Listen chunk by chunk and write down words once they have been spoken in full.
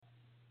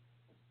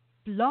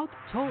Blog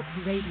Talk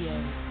Radio.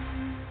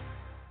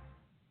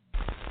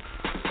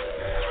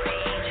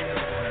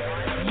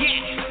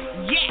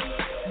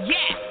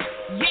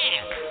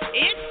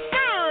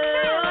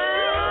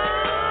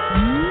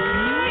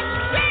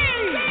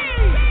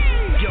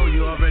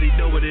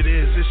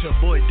 It's your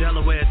boy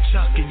Delaware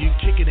Chuck, and you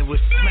kicking it with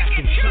Smack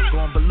and Chuck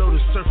on Below the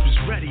Surface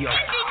Radio.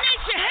 Indie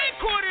Nation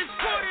headquarters,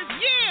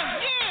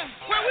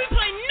 where we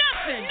play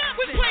nothing.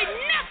 We play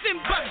nothing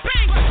but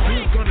bang.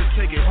 Who's gonna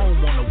take it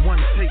home on a one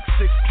take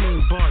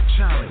 16 bar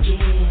challenge?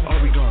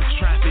 Are we gonna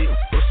trap it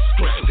or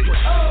scrap it?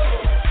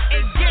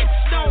 It gets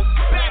no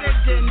better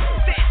than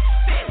this.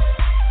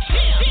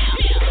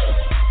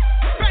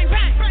 Bang,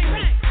 bang, bang,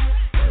 bang.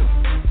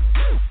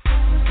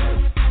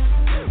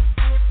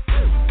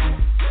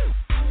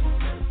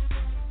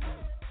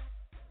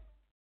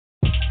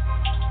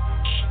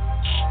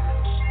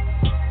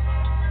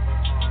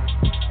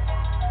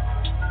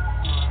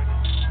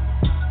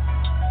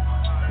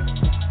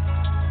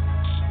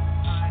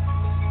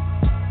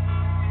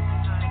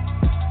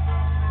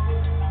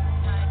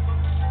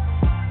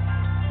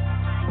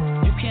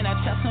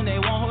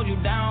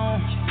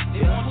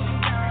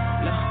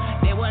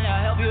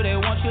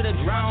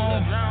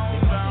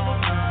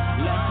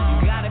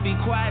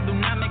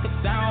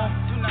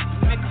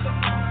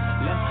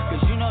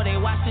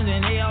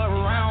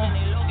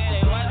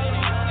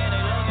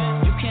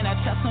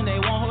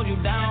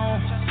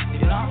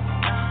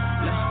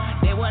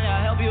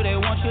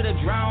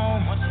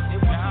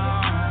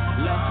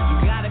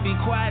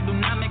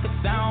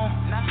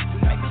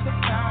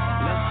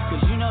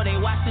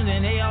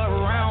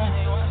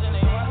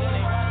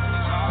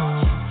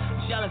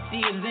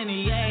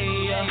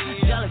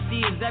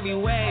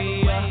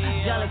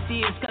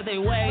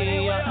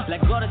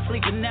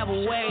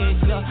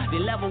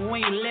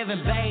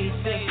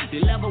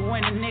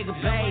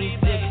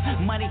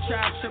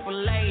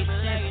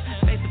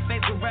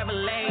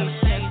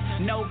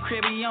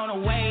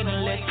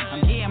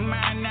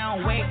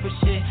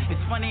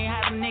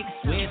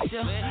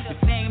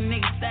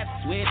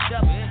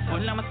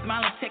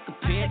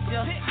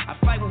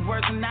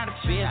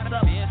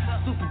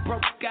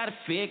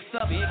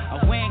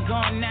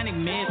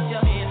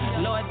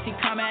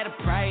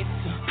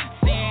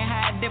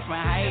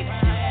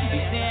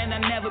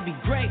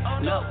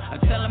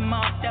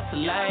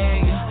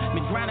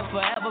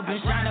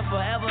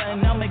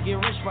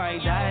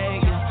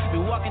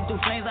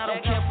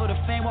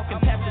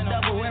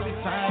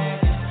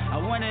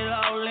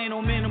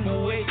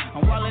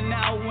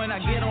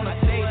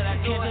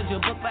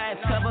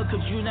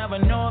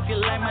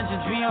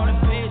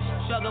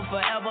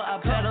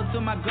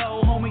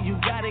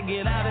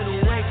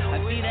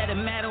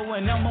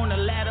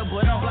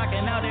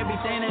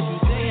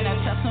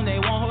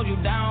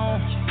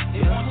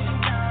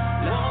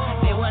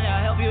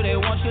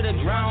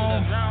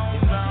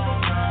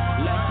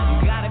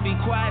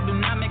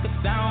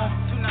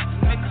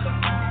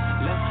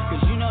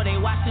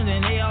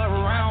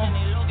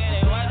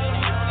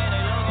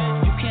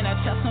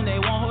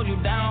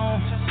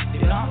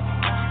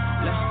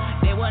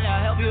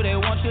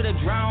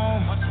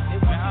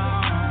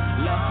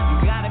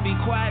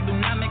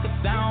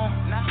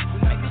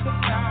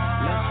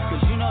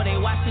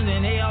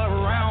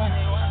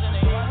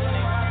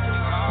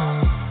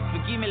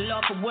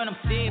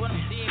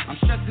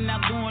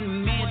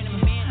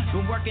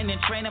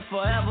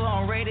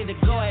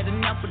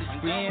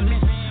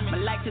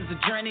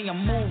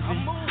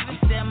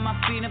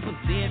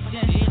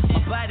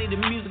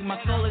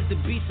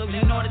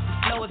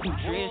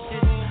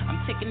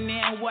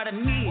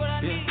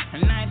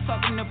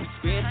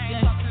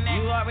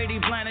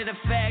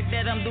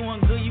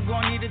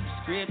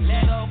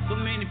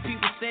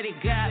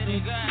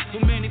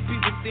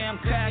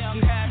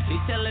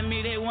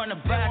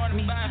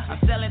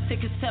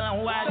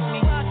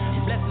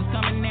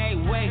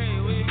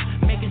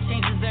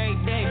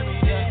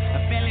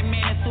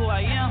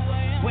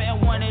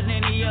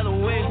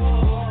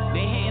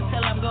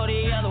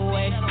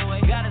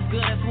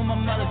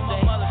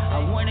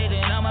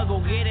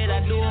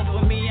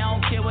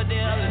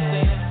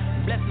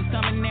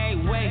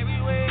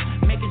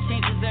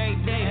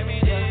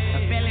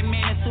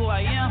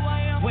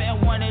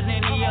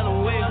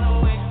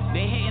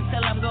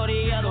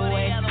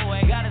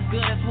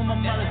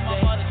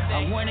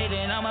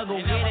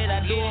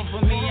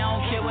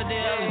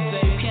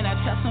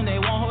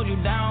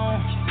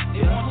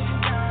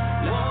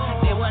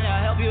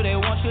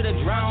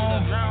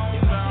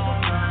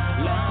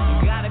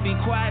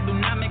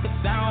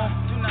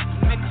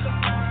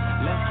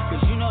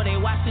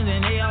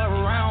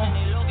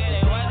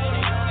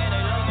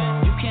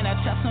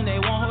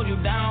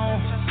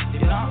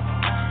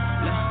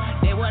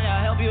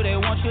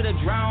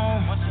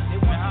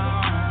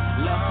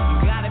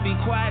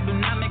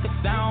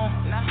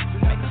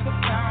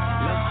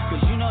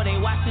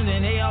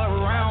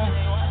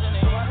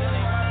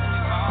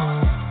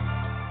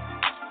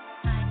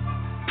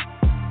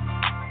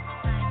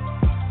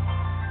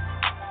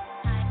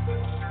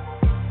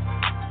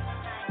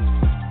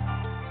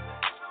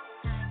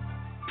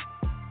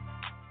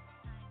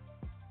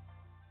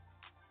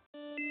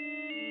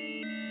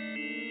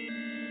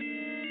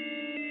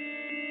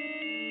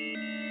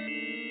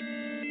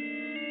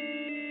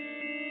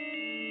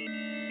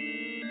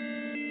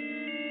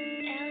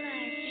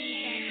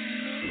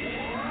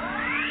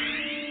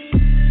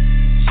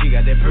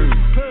 got that purge.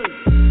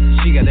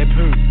 She got that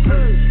purge.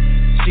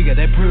 She got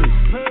that purge.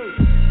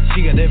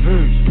 She got that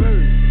purge.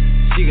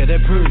 She got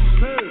that purge.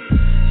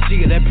 She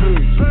got that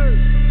purge.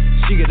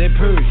 She got that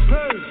purge.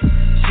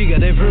 She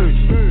got that purge.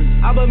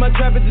 I bought my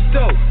trap at the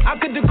stove. I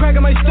cut the crack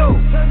on my stove.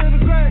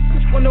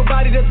 Want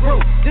nobody that's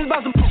broke. Just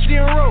about some pussy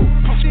and roll.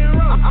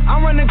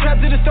 I'm running trap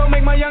to the stove.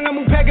 Make my youngin'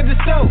 move pack at the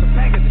stove.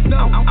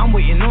 I'm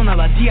waiting on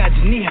all I D. I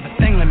just need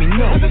everything. Let me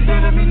know.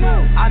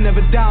 I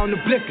never down the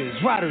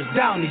blickers. Riders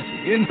down these.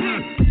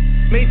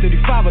 Made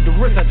 35 at the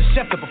wrist. I just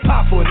chefed up a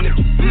pot for a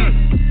nigga.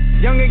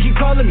 Youngin' keep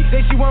calling me.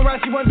 Say she won't ride,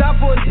 she won't die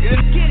for it.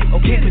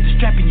 Okay, put the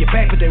strap in your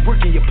back, but they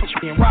working your push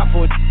me and ride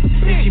for it.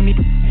 Itchy me,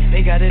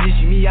 they got it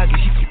itchy me. I get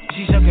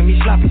she sucking me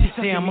sloppy. She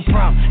say I'm a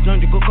problem.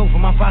 Learned to go for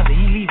my father.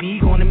 He leaving,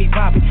 he going to meet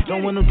Bobby.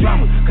 Don't want no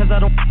drama, cause I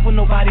don't with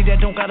nobody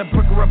that don't got a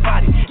brick or a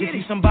body. If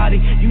you somebody,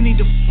 you need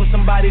to with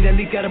somebody that at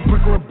least got a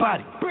brick or a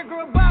body.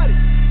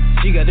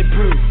 She got that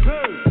purge.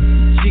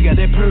 She got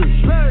that purge.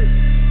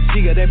 She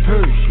got that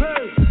purge.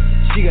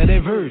 She got that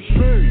purge.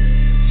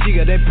 She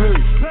got that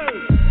purge.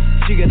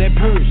 She got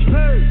that purge.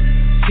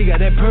 She got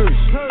that purge.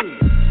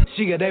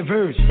 She got that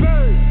purge.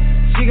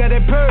 She got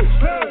that purge.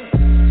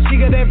 She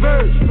got that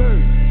purge.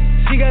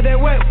 She got that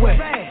wet.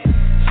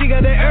 She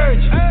got that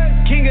urge.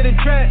 King of the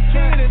trap.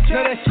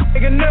 Now that shit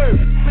make a nerve.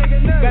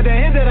 Got that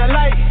hit that I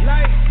like.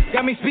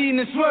 Got me speeding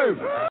and swerve.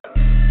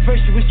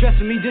 First she was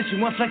stressing me, then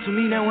she want flex with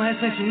me, now want have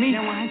sex with me.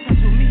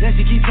 Then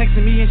she keep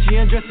texting me and she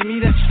undressing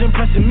me, that's just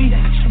impressing me.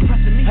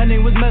 Her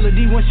name was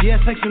Melody, when she had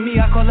sex with me,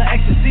 I call her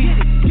ecstasy.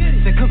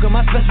 Said cooking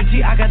my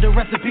specialty, I got the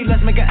recipe,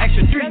 let's make an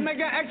extra 3.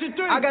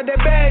 I got that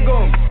bag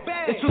on,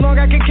 it's too long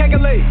I can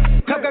calculate.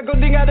 Cup got go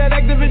ding out that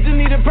activation,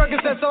 need a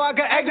Percocet so I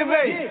can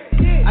activate.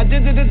 I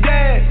did it to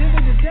dad,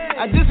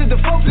 I did it to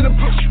folks in the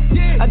push.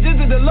 I did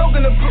it to Loke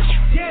in the push.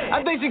 I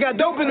think she got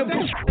dope in the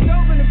push.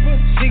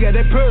 She got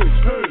that purge.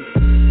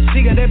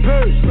 She got that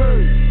purge.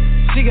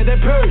 She got that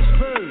purge.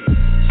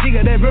 She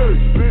got that purge.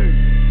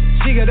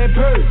 She got that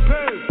purge.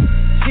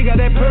 She got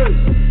that purge.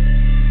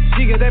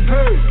 She got that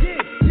purge.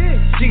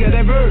 She got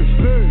that purge.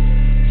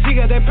 She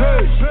got that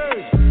purge.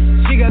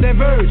 She got that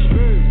purge.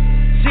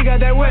 She got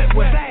that wet.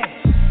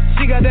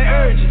 She got that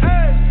urge.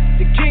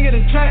 The king of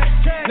the trap.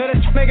 Know that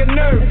shit make a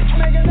nerve.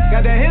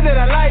 Got that hit that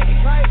I like.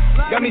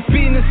 Got me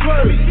speeding and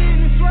swerve.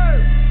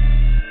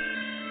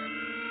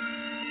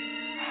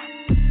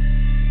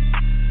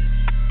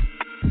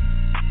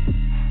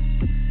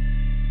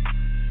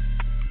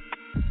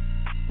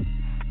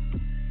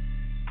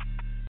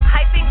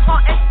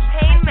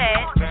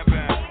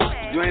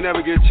 You ain't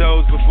never get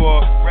chose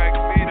before.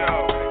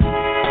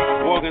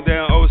 Walking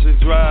down Ocean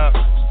Drive,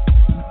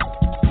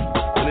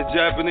 and a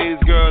Japanese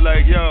girl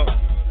like, yo,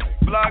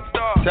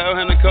 tell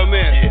him to come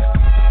in.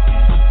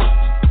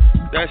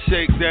 That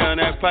shake down,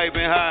 that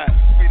piping hot.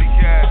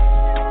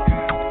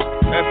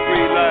 That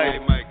free life.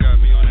 They might got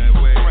me on that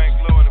way. Frank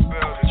Low in the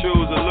building.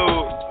 Choose a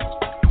Lou.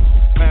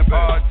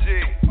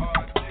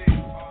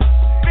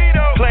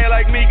 Player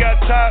like me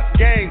got top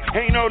game.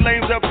 Ain't no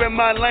lanes up in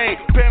my lane.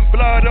 Pimp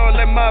blood all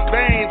in my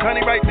veins. Honey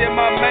right there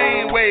my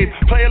main wave.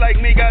 Player like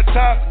me got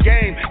top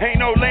game. Ain't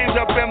no lanes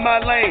up in my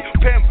lane.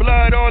 Pimp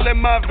blood all in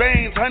my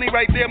veins. Honey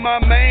right there my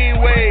main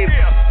wave.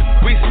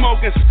 We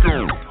smoking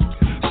screw,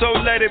 so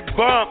let it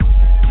bump.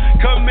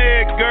 Come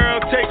here, girl,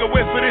 take a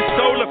whiff of this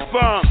solar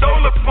funk.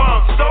 Solar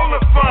funk,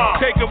 solar funk.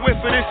 Take a whiff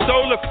of this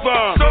solar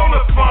funk.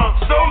 Solar funk,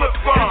 solar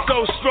funk. It's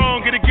so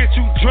strong, it'll get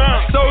you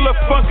drunk. Solar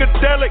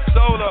funkadelic.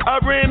 Solar.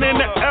 I ran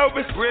into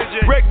Elvis.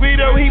 Break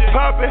Vito, he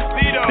poppin'.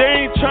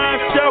 They ain't tryin'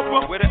 to shelf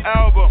him. With an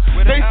album.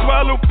 They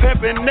swallow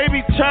pimpin', they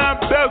be tryin'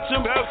 to belch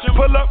him.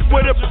 Pull up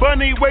with a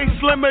bunny, way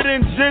slimmer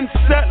than Jen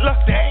Settler.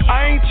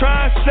 I ain't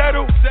tryin' to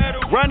settle.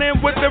 Running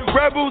with the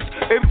rebels.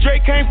 If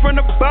Drake came from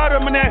the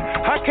bottom and that,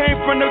 I came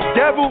from the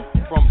devil.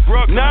 From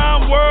Brooklyn. Now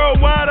I'm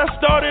worldwide, I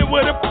started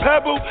with a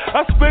pebble.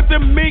 I spent a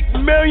meek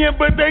million,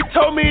 but they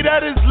told me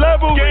that is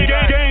level.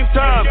 Game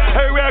time,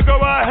 everywhere I go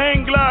I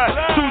hang glide.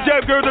 Two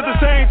Jeff girls at the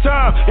same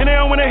time, and they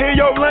don't wanna hear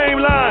your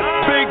lame line.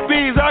 Big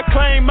B's, I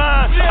claim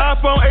mine.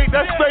 iPhone 8,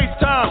 that's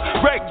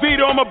FaceTime. Wreck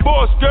Vito, I'm a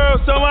boss girl,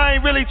 so I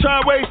ain't really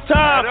trying to waste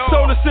time.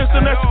 Solar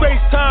system, that's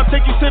space time.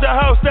 Take you to the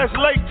house, that's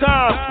lake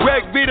time.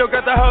 Wreck Vito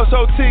got the house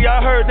OT, I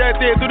heard that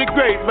there through the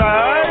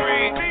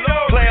grapevine.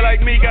 Player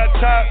like me got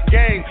top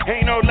game.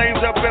 Ain't no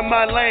lanes up in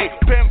my lane.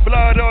 Pimp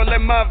blood all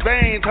in my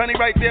veins. Honey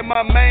right there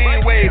my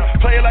main wave.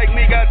 Player like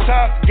me got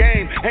top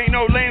game. Ain't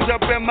no lanes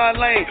up in my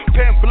lane.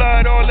 Pimp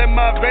blood all in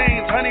my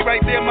veins. Honey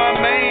right there my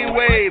main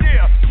wave.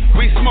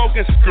 We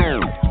smoking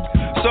screw,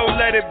 so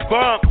let it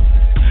bump.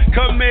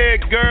 Come here,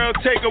 girl,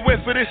 take a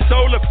whiff of this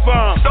solar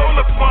funk.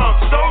 Solar funk,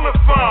 solar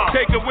funk.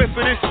 Take a whiff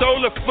of this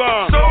solar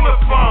funk. Solar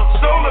funk,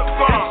 solar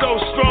funk. It's so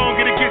strong,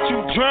 it'll get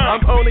you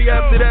drunk. I'm only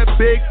after that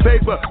big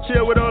paper.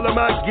 Chill with all of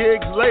my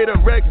gigs later.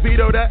 Wreck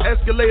Vito, that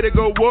escalator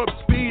go warp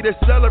speed. need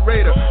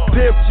accelerator.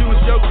 Pimp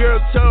juice, your girl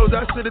chose.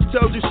 I should've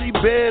told you she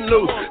been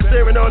loose.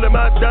 Staring all in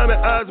my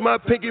diamond eyes, my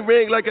pinky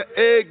ring like an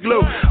egg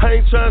glue. I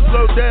ain't trying to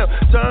slow down,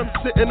 so I'm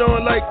sitting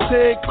on like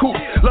 10 coops.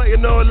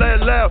 Lighting all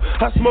that loud,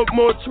 I smoke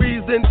more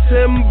trees than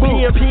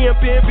Timbu.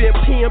 Pimpin', been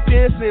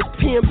pimpin' since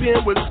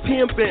pimpin' was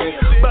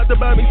pimpin'. About to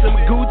buy me some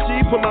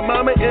Gucci, put my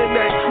mama in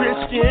that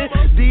Christian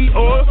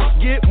Dior.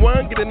 Get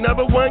one, get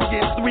another one,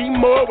 get three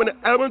more. When the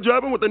album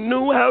dropping with a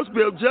new house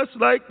built just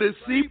like the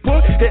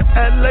Seaport. Hit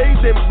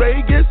LA, then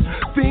Vegas,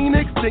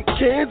 Phoenix, then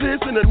Kansas.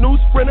 And a new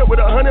Sprinter with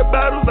 100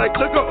 bottles. Like,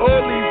 look at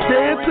all these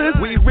dancers.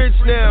 We rich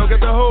now,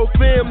 got the whole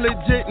fam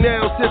legit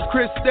now. Sip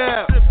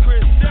Cristal,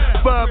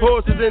 5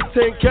 horses and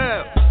 10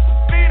 cows.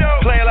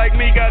 Player like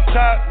me got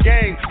top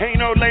game. Ain't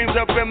no lames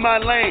up in my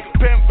lane.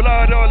 Pimp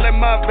blood all in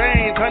my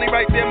veins. Honey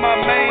right there my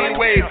main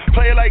wave.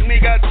 Player like me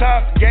got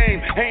top game.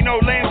 Ain't no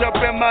lames up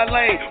in my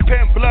lane.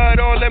 Pimp blood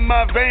all in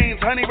my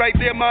veins. Honey right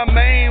there my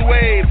main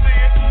wave.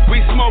 We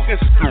smoking,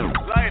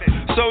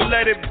 so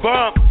let it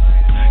bump.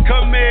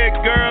 Come here,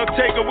 girl,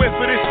 take a whiff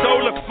of this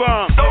solar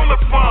funk. Solar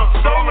funk,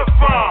 solar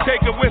funk.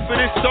 Take a whiff of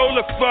this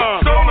solar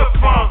funk. Solar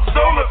funk,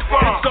 solar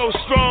funk. It's so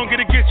strong,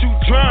 it'll get you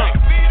drunk.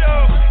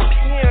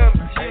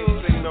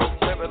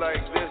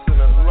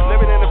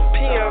 Living in a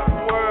pimp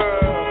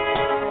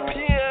world.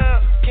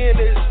 Pimp in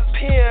this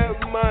pimp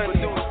money.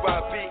 Produced by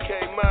BK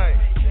Mike.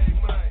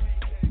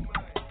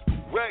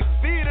 Rex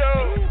Vito.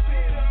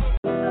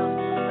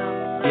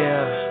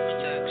 Yeah,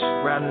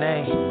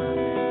 Rodney.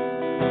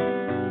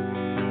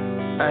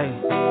 Hey,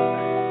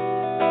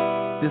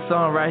 this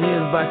song right here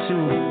is about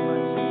you.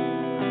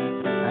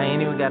 I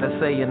ain't even gotta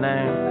say your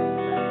name,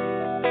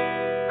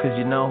 'cause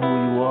you know who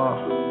you are.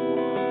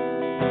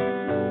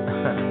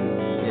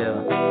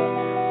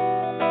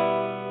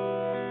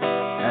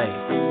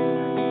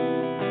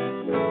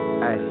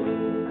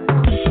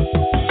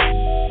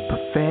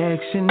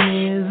 Perfection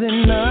is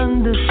an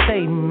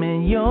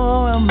understatement.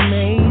 You're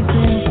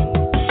amazing.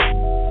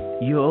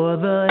 You're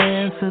the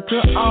answer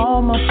to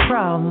all my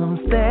problems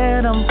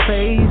that I'm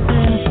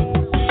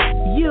facing.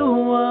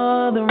 You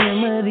are the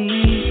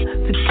remedy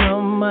to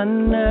calm my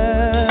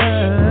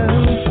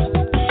nerves.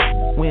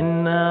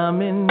 When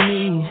I'm in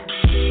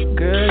need,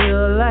 girl,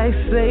 your life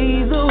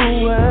say the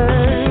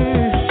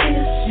word.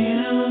 It's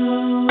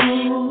you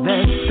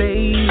that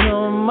stays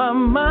on my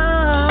mind.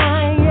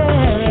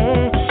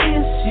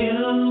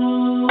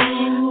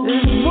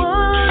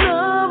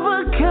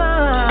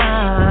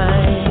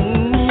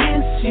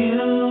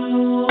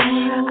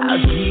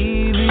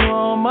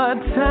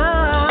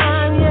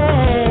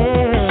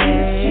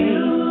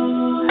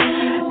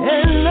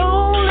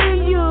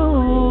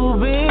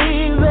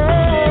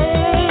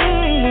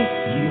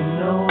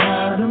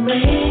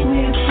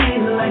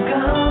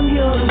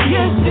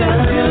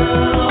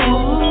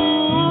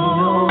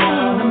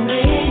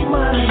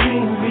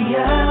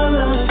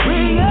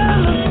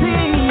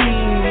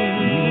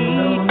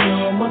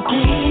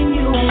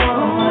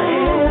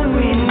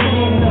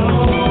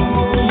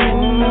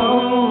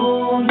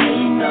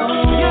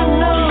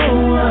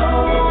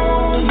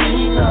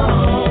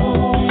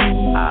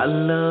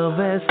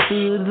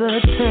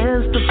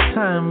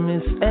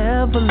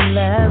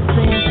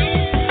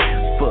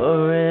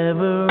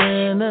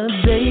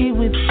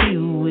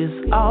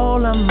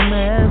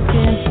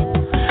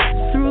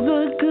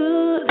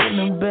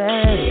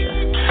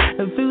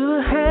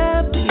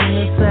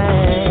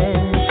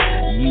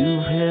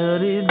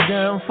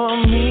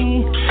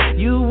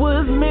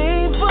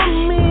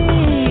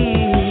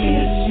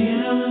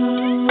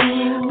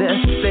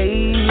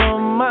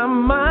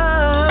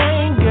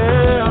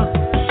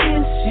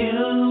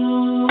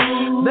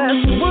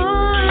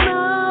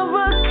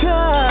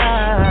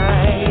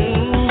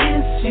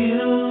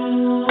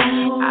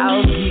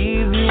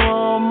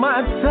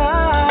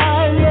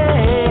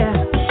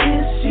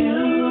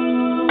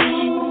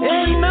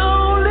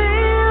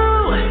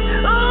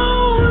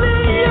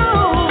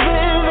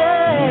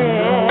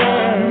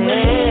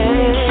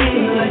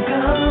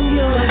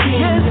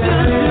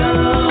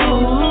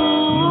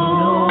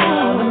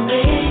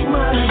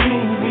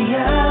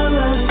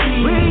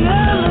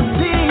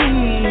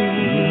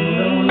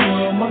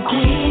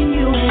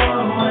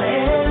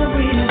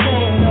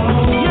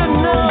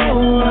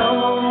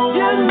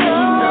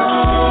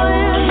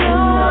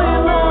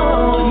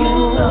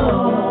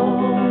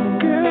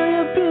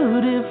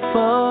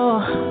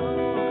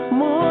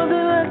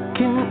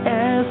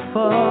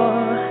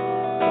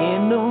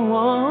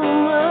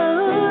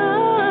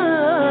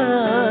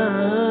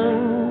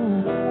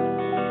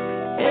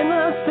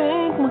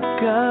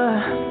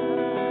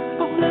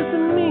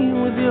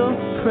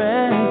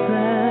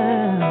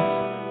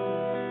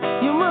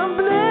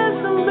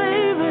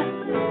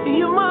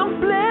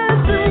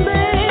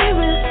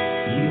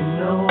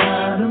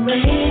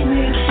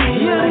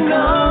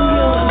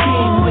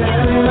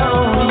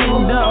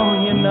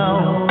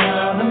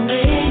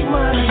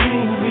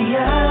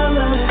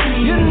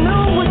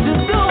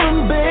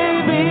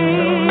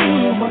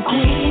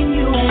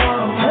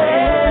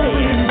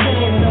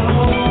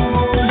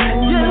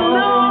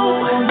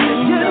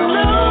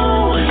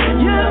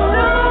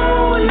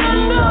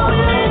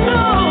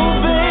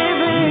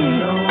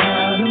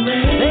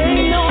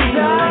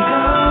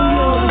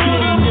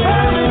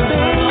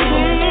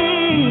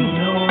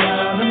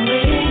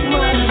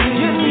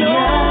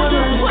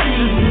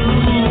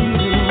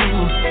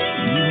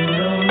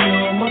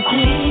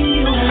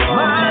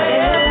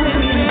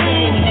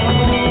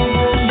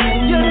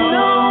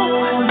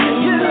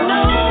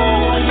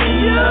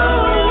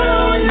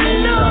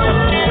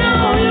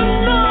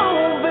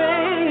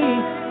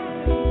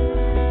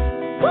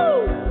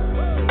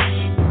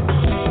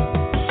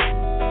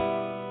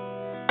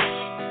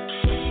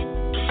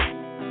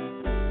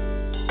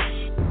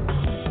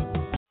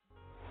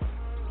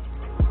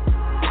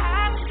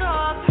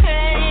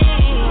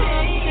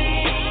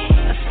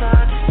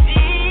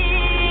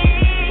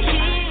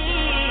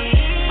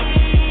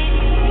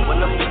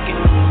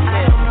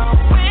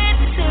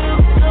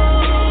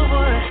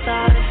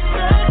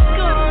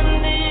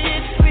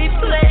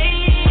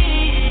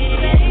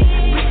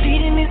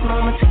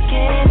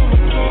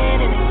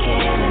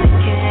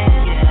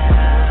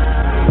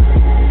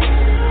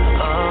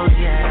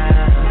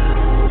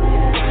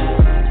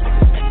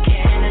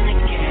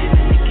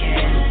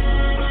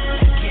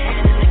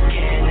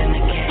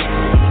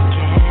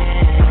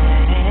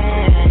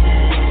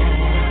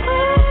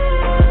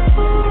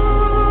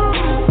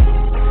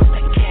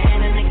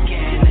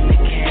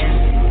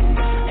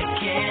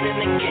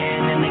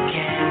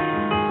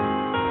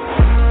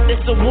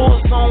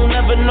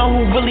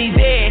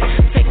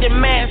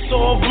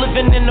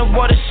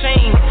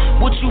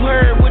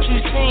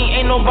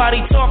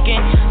 nobody talking.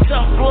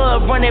 Tough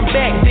blood running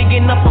back,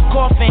 digging up a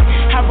coffin.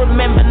 I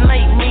remember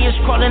nightmares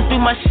crawling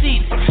through my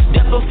sheets.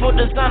 Death before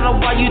designer,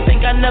 why you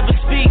think I never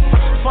speak?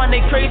 Find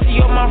it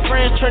crazy, all my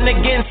friends turn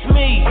against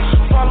me.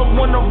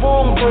 Following the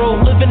wrong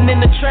road, living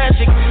in the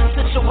tragic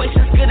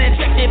situations, good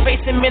ejected,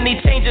 facing many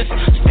changes.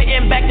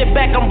 Spitting back to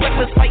back, I'm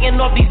reckless, fighting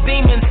off these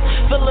demons.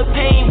 Feel the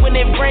pain when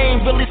it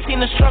rained, really seen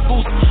the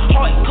struggles.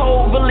 Heart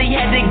cold, really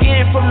had to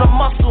get it from the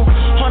muscle.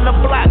 On the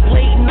block,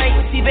 late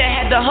nights, even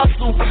had to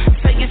hustle.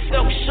 Sell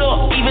yourself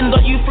short, even though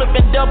you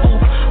flipping double.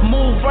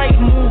 Move right,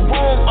 move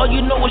wrong, all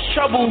you know is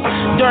trouble.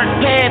 Dark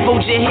path,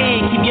 hold your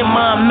head, keep your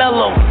mind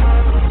mellow.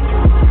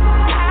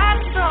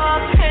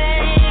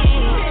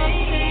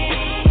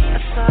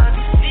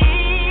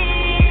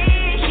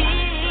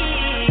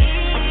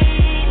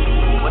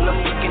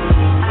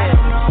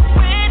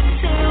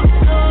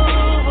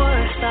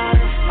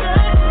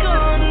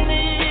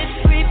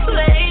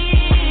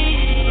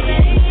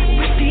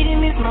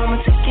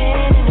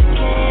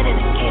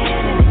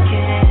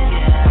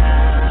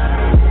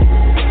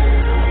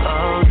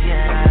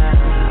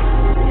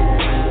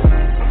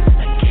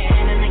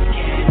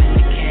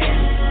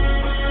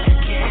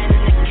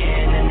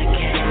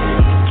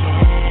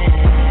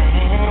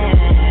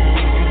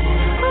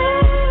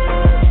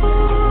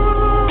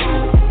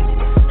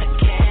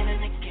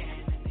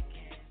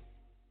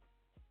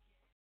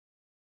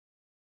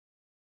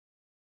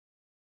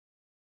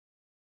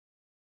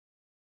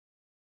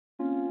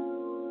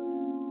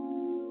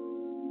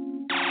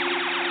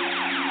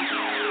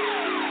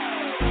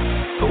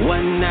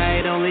 One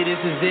night only, this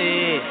is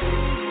it.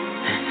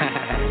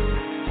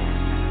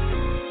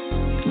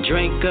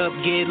 Drink up,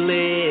 get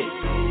lit.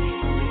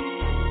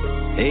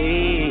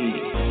 Hey,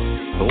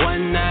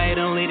 one night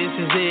only, this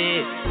is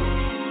it.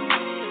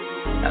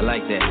 I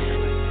like that.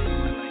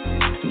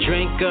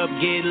 Drink up,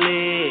 get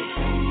lit.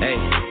 Hey,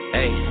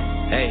 hey,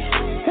 hey.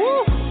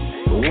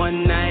 Woo.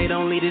 One night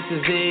only, this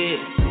is it.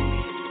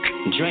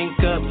 Drink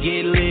up,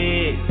 get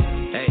lit.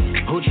 Hey,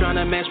 who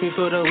tryna match me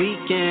for the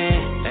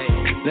weekend? Hey,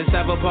 let's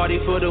have a party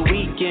for the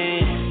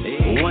weekend.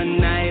 Hey, one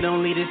night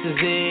only, this is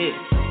it.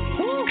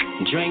 Woo.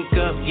 Drink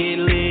up, get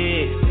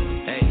lit.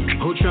 Hey,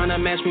 who tryna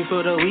match me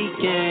for the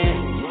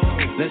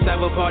weekend? Let's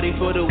have a party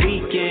for the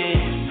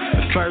weekend.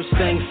 First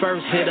thing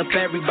first, hit up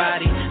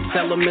everybody.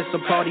 Tell them it's a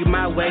party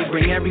my way,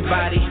 bring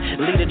everybody.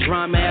 Leave the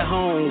drama at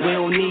home, we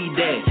don't need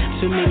that.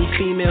 Too many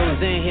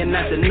females in here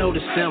not to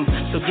notice them.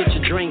 So get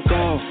your drink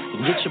on,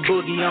 get your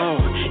boogie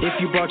on. If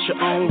you brought your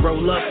own,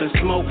 roll up and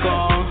smoke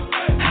on.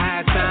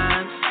 High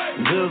times,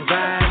 good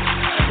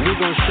vibes, we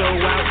gon' show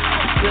out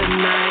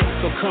tonight.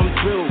 So come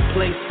through,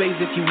 play space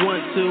if you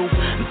want to.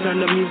 Turn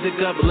the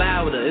music up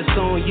louder, it's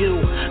on you.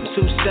 I'm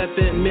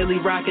two-stepping, Millie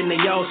rocking, they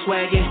all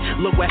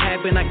swagging. Look what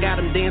happened, I got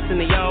them dancing,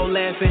 they all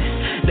laughing.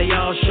 They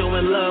all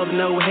showing love,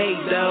 no hate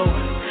though.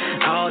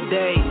 All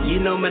day, you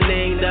know my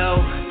name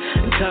though.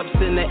 Cups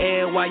in the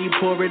air while you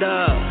pour it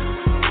up.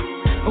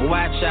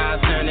 Watch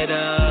y'all turn it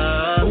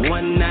up.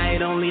 One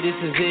night only, this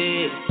is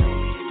it.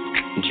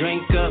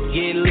 Drink up,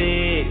 get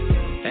lit.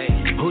 Hey,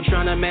 who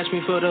tryna match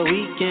me for the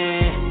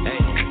weekend? Hey,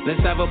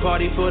 let's have a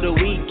party for the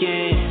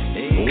weekend.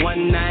 Hey,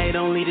 one night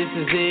only, this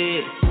is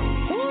it.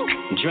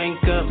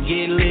 Drink up,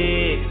 get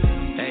lit.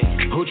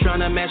 Hey, who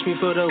tryna match me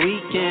for the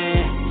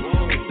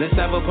weekend? Let's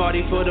have a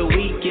party for the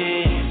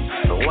weekend.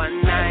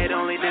 One night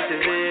only, this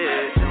is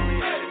it.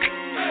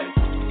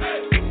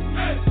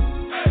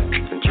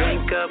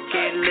 Drink up,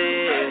 get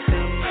lit.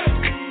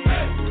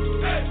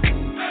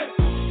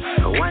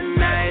 One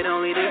night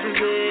only, this is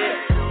it.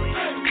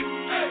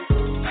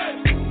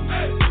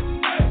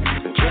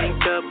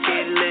 Drink up,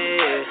 get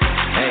lit.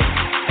 Hey,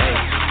 hey.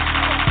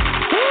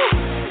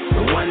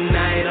 Woo. One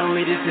night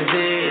only, this is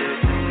it.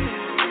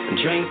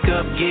 Drink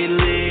up, get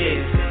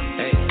lit.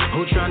 Hey,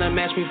 who tryna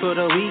match me for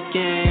the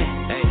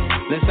weekend? Hey,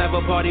 let's have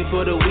a party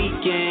for the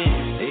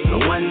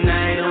weekend. One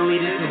night only,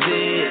 this is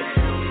it.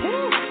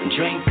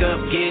 Drink up,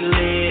 get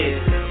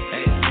lit.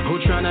 Hey, who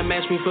tryna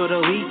match me for the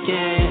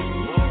weekend?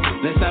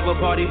 Let's have a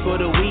party for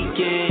the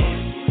weekend.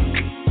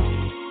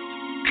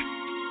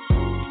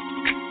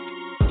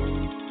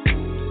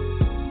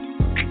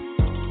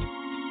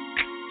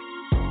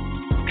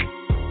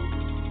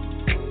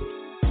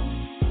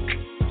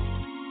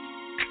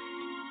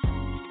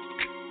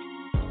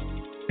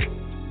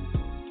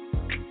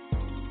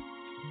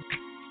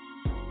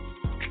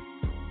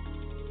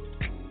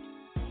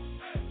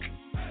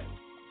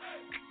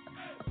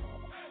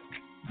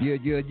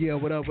 Yeah.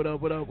 What up?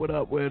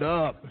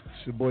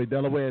 It's your boy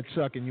Delaware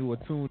Chuck, and you are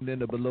tuned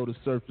into Below the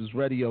Surface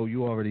Radio.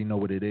 You already know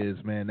what it is,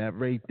 man. That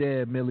right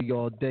there, Millie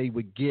all day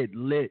would get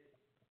lit.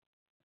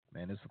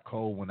 Man, it's a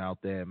cold one out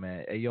there,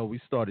 man. Hey, yo,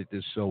 we started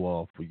this show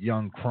off with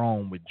Young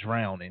Chrome with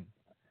Drowning.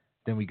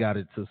 Then we got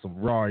into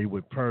some Rari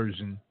with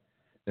Persian.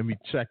 Then we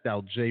checked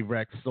out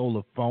J-Rex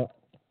Solar Funk.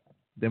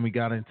 Then we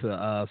got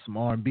into some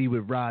R&B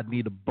with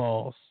Rodney the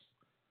Boss.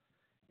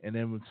 And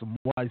then with some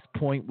Wise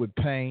Point with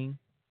Pain.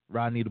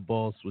 Rodney the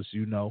Boss was,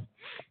 you know.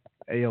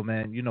 Hey, yo,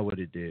 man, you know what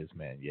it is,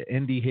 man. Your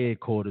indie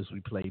headquarters,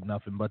 we play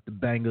nothing but the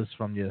bangers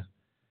from your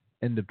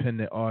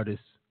independent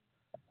artists.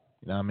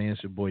 You know what I mean?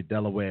 It's your boy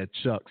Delaware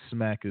Chuck.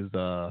 Smack is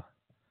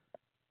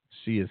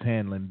she is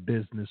handling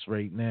business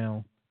right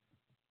now,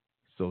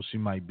 so she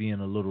might be in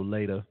a little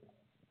later.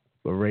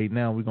 But right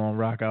now we're gonna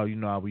rock out. You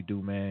know how we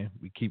do, man.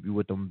 We keep you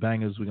with them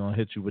bangers. We're gonna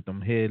hit you with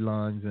them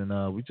headlines,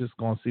 and we just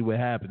gonna see what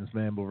happens,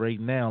 man. But right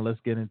now, let's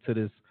get into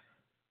this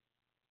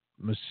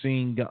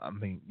Machine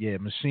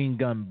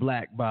Gun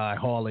Black by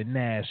Harlan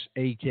Nash,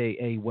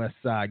 aka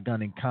Westside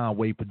Gun and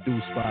Conway,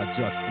 produced by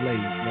Just Blaze.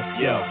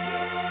 Let's go.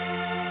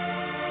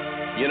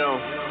 You know,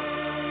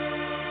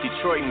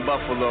 Detroit and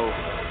Buffalo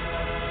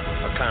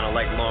are kind of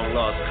like long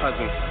lost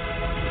cousins.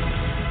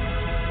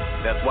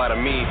 That's why to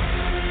me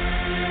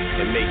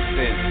it makes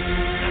sense.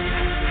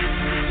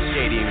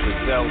 Shady and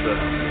Griselda.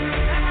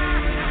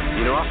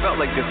 You know, I felt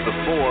like this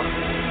before.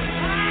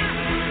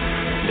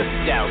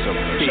 Nostalgia,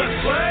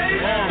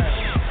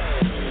 bitch.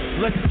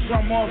 Let the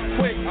drum off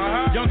quick.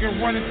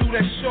 Youngin' running through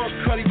that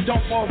shortcut, he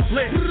dump off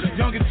blitz.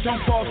 Youngin'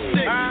 jump off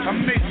stick. I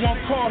make one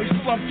call, he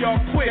slump y'all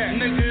quick.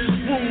 Nigga, there's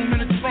room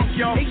in the trunk,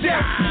 y'all sick.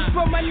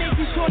 For my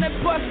niggas on that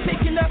bus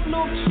taking up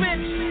little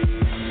trips.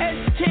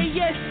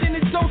 SKS in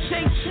the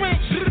Dolce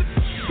trench.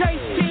 Dice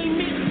team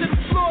meets to the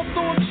floor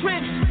throwing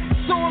trips.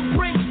 Throwing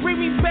bricks, bring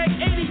me back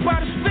 80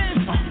 by the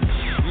fence.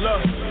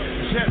 Look,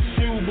 jet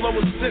fuel, blow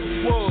a six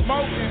full.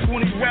 Smoke,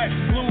 20 racks,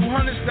 blue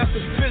hunters, that's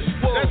a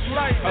fistful. That's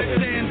right, I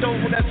stand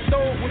over that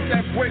stove with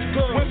that brick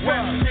good. When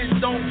that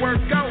shit don't work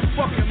out,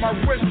 fucking my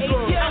wrist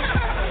good.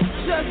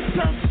 Just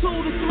turned 2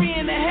 to 3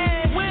 and a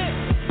half.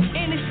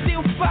 And it's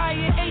still fire,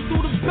 8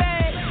 through the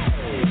bag.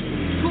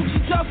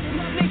 Gucci duffel,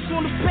 snakes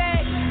on the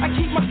bag. I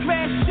keep my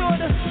glass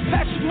shorter.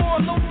 Patrick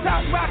Moore, low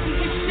top rocky,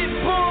 this shit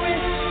boring.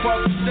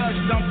 Fuck the Dutch,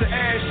 dump the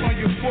ash on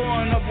your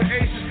foreign. Up the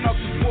aces, snuck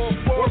the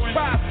 4-4.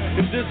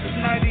 If this was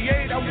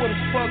 98, I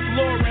would've fucked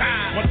Lauren.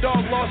 My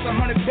dog lost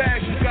 100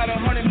 bags, you got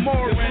 100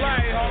 more in.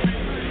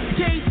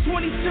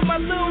 J20 to my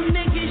little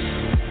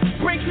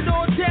niggas. Break it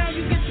all down,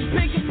 you get the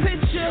bigger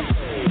picture.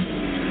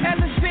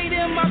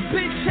 Elevator in my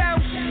bitch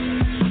house.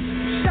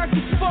 Shot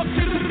the fuck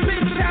to the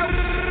bitch house.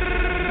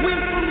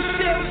 Went from the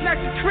shells,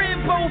 knocked the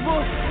crib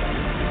over.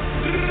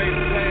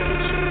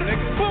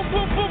 Boom,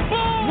 boom, boom,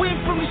 boom. Went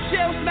from the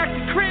shells, knocked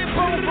the crib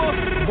over.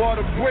 Bought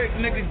a brick,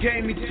 nigga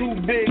gave me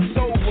 2 big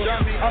sober.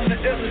 I'm the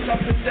illest, I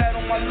put that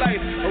on my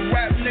life. A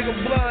rap nigga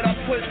blood, I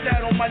put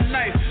that on my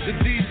knife. The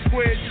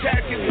D-squared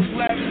jacket was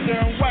lavender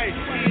and white.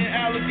 Eating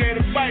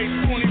alligator bites,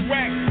 20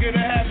 racks, get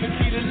a half a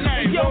key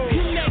tonight. Yo,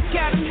 Connect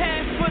got him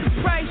half for the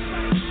price.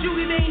 Shoot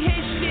it ain't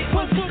his shit,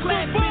 what's the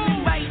clap in the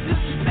mic? This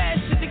is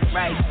passion to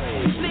Christ.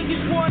 These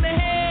niggas wanna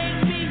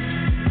hang me.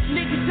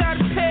 Niggas out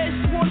of past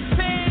wanna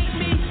pay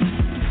me.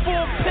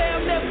 4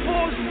 pound, that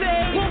 4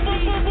 save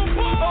me.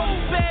 All the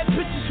bad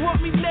bitches want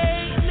me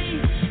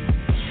lately.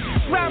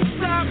 Round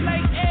stop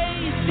like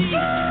AZ.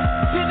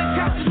 Then I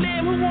got the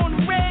lamb who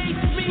wanna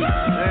raise me.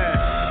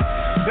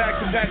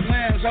 Back-to-back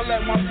lambs, I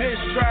let my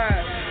bitch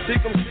try.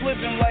 Think I'm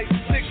slipping like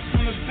 6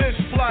 from the 5th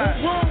fly.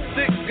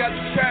 6 got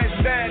the trash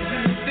bags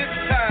and the zip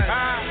ties.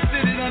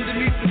 Sit it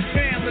underneath the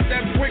fan, let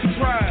that brick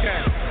dry.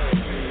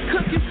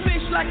 Cooking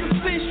fish like a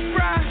fish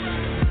fry.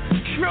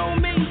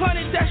 Chrome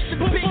 800, that's the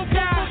big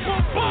guy.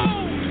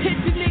 Hit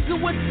the nigga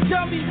with the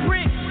dummy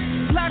brick.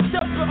 Locked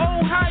up in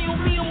Ohio,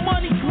 me a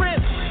money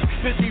grip.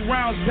 50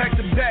 rounds back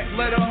to back,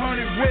 let 100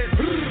 rip.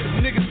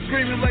 Nigga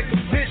screaming like a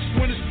bitch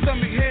when his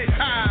stomach hit.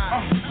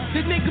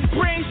 The nigga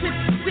brains hit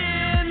the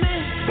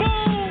ceiling.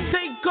 Boom!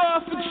 Thank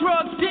God for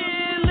drug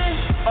dealing.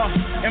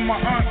 In my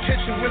aunt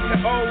kitchen with the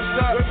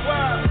O's up.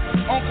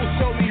 Uncle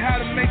told me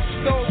how to make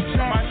the stove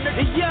jump.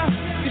 And yeah,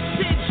 the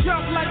shit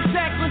jump like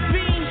Zach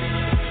Levine.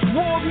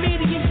 War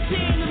medium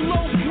tin and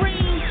low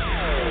green.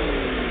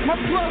 My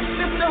plug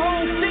flipped the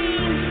whole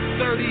thing.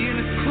 30 in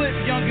the clip,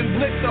 young and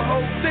blick the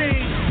whole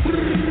thing.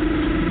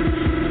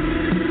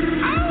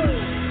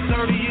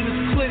 30 in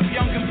his clip,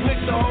 young and blick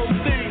the whole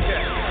thing.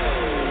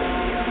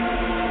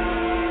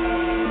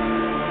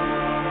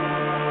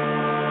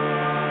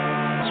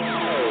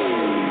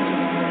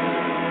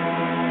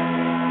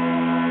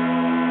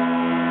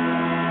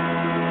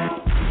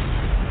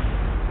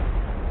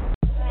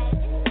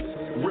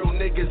 Real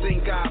niggas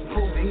ain't got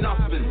proof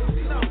nothing.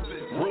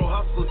 Real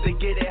hustlers, they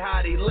get it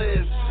how they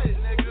live.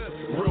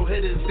 Real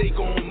hitters, they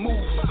gon'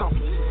 move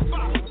something.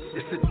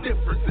 It's the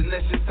difference, and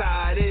that's just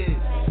how it is.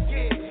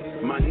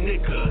 My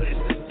nigga,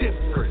 it's the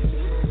difference.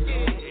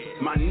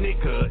 My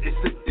nigga, it's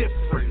the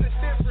difference.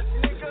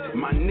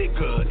 My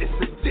nigga, it's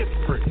the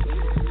difference.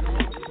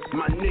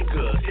 My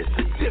nigga, it's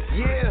the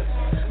difference.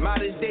 Yeah,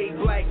 modern day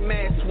black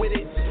mass with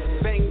it.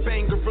 Bang,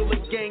 bang, gorilla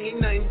gang,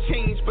 ain't nothing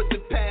changed but the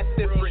path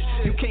different.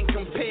 You can't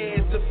compare,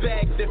 it's a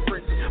bag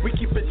difference. We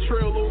keep it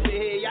trill over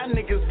here, y'all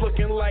niggas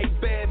looking like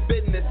bad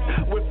business.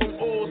 Went from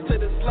oils to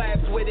the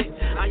slabs with it.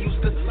 I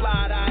used to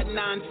slide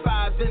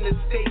I-95 in the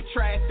state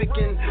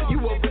trafficking. You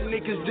other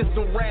niggas just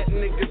some rat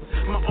niggas.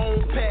 My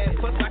own path,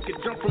 plus I could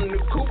jump from the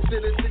coupe to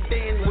the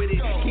sedan with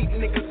it. Keep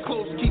niggas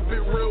close, keep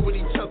it real with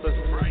each other.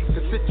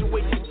 The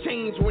situation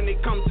change when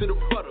it comes to the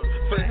butter.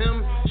 For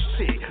him,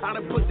 shit, I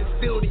done put the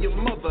steel to your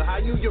mother. How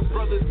you your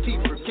brother's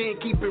keeper?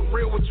 Can't keep it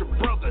real with your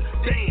brother.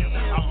 Damn,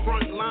 I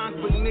front line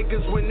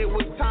when it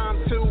was time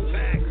to.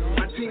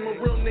 My team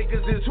of real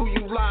niggas is who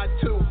you lied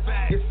to.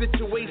 Your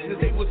situations,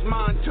 they was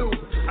mine too.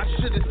 I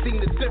should've seen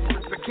the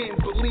difference. I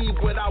can't believe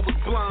what I was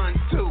blind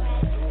to.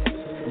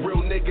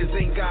 Real niggas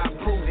ain't got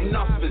proof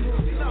nothing.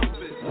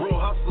 Real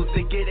hustlers,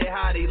 they get it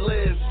how they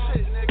live.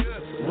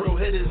 Real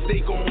hitters, they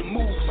gon'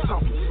 move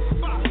something.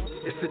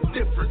 It's a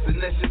difference,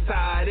 and that's just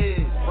how it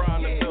is.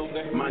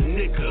 My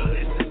nigga,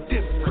 it's a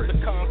difference.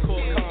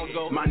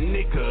 My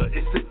nigga,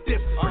 it's a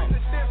difference.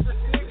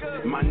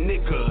 My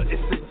nigga,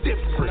 it's a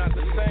difference.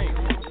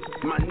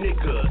 My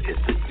nigga,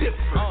 it's a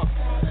difference.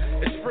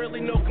 It's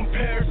really no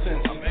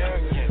comparison.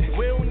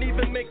 We don't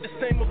even make the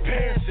same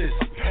appearances.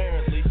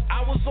 Apparently,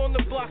 I was on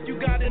the block, you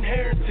got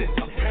inheritance.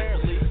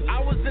 Apparently, I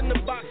was in the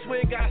box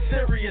where it got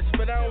serious,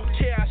 but I don't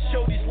care. I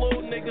show these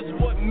little niggas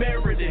what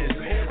merit is.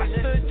 I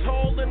stood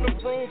tall in a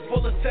room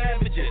full of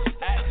savages.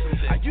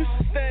 I used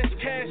to stash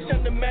cash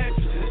under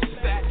mattresses,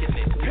 stacking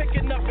it,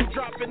 picking up and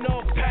dropping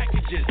off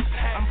packages.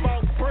 I'm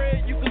about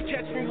bread, you can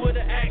catch me where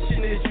the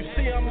action is. You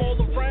see, I'm all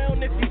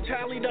around if you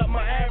tallied up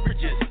my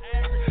averages.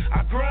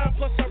 I grind,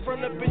 plus I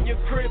run up in your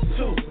crib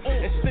too,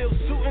 and still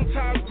suit and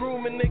tie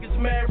grooming niggas'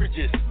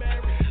 marriages.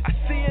 I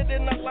see it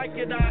and I like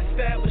it, I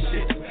establish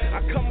it.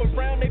 I come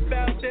around, they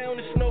bow down,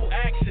 it's no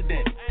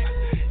accident.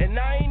 And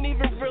I ain't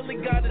even really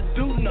gotta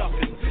do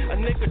nothing. A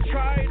nigga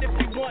try it if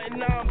he want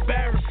and I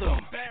embarrass him.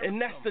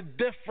 And that's the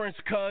difference,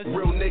 cuz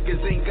real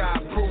niggas ain't got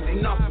proof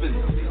nothing.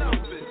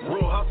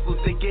 Real hustlers,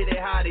 they get it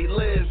how they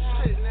live.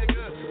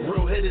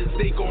 Real hitters,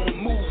 they gon'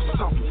 move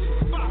something.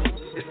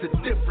 It's a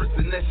difference,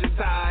 and that's just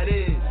how it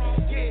is.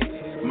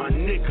 My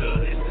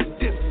nigga, it's a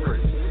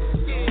difference.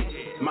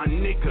 My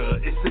nigga,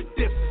 it's a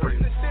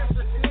difference.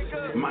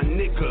 My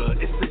nigga,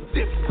 it's a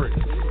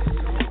difference.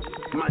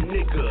 My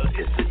nigga,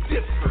 it's a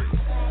difference.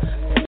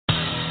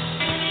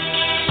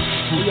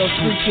 Yo,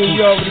 Street King,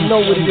 you already know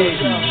what it is.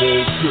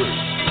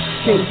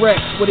 King Rex,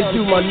 what it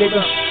do, my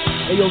nigga?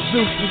 Hey, yo,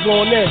 Zeus, we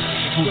going in.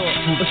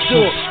 Let's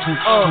do it.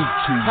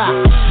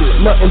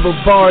 Nothing but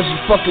bars, you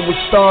fucking with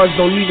stars.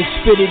 Don't even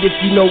spit it if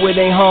you know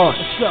it ain't hard.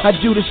 I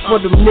do this for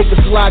them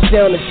niggas locked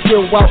down and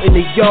still out in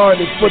the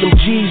yard. And for them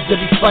G's that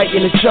be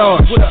fighting the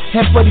charge.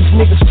 Half of these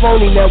niggas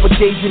phony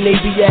nowadays and they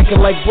be acting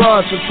like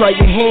bras. So try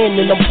your hand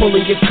and I'm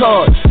pulling your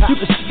card.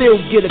 You can still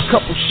get a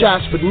couple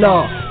shots, but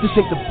nah, this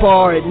ain't the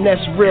bar and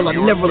that's real. I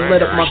never let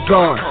up my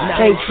guard.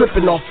 I ain't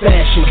tripping off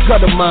fashion,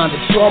 gutter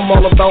minded, so I'm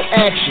all about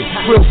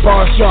action. Real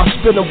bars, y'all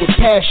spin them with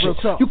passion.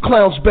 You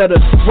clowns better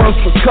run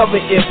for cover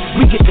if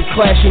we get to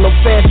clashing on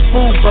fast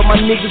food, but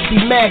my niggas be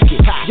macking.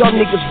 Y'all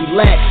niggas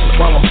relaxing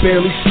while I'm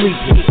barely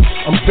sleeping.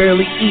 I'm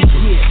barely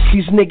eating.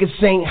 These niggas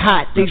ain't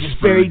hot, they just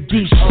very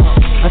decent.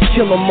 I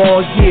kill them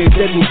all year,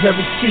 that means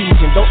every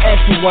season. Don't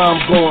ask me why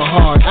I'm going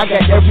hard, I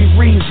got every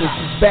reason.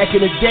 Since back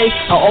in the day,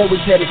 I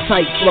always had a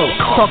tight flow.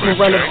 Talking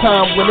around the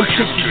time when them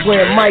chicks was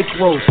wearing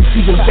micros.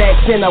 Even back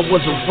then I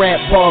was a rap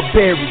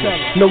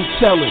barbarian. No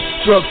telling,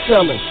 drug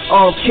selling,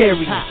 arm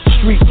carrying,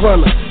 street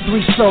runner. 3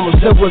 summers,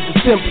 that was the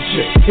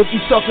temperature. If you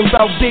talking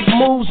about big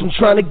moves, I'm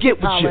trying to get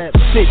with you.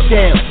 Sit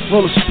down,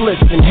 roll a split,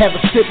 and have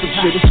a sip with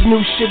you. This new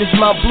shit is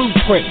my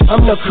blueprint.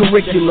 I'm the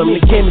curriculum,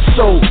 the game is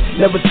sold,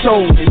 never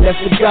told, and that's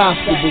the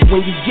gospel. But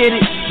when you get it,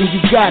 then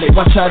you got it.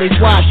 Watch how they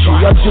watch you.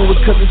 Y'all do it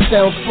cause it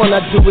sounds fun,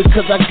 I do it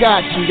cause I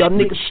got you. Y'all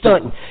niggas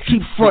stunting, keep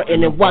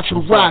fronting and watch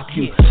them rock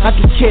you. I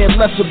could care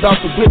less about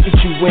the whip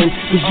that you win,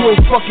 cause you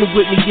ain't fucking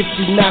with me if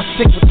you not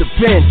sick with the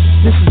pen.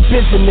 This is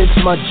business,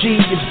 my G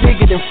is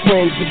bigger than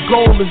friends. The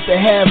goal is to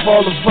have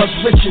all of us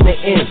rich in the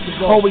end.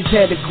 Always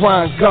had to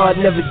grind, God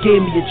never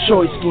gave me a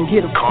choice. Can hear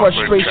the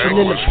frustration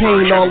and the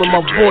pain all in my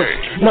voice.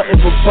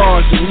 Nothing but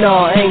bars and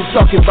nah, I ain't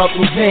talking about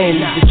them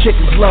Zannies. The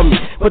chickens love me,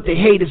 but the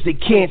haters they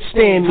can't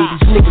stand me.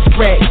 These niggas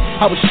rat,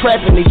 I was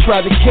trapping, they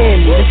tried to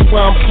can me. That's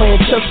why I'm playing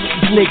chess with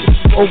these niggas.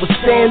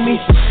 Overstand me,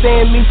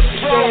 stand me,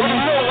 stand me.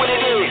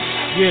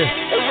 Yeah.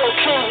 Hey yo,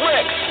 King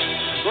Rex,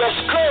 let's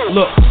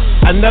go. Look,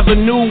 I never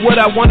knew what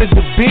I wanted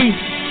to be,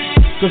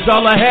 cause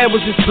all I had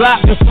was this block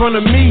in front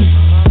of me.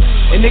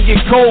 And it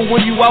get cold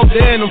when you out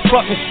there in them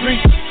fucking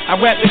streets. I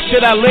rap the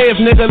shit I live,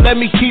 nigga, let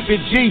me keep it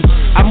G.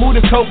 I move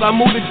the coke, I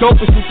move the dope,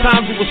 and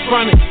sometimes it was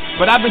frontin'.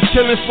 But I've been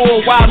chillin' for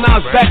a while,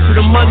 now it's back to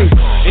the money.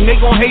 And they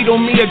gon' hate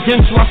on me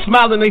again, so I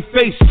smile in they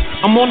face.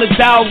 I'm on the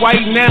dial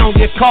right now,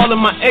 they're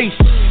calling my ace.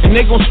 And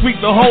they gon' sweep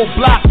the whole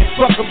block and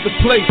fuck up the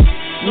place.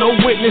 No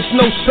witness,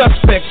 no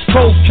suspects,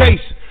 cold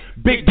case.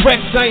 Big Rex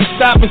ain't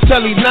stopping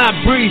till he not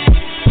breathing.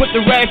 Put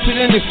the ratchet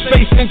in his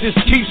face and just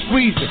keep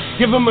squeezing.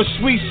 Give him a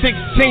sweet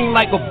 16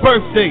 like a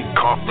birthday.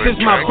 Since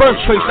my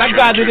birthplace, I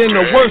got it in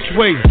the worst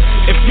way.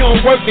 If you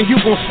don't work, then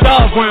you gon'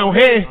 starve round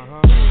here.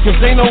 Cause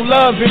ain't no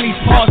love in these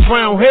parts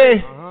round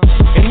here.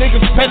 And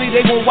niggas petty,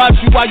 they gon' watch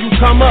you while you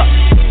come up.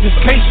 Just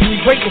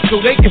patiently waiting so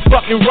they can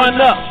fucking run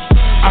up.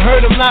 I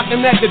heard him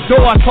knocking at the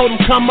door, I told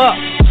him come up.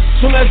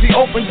 Soon as he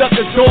opened up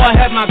the door, I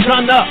had my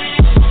gun up.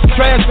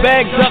 Trash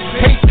bags up,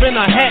 tape and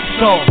a hat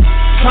off.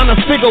 Tryna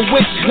figure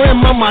which rim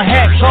on my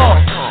hat's off.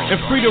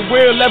 And free the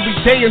real every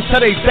day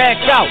until they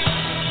back out.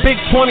 Big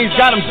 20s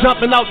got them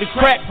jumping out the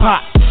crack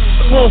pot.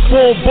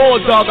 Full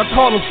bulldog, I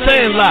call him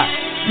Sandlot.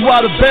 You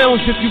out of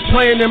bounds if you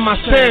playing in my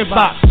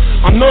sandbox.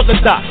 I'm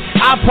Orthodox,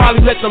 I'll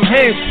probably let them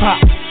hands pop.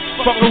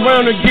 Fuck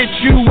around and get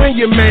you and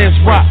your man's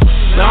rock.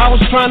 Now I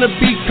was trying to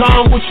be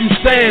calm, what you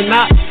saying,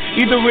 not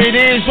either it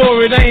is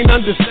or it ain't,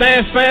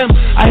 understand, fam?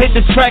 I hit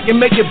the track and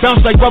make it bounce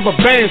like rubber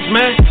bands,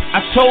 man.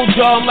 I told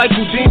y'all I'm like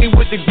Houdini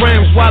with the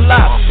grams,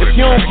 voila. If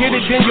you don't get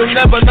it, then you'll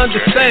never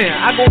understand.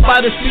 I go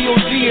buy the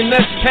COD and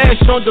that's cash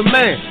on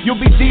demand. You'll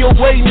be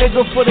DOA,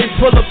 nigga, before they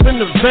pull up in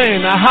the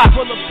van. Aha.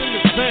 Pull up in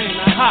the van,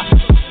 aha.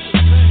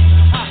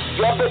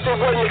 Yo, I bet they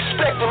wasn't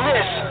expecting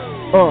this.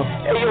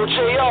 Hey, yo,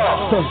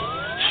 JR.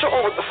 Show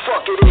what the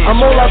fuck it is. I'm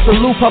all out the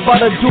loop, how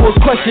about I do a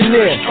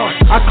questionnaire?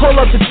 I call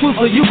up the truth,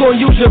 so you gon'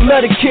 use your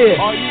Medicare.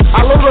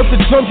 I load up the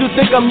drums, you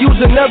think I'm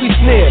using every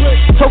snare.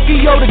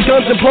 Tokyo the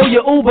guns and blow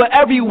your Uber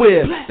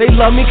everywhere. They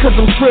love me cause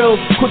I'm trill,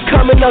 quit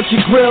coming out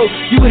your grill.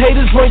 You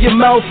haters run your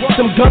mouth,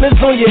 some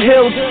gunners on your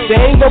heels. They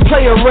ain't gon'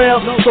 play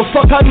around, so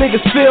fuck how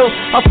niggas feel.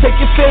 I'll take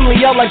your family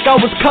out like I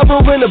was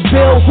covering a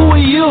bill. Who are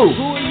you?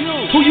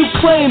 Who you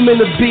claiming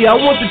to be? I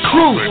want the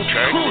truth.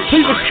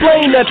 Please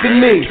explain that to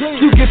me.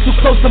 You get too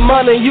close to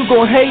mine and you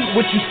gon' hate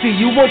what you see.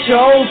 You want your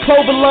own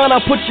clothing line,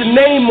 I'll put your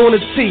name on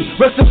the T.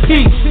 Rest in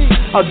peace.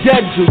 I'll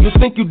dead you. You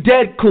think you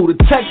dead cool. The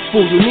text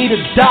fool. You need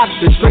a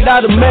doctor straight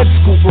out of med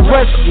school for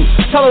rescue.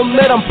 Tell them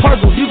that I'm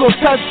puzzled. You gon'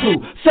 test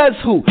who? Says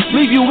who?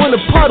 Leave you in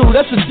a puddle.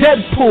 That's a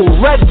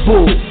Deadpool. Red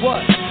Bull.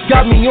 What?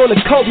 Got me on the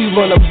Kobe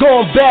run, I'm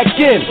going back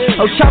in.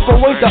 El Chapo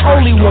ain't the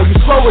only one, you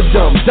slow or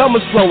dumb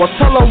or slow. I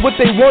tell them what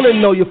they wanna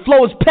know, your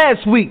flow is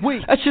past week.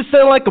 That shit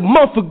sound like a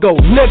month ago,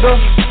 nigga.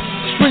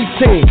 Street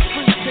team,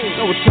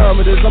 know what time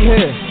it is, I'm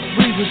here.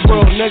 Reasons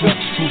world, nigga.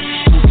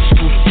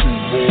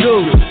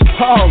 Dude,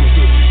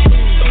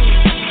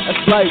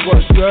 that's light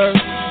work, girl.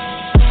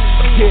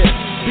 Yeah,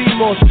 be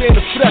more, stand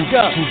the fuck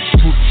up.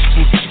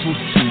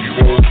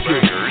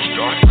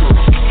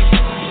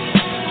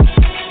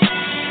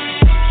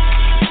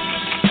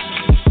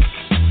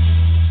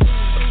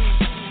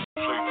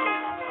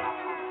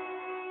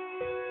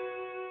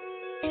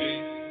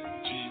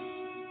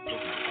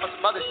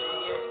 Mother shit,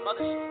 yeah,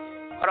 mother shit.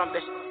 All them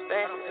bitches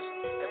Spanish.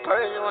 The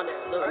Persian want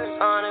that Louis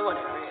Vuitton, they want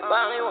that red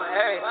bottle, they want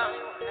everything.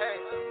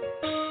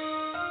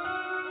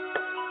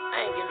 I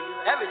ain't giving you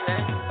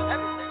everything.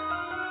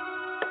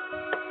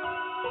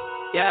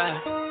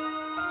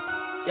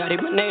 Yeah, they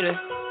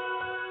Bonita.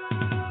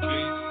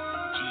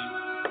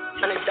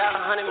 $100,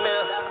 $100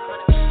 mil.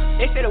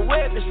 They say the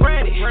whip is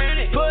Randy.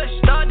 Push,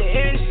 start the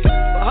engine.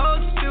 But hoes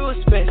is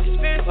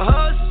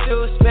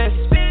too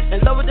expensive. In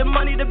love with the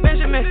money, the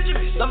Benjamin.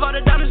 Love all the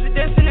diamonds we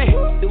dancing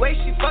in. The way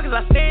she fuck is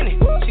outstanding.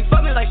 She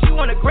fuck me like she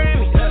want a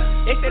Grammy.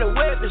 They say the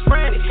whip is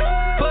Randy.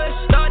 Push,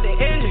 start the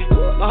engine.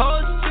 My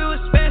hoes is too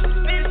expensive.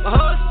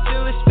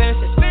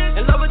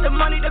 In love with the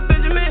money, the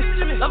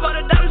Benjamin. Love all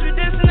the diamonds we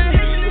dancing in.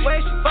 The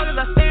way she fuck is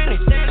outstanding.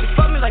 She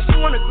fuck me like she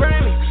want a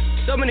Grammy.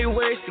 So many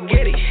ways to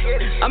get it.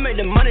 I made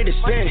the money to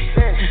spend it.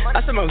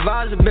 I said my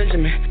vibes are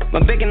Benjamin. My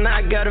big and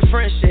I got a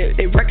friendship.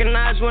 They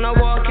recognize when I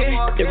walk in.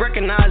 They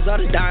recognize all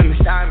the diamonds.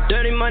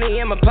 Dirty money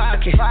in my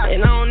pocket.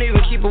 And I don't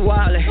even keep a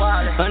wallet.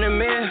 100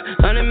 mil,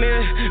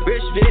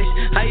 rich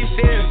bitch. How you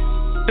feel?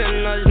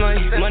 Spending all this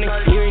money.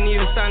 You ain't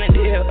even sign a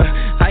deal.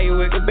 How you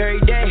wake up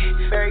every day?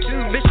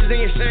 2 bitches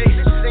in your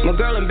face. My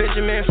girl and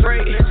Benjamin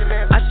Freight.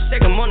 I should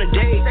take them on a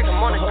date.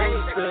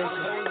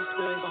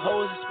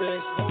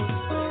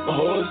 A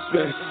whole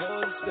space.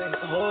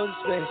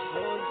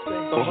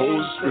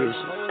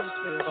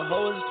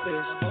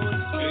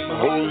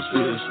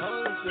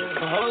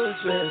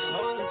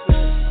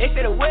 They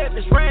say the whip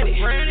is Randy.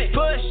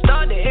 Push,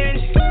 start the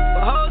engine.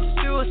 But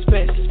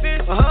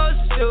hoes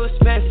is too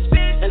expensive.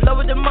 In love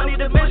with the money,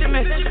 the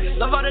Benjamin.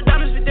 Love all the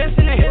diamonds we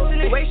dancing in.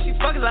 The way she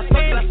fuck is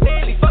outstanding.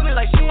 She fuck me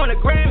like she want a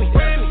Grammy.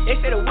 They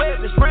say the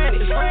whip is Randy.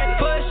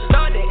 Push,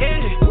 start the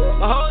engine.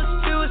 My hoes is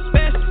too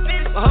expensive.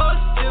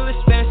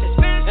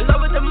 In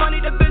love with the money,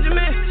 the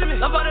Benjamin.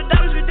 Love all the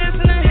diamonds we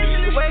dancing in.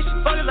 The way she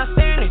fuck is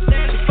outstanding.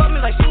 She fuck me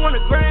like she want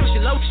a Grammy.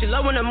 She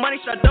love when the money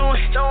start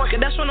throwing. Cause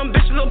that's when them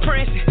bitches go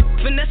prancing.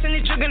 Finessing the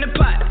jug in the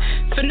pot.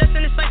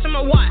 Finessing the sights on my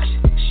watch.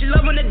 She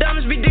love when the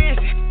diamonds be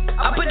dancing.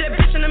 I put that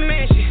bitch in the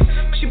mansion.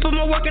 She put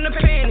my work in the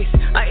panties.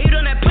 I eat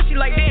on that pussy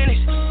like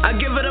Dennis. I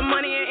give her the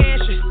money and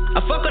interest.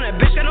 I fuck on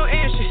that bitch, got no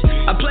interest.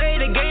 I play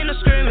the game, no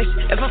scrimmage.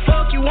 If I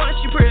fuck you once,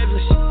 you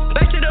privileged.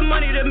 Back to the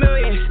money, the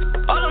millions.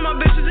 All of my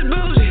bitches is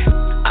bougie.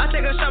 I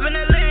take her shopping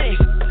at Lennox.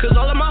 Cause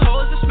all of my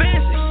hoes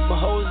expensive. My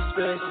hoes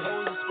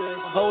expensive.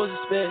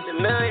 The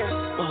millions.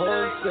 My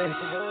hoes expensive.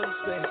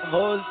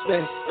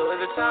 Louis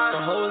Vuitton.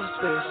 My hoes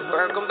expensive.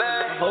 Birkin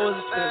bag. My hoes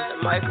expensive.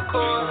 Michael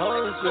Kors. My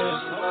hoes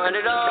expensive.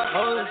 $100. My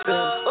hoes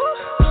expensive.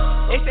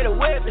 They say the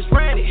whip is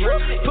Randy.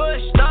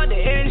 Push, start the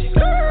engine.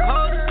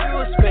 Hoes is too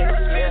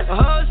expensive.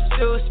 Hoes is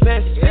too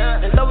expensive.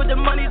 In love with the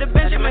money, the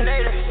Benjamin.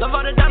 Love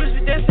all the diamonds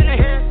we dancing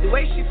in. The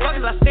way she fuck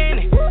is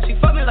outstanding. She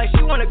fuck me like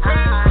she want a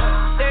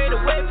Grammy. Say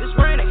the whip is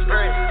Randy.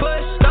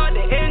 Push, start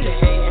the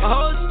engine.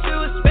 Hoes is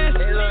too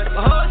expensive.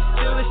 Hoes is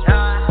too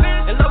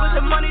expensive. In love with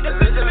the money, the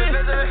Benjamin.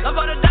 Love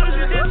all the diamonds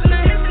we dancing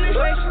in. The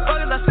way she fuck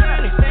is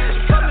outstanding.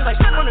 She fuck me like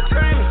she want a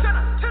Grammy.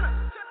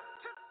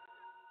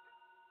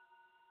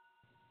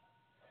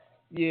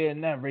 Yeah,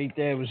 and that right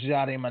there was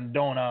Jade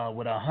Madonna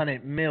with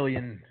 100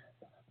 million.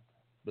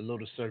 Below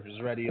the Surface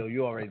Radio.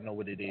 You already know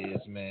what it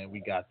is, man. We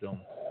got them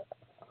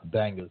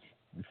bangers.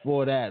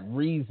 Before that,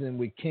 Reason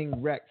with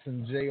King Rex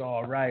and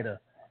J.R. Ryder.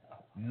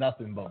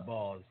 Nothing but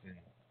bars. And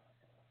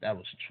that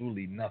was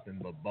truly nothing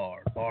but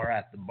bar. Bar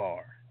at the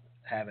bar.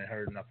 Haven't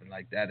heard nothing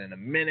like that in a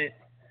minute.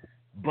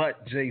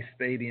 But Jay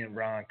Spady and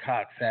Ron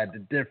Cox had the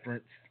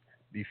difference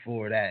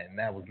before that. And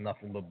that was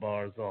nothing but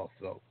bars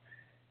also.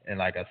 And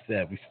like I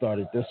said, we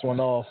started this one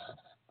off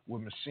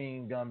with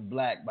Machine Gun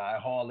Black by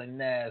Hall and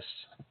Nash.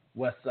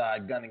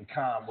 Westside Gun and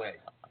Conway.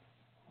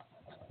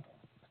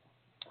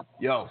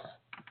 Yo,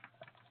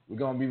 we're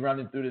going to be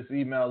running through this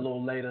email a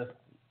little later.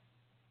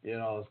 You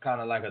know, it's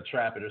kind of like a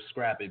trap it or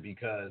scrap it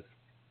because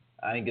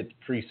I didn't get to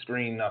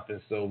pre-screen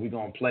nothing. So we're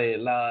going to play it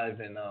live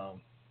and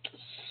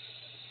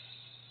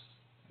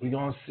we're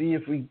going to see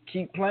if we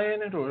keep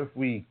playing it or if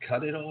we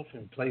cut it off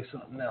and play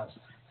something else.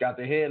 Got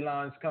the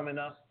headlines coming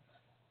up.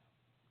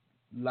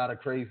 A lot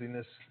of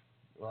craziness.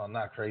 Well,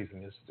 not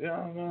craziness.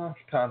 Yeah,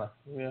 kind of,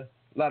 yeah.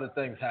 A lot of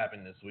things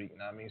happened this week, you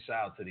know what I mean?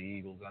 Shout out to the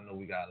Eagles. I know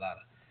we got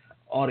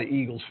all the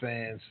Eagles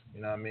fans,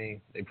 you know what I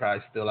mean? They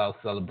probably still out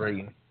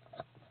celebrating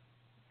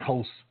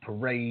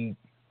post-parade,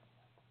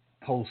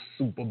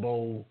 post-Super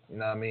Bowl, you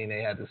know what I mean?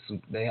 They had the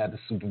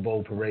Super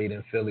Bowl parade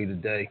in Philly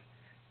today.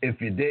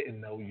 If you didn't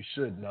know, you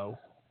should know.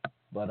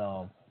 But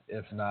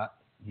if not,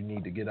 you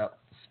need to get up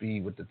to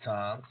speed with the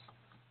times.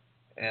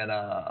 And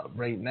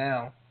right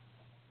now,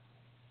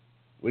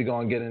 we're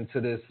going to get into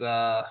this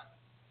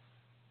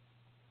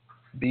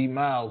B.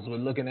 Miles with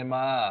Looking in My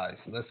Eyes.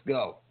 Let's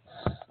go.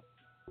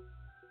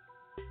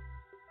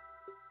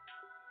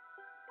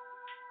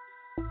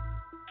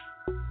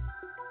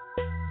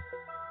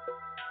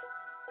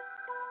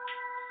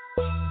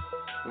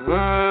 I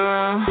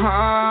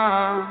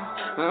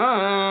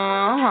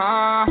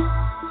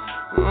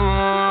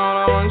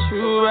want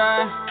you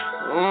back.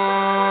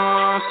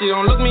 She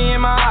don't look me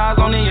in my eyes,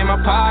 only in my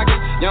pocket.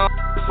 Young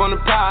from the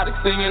product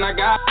singing I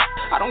got.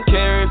 I don't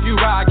care if you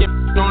rock it,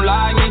 don't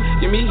like me.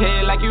 Give me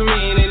head like you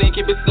mean it and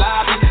keep it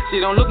sloppy. She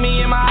don't look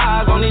me in my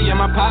eyes, only in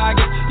my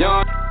pocket.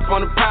 Young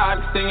from the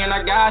product singing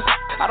I got.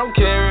 I don't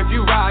care if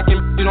you rock it,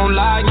 you don't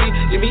like me.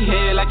 Give me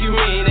head like you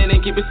mean it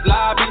and keep it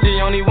sloppy.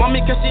 She only want me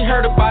cause she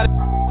heard about it.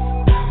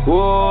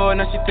 Whoa,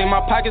 now she think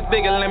my pocket's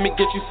bigger, let me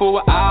get you for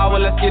an hour,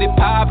 let's get it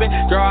poppin'.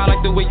 Girl, I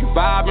like the way you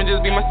vibin',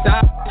 just be my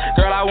side.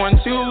 Girl, I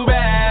want you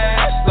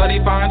bad,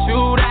 slutty find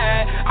you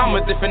that. I'm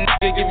a different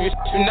nigga, give you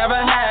shit you never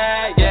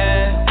had,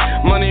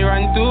 yeah. Money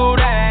run through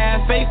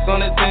that, face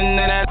on the 10 and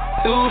that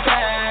too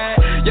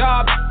fast.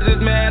 Y'all bitches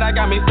is mad, I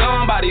got me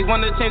somebody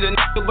wanna change a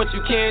nigga, but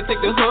you can't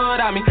take the hood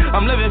on me.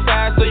 I'm living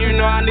fast, so you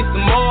know I need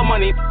some more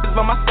money. Bitches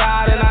by my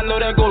side, and I know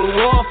they'll go to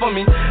war for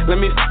me.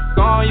 Let me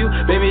on you,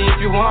 baby, if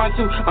you want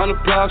to.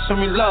 Unplug, show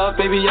me love,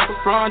 baby, I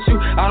confront you.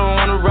 I don't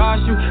wanna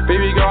rush you,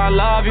 baby girl, I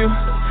love you.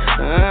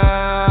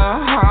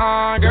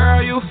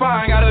 Girl, you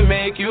fine, gotta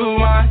make you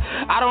mine.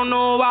 I don't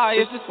know why,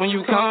 it's just when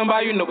you come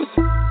by, you know what's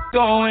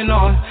going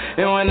on.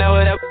 And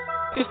whenever that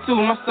it's to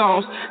my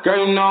songs,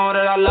 girl, you know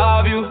that I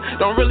love you.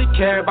 Don't really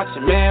care about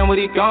your man,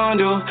 what he gon'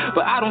 do.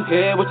 But I don't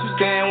care what you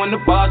saying when the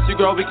boss you,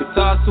 girl, we can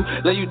tussle.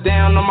 Lay you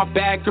down on my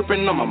back,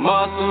 gripping on my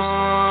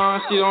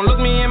muscles. She don't look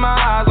me in my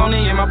eyes,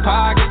 only in my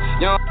pocket.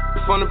 Young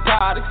from the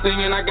product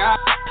singing I got.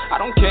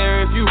 I don't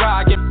care if you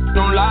rock it,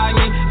 don't like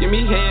me. Give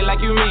me head like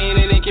you mean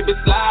it and keep it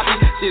sloppy.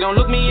 She don't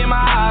look me in my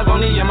eyes,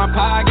 only in my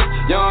pocket.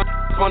 Young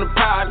from the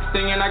product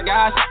singing I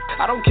got.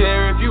 I don't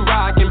care if you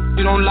rock it,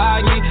 you don't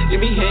like me. Give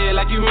me head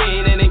like you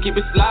mean it and keep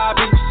it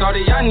sloppy.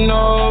 Sorry, I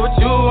know what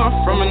you want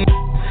from a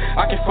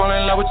I can fall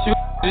in love with you,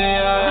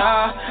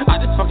 yeah.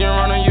 I just fucking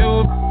run on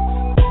you,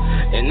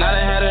 and I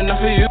done had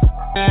enough of you,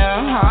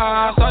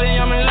 yeah. Sorry,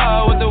 I'm in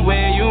love with the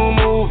way you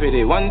move. Hit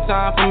it one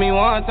time for me,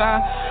 one time.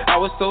 I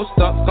was so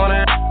stuck on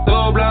that,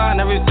 so blind.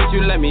 Ever since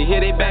you let me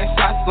hit it back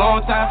shots,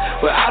 long time.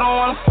 But I don't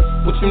wanna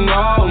what you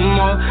know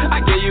more.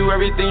 I gave you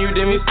everything, you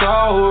did me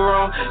so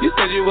wrong. You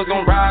said you was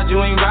gon' ride, you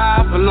ain't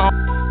ride for long.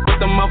 But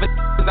the mother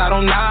I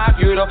don't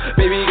knock you though.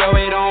 Baby girl,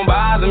 it don't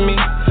bother me.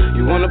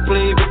 You wanna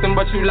play victim,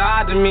 but you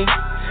lied to me.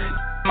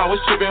 I was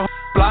tripping,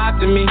 blocked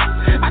to me.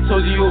 I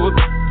told you you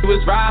was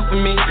right for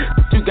me.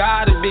 You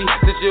gotta be,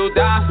 that you'll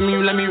die for me.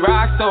 You let me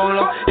rock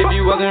solo. If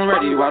you wasn't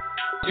ready, why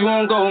you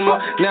won't go more?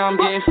 Now I'm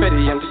getting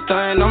fetty, I'm just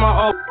stunning on my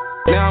own.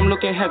 Now I'm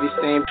looking heavy,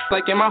 same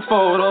like in my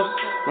photos.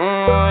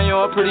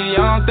 You're a pretty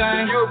young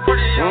thing. You bring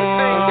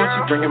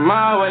it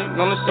my way.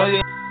 Gonna show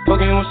you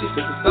fucking when she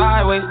fixes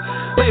sideways.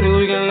 Baby,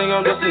 we can link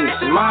up, just see this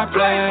is my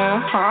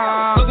plan.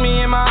 Look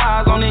me in my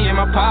eyes, only in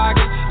my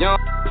pocket. Young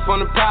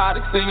from the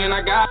product singing I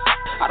got.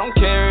 I don't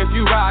care if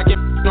you rock it,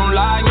 don't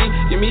like me.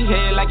 Give me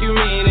head like you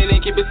mean it and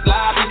keep it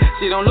sloppy.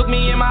 She don't look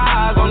me in my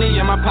eyes, only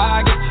in my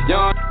pocket.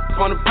 Young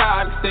from the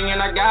product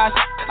singing I got.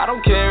 I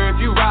don't care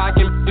if you rock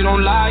it, you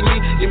don't like me.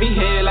 Give me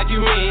head like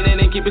you mean it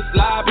and keep it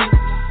sloppy.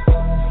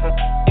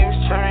 You was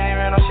trying,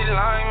 even though she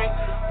like me.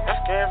 I'm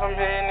scared from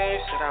hitting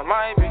it, shit I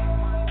might be.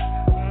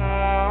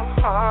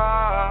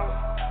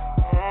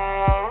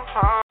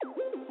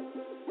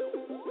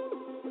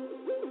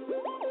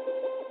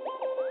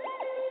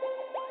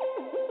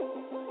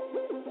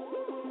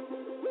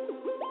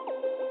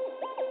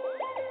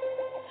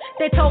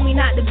 they told me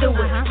not to do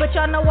it. But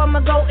y'all know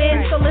I'ma go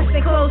in, so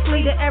listen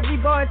closely to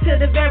every bar to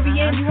the very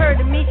end. You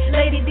heard of me,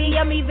 Lady D,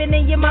 I'm even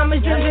in your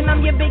mama's dreams and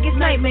I'm your biggest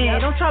nightmare.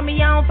 Don't try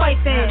me, I don't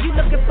fight fans. You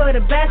looking for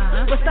the best,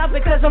 but stop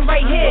it cause I'm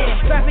right here.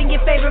 Rapping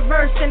your favorite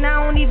verse and I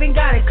don't even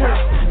got a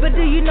curse. But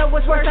do you know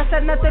what's worse? I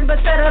said nothing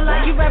but said a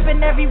lot. You rapping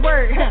every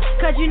word,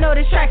 cause you know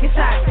this track is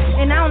hot.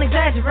 And I don't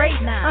exaggerate,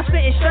 I'm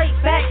spitting straight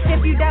facts.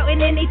 If you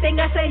doubting anything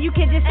I say, you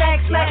can just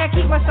act slack. I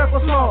keep my circle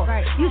small.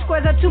 You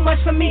squares are too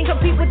much for me.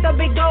 Compete with the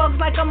big dogs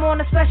like I'm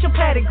on a special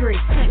pedigree.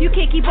 You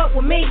can't keep up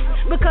with me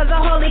because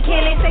I hardly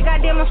can. They say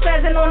goddamn I'm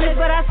spazzing on this,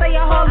 but I say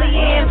I hardly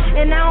am.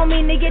 And I don't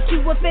mean to get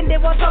you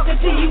offended while talking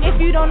to you.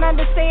 If you don't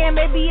understand,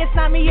 maybe it's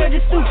not me, you're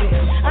just stupid.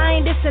 I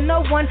ain't dissing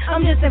no one,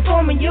 I'm just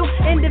informing you.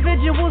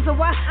 Individuals are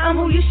why I'm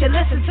who you should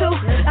listen to.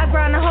 I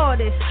grind the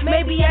hardest,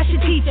 maybe I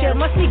should teach you.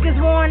 My sneakers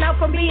worn out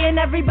from being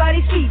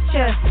everybody's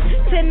feature.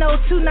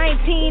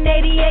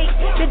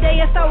 10/02/1988, the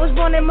day I was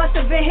born, it must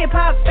have been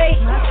hip-hop fate.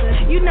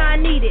 You know I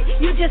need it,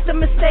 you just a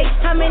mistake.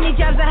 How many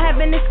jobs I have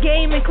in this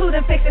game,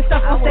 including fixing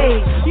stuff on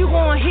stage? You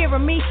gon' hear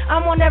of me,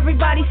 I'm on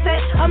everybody's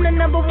set. I'm the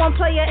 #1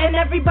 player and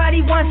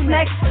everybody wants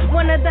next.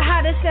 One of the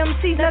hottest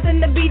MCs,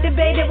 nothing to be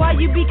debated. While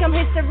you become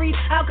history,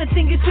 I'll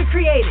continue to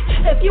create it.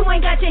 If you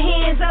ain't got your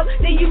hands up,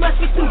 then you must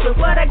be stupid.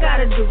 What I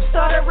gotta do?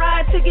 Start a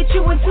ride to get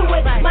you into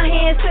it. My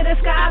hands to the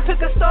sky,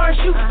 pick a star,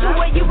 shoot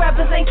to it. You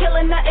rappers ain't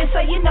killing nothing, so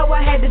you know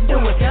I had to do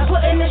it.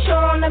 Putting the show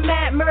on the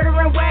map,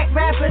 murdering whack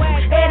rappers,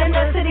 adding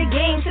up to the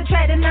game,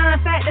 subtracting 9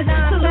 factors,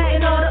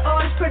 saluting all the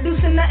artists,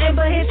 producing nothing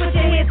but hits. Put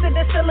your hands to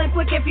the ceiling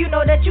quick if you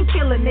know that you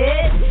killing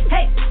it.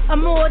 Hey,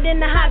 I'm more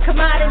than a hot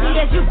commodity.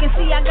 As you can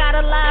see, I got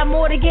a lot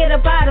more to get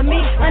up out of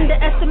me.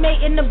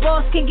 Underestimating the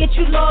boss can get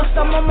you lost.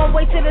 I'm on my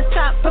way to the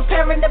top,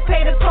 preparing to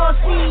pay the cost.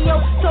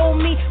 CEO told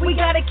me we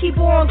gotta keep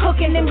on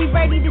cooking and be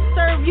ready to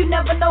serve. You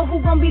never know who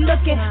gon' be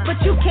looking,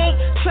 but you can't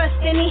trust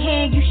any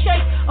hand you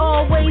shake.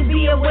 Always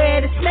be aware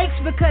of the snakes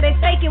because they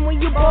faking.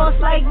 When you boss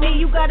like me,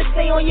 you gotta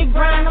stay on your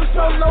grind. I'm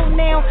so low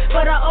now,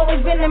 but I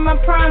always been in my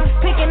prime,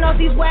 picking off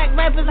these whack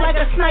rappers like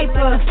a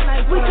sniper.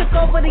 We took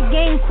over the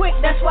game quick,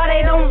 that's why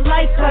they don't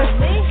like us.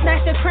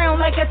 Snatch the crown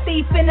like a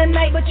thief in the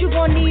night, but you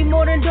gon' need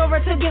more than Dora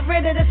to get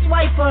rid of the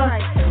swiper.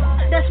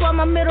 That's why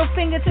my middle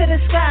finger to the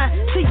sky.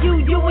 To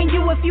you and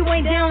you if you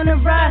ain't down to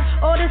ride.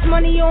 All this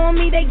money on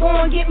me, they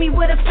gon' get me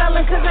with a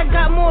felon. Cause I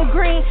got more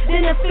green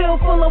than a field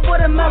full of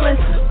watermelons.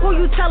 Who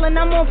you telling?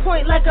 I'm on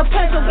point like a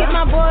pencil. Get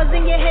my bars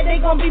in your head, they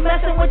gon' be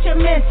messing with your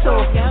mental.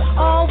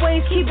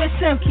 Always keep it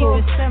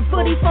simple.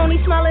 Footy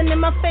phony smiling in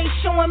my face,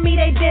 showing me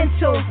they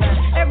dental.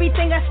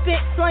 Everything I spit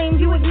flame,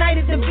 you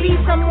ignited the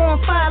beast. I'm on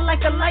fire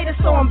like a lighter,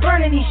 so I'm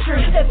burning these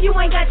streets. If you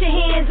ain't got your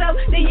hands up,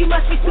 then you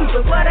must be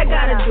stupid. What I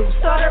gotta do?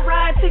 Start a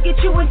ride to get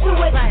you into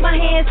it. My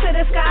hands to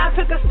the sky,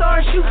 pick a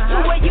star, shoot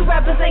to it. You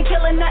rappers ain't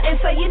killing nothing,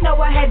 so you know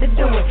I had to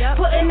do it.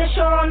 Putting the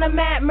show on the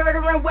map,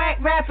 murdering whack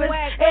rappers,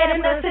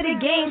 adding us to the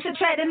game,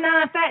 subtracting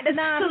 9 factors,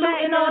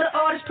 saluting all the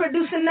artists,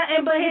 producing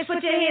nothing but hits.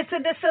 Put your hands to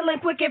the ceiling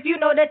quick if you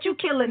know that you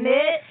killing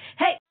it.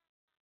 Hey.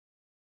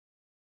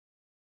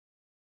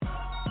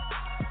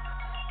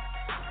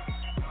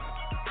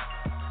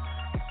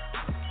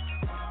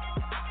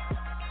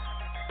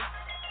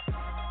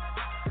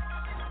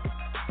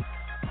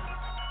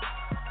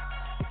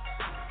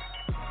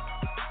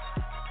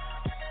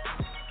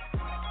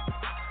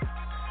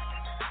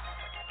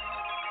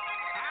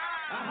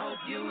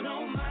 You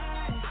don't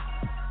mind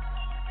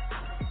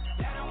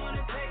that I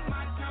wanna take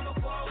my time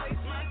before I waste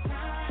my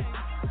time.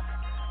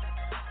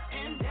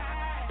 And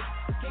I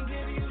can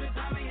give you the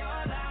time of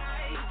your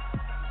life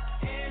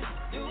in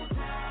due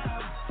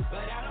time,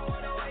 but I don't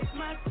wanna waste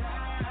my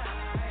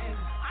time.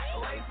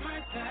 Waste my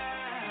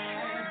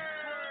time.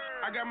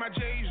 I got my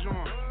J's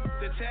on,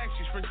 the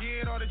taxis,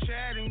 forget all the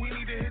chatting. We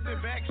need to hit the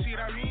backseat.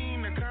 I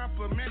mean, the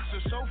compliments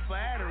are so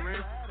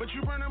flattering, but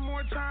you running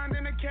more time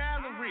than a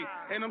calorie.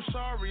 And I'm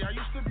sorry, I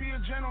used to be a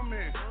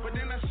gentleman, but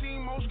then I see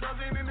most girls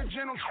ain't in the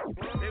gentle.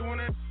 They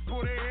wanna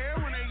pull their hair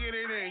when they get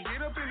it in. Get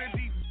up in the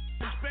deep,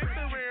 respect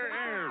the rare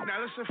air.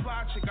 Now listen,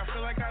 fly chick, I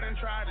feel like I done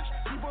tried this.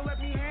 People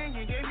let me hang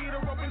and gave me the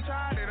rope and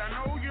tied it. I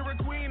know you're a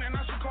queen and I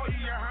should call you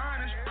your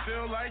highness.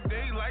 Feel like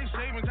daylight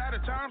savings at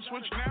a time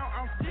switch. Now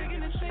I'm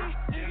digging the sea,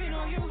 digging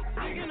on you,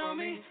 digging on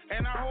me.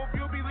 And I hope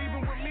you'll be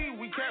leaving with me.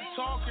 We kept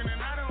talking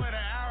and I done let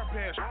an hour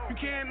pass. You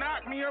can't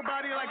knock me, your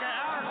body like an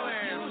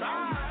hourglass.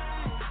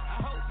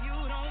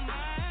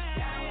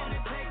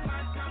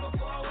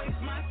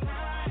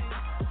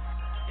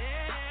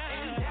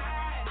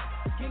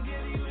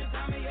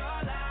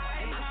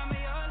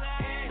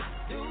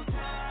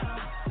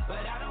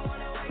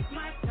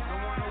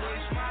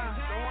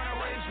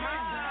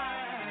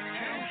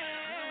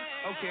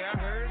 Okay, I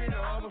heard it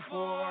all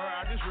before.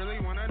 I just really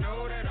wanna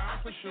know that I'm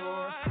for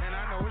sure. And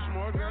I know it's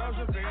more girls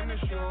up in the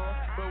shore,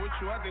 but with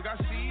you I think I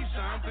see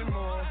something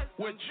more.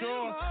 With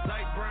your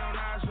light brown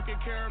eyes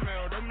looking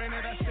caramel. The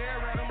minute I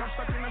stare at them, I'm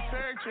stuck in a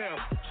fairy tale.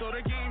 So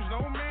the game's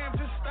no man,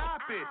 just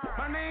stop it.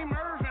 My name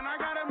Irvin, I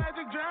got a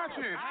Magic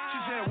Johnson. She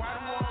said, why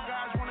do all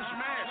guys wanna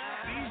smash?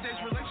 These days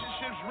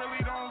relationships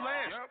really don't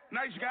last.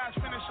 Nice guys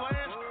finish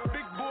last,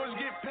 big boys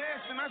get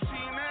past, and I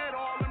seen that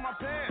all in my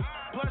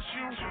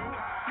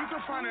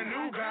I'll find a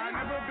new guy.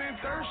 Never been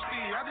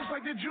thirsty. I just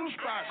like the juice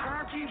box.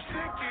 Time keeps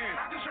ticking.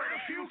 I just heard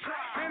a few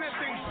cries. Man, that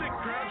thing's sick,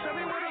 girl. Tell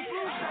me where the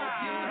flu's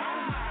at. You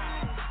don't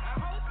mind.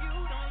 Hope you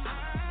don't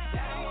mind.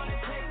 I don't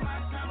wanna take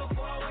my time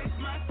before I waste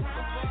my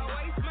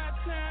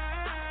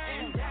time.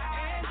 Hey,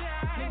 yeah. And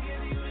I can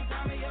give you the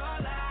time of your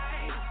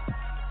life. Time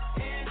of your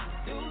life. In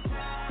due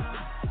time.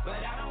 But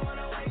I don't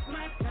wanna waste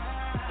my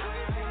time.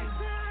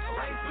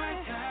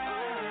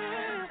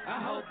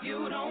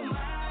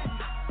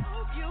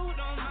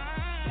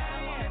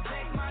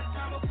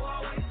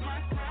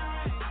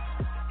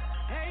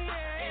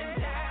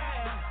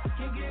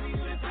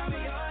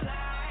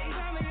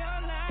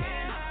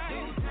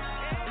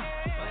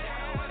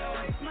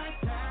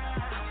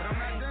 But I'm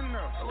not done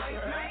though.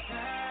 Waste my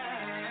time.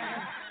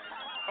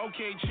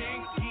 Okay,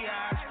 chinky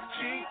eyes.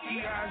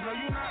 No,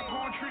 you not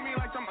gonna treat me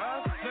like I'm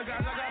up. The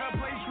guys, I got a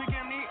place we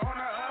can meet on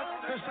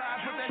the side.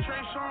 Put that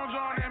Trey songs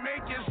on and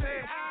make you say,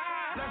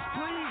 let's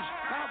please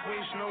not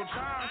waste no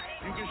time.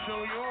 You can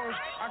show yours,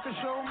 I can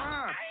show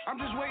mine. I'm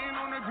just waiting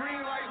on the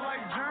green light like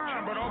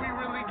John, but all we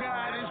really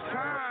got is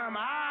time.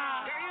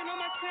 Girl, you know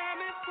my time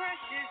is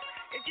precious.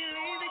 If you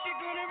leave it, you're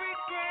gonna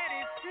regret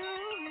it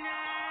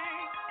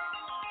tonight.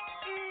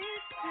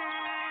 It's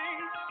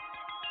time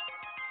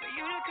for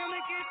you to come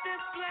and get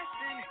this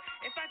blessing.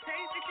 If I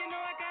taste it, you know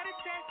I gotta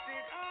test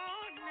it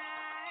all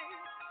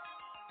night.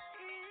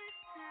 It's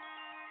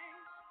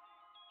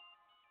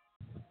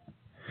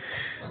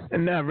time.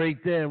 And that right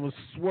there was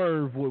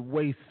Swerve with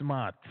Waste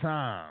My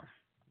Time.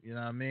 You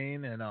know what I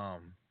mean? And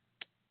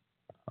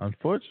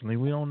unfortunately,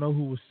 we don't know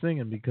who was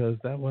singing because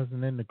that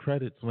wasn't in the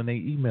credits when they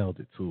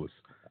emailed it to us.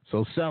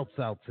 So shouts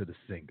out to the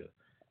singer.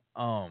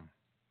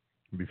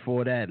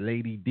 Before that,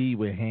 Lady D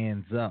with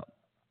Hands Up.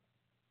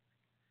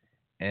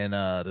 And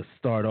to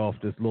start off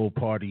this little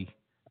party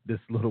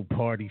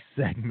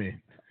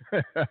segment,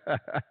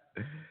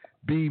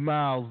 B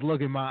Miles, Look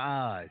in My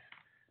Eyes.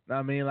 Know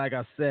what I mean? Like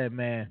I said,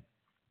 man,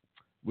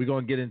 we're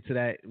going to get into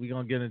that. We're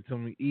going to get into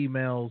some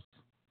emails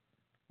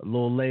a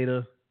little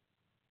later.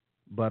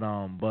 But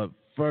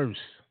first,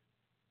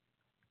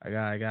 I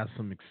got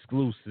some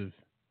exclusive.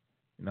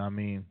 You know what I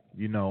mean?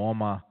 You know, on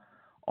my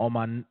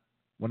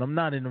when I'm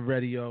not in the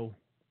radio,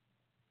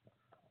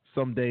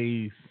 some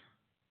days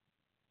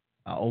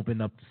I open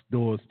up the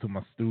doors to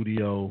my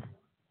studio,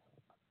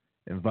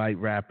 invite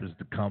rappers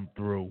to come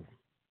through,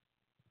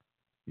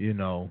 you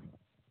know,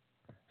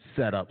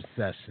 set up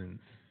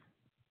sessions.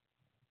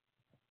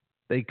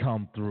 They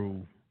come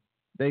through,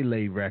 they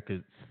lay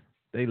records,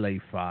 they lay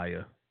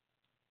fire.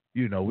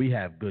 You know, we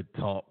have good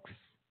talks.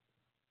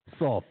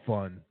 It's all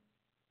fun.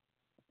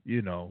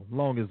 You know,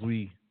 long as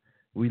we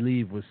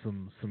leave with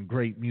some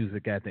great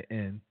music at the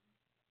end.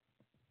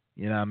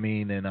 You know what I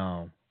mean? And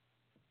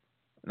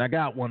I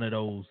got one of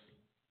those.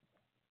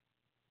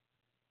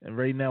 And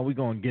right now we're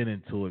going to get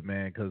into it,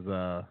 man, because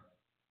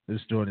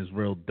this joint is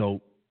real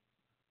dope.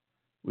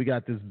 We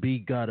got this B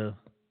Gutter.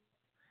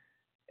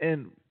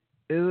 And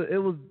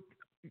it was,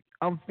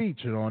 I'm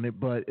featured on it,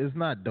 but it's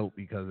not dope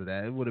because of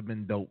that. It would have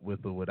been dope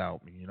with or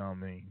without me, you know what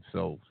I mean?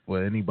 So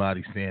for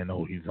anybody saying,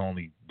 oh, he's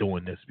only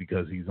doing this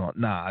because he's on,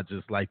 nah, I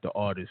just like the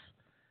artist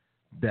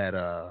that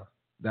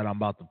I'm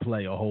about to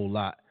play a whole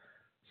lot.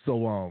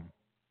 So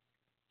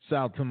shout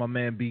out to my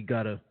man B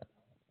Gutter.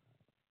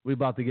 We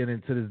about to get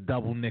into this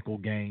double nickel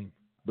game.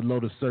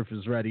 Below the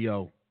Surface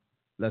Radio.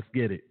 Let's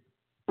get it.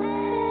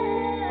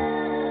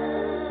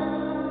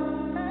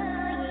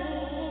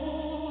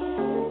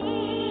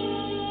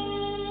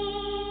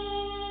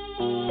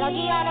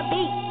 Dougie on a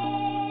beat.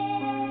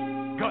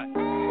 Good.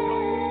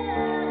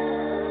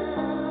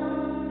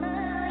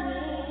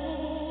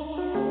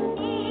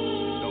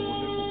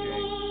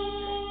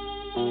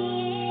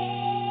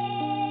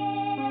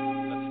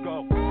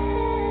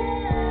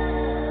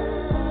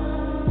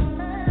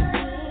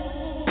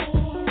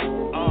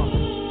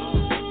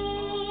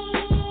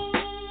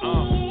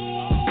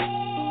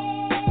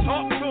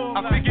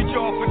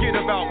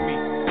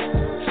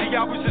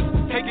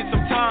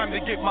 To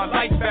get my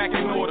life back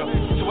in order.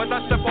 So as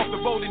I step off the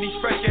road in these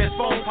fresh ass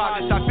phone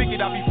pockets, I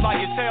figured I'd be fly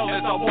as hell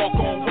as I walk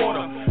on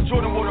water.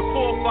 Jordan wore the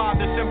 4-5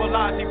 to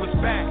symbolize he was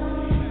back.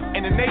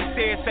 And the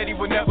naysayers said he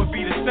would never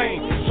be the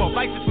same. So if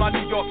life is my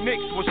New York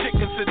Knicks, well shit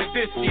consider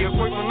this the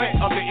equivalent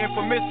of the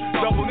infamous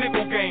double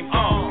nickel game.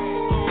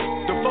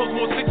 The flow's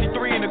more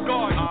 63 in the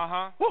garden.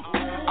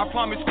 I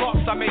promise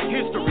Clarks I make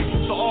history.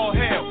 So all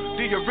hail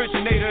the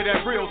originator,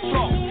 that real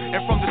talk. And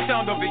from the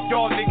sound of it,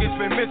 y'all niggas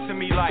been missing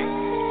me like.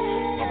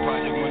 My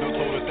project window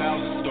told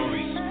 1,000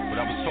 stories, but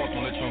I was taught to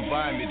let your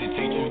environment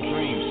dictate your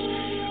dreams.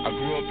 I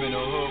grew up in a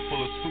hood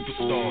full of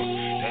superstars.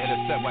 They had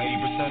it set why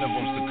 80% of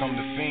them succumbed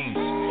to fiends.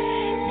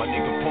 My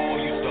nigga Paul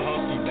used to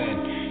hustle then,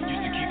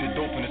 used to keep the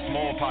dope in the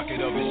small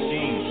pocket of his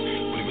jeans.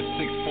 But it was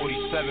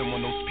 6:47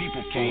 when those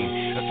people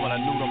came. That's when I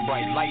knew them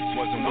bright lights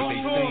wasn't what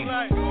they seemed.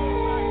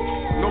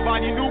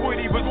 Nobody knew what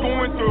he was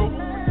going through.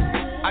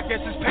 I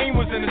guess his pain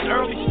was in its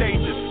early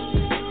stages.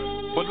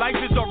 But life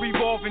is a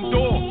revolving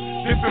door.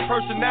 Different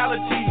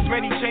personalities,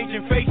 many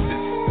changing faces.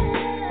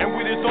 And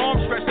with his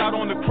arms stretched out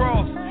on the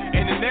cross,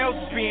 and the nails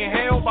is being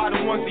held by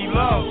the ones he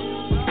loves.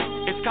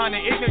 It's kinda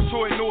ignorant to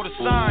ignore the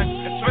signs,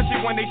 especially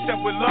when they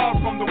sent with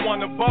love from the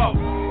one above.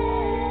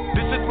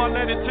 This is my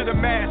letter to the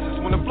masses.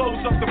 When the flow's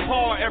up the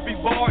par, every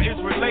bar is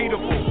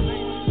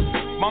relatable.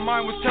 My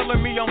mind was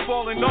telling me I'm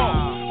falling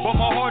off, but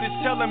my heart is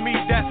telling me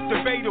that's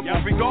debatable.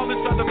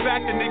 Regardless of the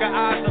fact the nigga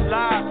eyes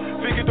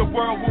alive, figured the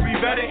world would be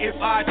better if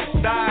I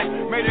just died.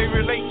 May they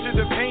relate to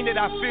the pain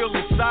that I feel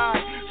inside.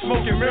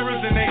 Smoking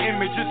mirrors in their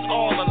image, it's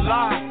all a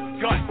lie.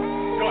 Gut.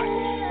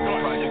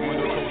 Project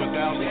Window told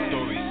 1,000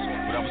 stories,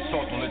 but I was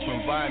taught to let your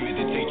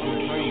environment dictate your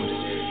dreams.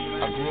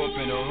 I grew up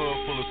in a hood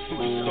full of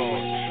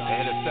superstars. They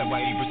had a set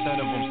why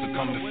 80% of them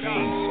succumbed to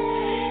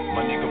fiends.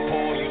 My nigga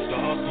Paul used to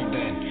hustle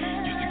then.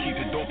 Keep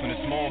the dope in a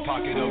small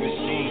pocket of his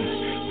jeans.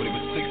 But it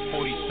was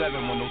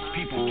 6:47 when those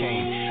people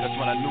came. That's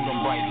when I knew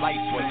them bright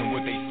lights wasn't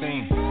what they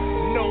seemed.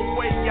 No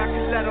way I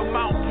can let them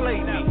outplay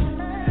me.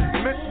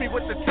 Miss me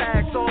with the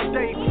tags all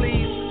day,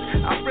 please.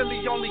 I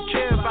really only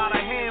care about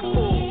a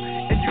handful.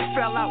 And you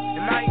fell out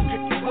and I ain't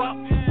picked you up.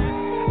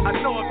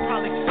 I know it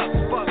probably sucks,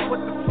 but what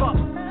the fuck?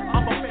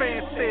 I'm a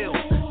fan still.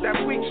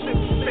 That weak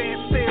shit stand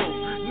still.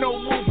 No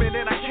movement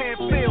and I can't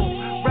feel.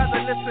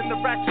 Rather listen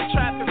to ratchet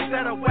trap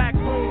instead of whack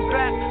boom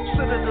back.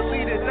 Should've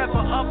deleted,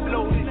 never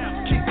uploaded.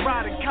 Keep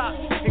riding cops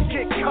and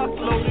get cuff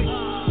loaded.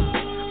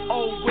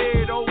 Old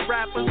weirdo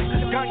rappers,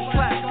 gun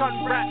clap,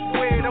 gun rap,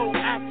 weirdo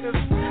actors.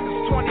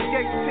 It's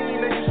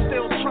 2018 and you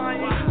still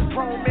trying.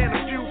 Grown man,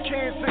 a few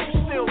kids and you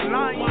still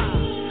lying.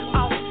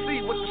 I don't see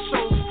what the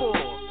show's for.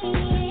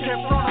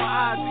 Can't front on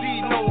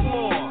IG no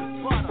more.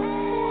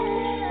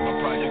 My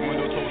project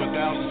window told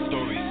 1,000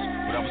 stories,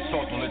 but I was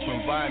taught to let your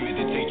environment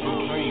dictate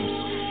your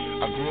dreams.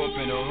 I grew up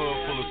in a hood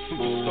full of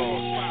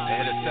superstars. They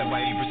had a set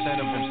why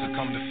 80% of them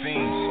succumbed to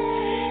fiends.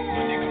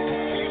 My nigga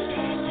Paul used to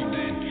hustle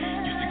then.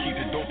 Used to keep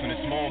the dope in a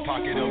small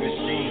pocket of his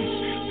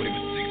jeans. But it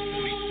was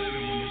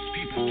 6:47 when those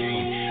people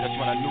came. That's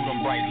when I knew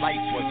them bright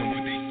lights wasn't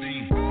what they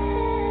seemed.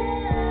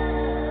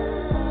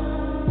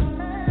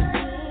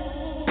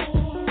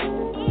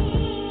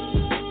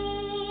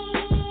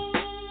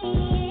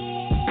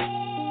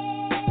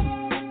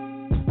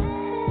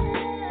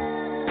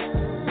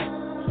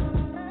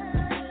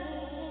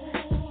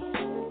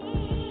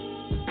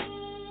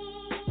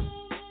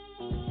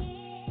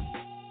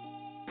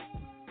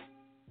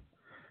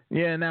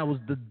 Yeah, and that was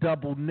the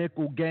Double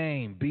Nickel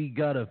Game, B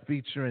Gutter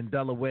featuring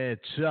Delaware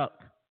Chuck.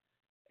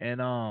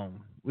 And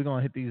we're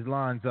gonna hit these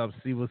lines up,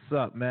 see what's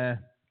up, man.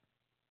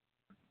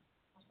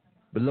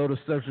 Below the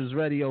Surface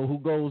Radio, who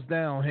goes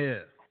down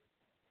here?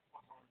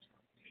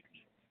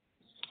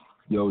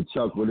 Yo,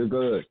 Chuck, what it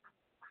good?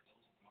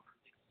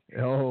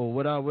 Yo,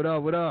 what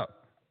up?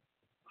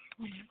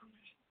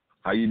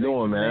 How you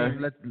doing,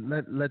 man?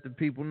 Let the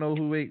people know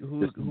who we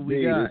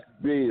me, got.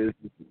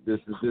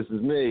 This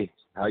is me.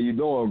 How you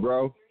doing,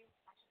 bro?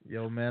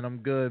 Yo, man, I'm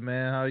good,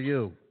 man. How are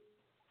you?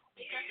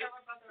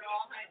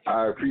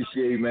 I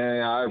appreciate,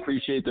 man. I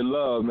appreciate the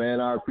love,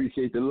 man. I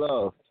appreciate the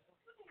love.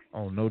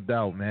 Oh, no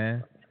doubt,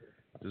 man.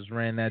 Just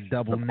ran that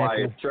double nickel.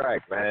 Fire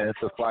track, man.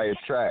 It's a fire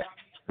track.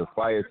 It's a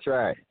fire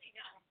track.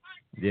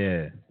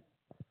 Yeah.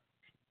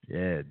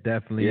 Yeah,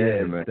 definitely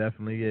Yeah, is. man.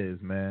 Definitely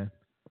is, man.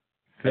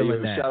 Hey, Feeling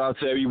yo, that. shout out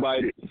to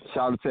everybody.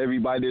 Shout out to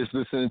everybody that's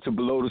listening to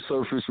Below the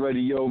Surface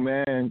Radio,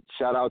 man.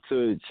 Shout out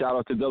to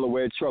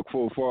Delaware Truck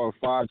for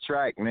a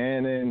 5-track,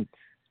 man. And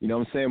you know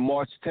what I'm saying,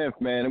 March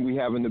 10th, man. And we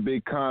having the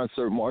big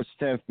concert March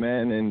 10th,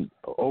 man. And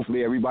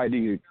hopefully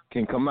everybody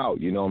can come out.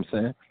 You know what I'm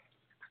saying?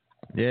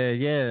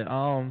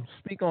 Yeah.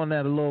 Speak on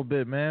that a little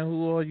bit, man.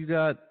 Who all you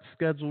got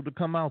scheduled to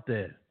come out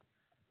there?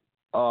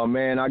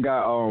 Man, I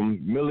got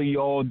Millie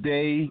All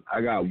Day.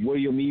 I got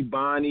William E.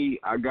 Bonney.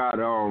 I got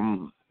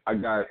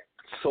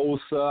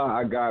Sosa.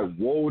 I got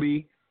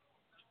Wody.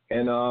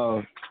 And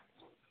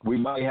we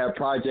might have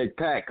Project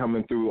Pat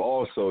coming through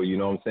also. You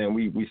know what I'm saying?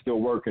 We still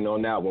working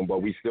on that one,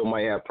 but we still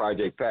might have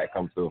Project Pat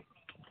come through.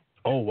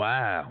 Oh,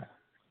 wow.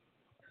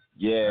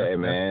 Yeah,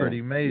 man. That's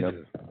pretty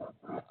major.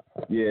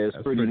 Yeah, it's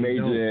pretty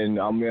major. dope. And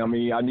I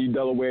mean, I need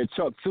Delaware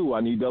Chuck too.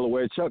 I need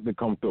Delaware Chuck to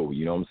come through.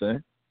 You know what I'm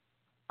saying?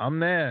 I'm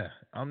there.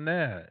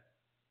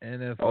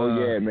 And if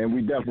yeah, man,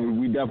 we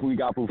definitely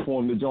got to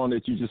perform the joint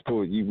that you just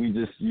put. You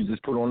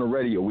just put on the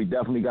radio. We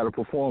definitely got to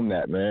perform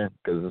that, man,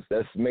 because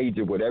that's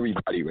major with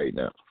everybody right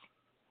now.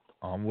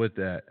 I'm with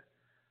that.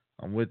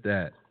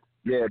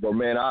 Yeah, but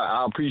man,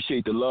 I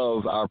appreciate the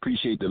love. I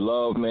appreciate the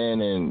love,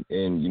 man, and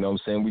you know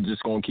what I'm saying. We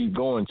just gonna keep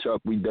going,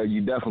 Chuck. You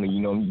definitely, you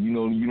know,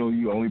 you're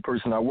the only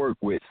person I work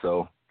with,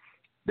 so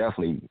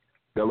definitely.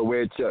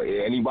 Delaware Chuck.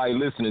 Anybody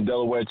listening,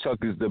 Delaware Chuck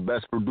is the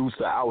best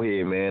producer out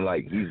here, man.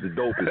 Like, he's the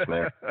dopest,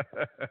 man.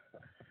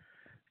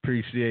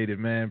 Appreciate it,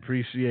 man.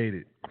 Appreciate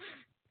it.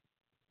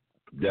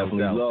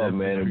 Definitely love,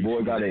 man. And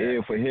boy got an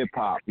ear for hip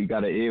hop. He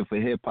got an ear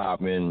for hip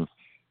hop, and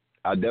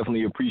I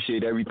definitely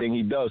appreciate everything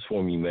he does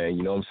for me, man.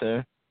 You know what I'm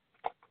saying?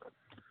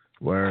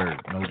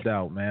 Word, no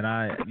doubt, man.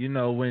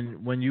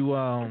 When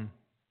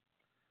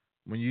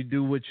you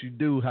do what you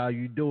do, how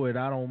you do it,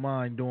 I don't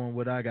mind doing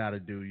what I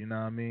gotta do. You know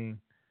what I mean?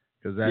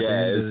 Because at the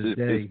end of the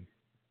day,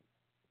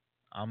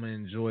 I'm going to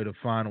enjoy the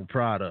final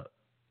product.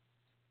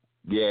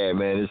 Yeah,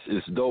 man,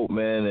 it's dope,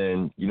 man,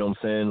 and you know what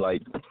I'm saying,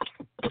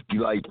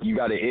 you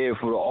got an ear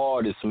for the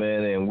artists,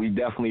 man, and we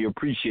definitely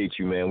appreciate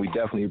you, man.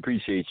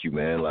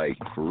 Like,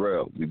 for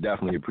real, we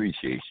definitely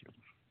appreciate you.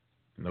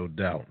 No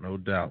doubt. But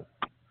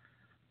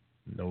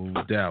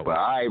all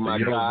right, my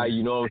guy,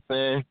 you know what I'm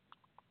saying?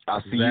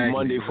 I'll see you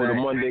Monday for the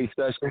Monday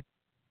session.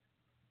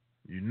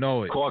 You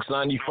know it. Clarks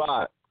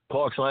 95,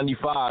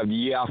 the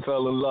year I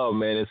fell in love,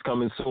 man. It's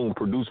coming soon.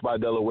 Produced by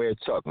Delaware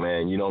Chuck,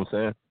 man. You know what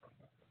I'm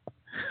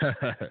saying?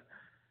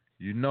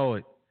 You know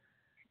it.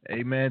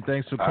 Hey, man,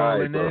 thanks for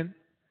calling in.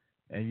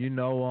 And, you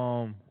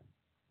know,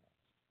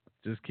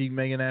 just keep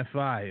making that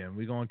fire, and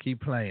we're going to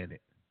keep playing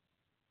it.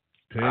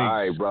 Peace. All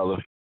right, brother.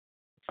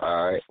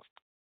 All right.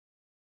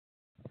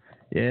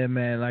 Yeah,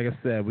 man, like I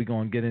said, we're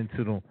going to get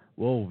into them.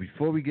 Whoa,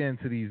 before we get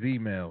into these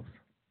emails,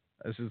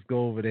 let's just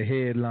go over the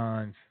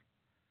headlines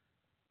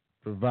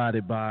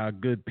provided by our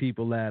good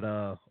people at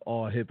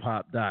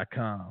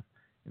allhiphop.com.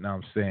 You know what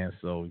I'm saying?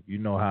 So you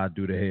know how I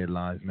do the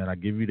headlines, man. I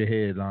give you the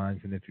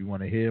headlines, and if you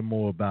want to hear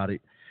more about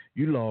it,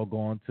 you log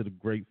on to the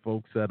great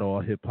folks at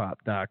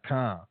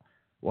allhiphop.com.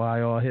 Why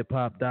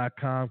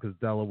allhiphop.com? Because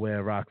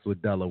Delaware rocks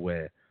with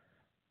Delaware.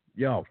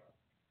 Yo,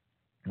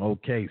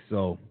 okay,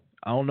 so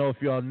I don't know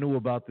if y'all knew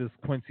about this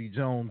Quincy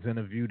Jones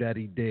interview that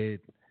he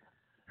did.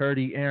 Heard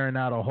he airing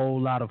out a whole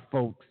lot of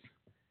folks.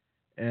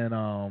 And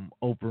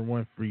Oprah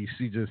Winfrey,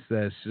 she just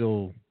says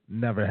she'll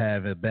never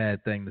have a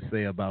bad thing to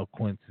say about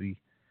Quincy.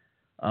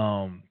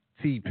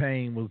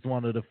 T-Pain was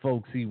one of the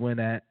folks he went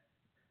at.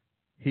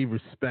 He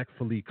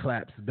respectfully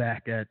claps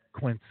back at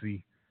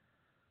Quincy.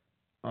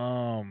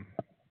 I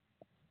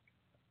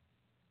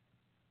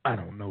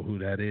don't know who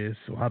that is,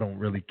 so I don't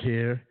really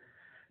care.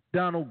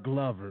 Donald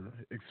Glover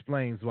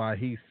explains why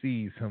he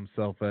sees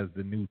himself as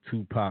the new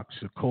Tupac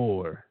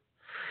Shakur.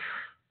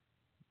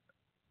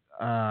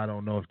 I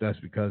don't know if that's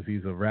because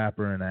he's a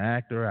rapper and an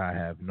actor. I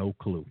have no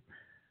clue.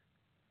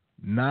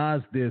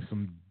 Nas did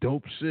some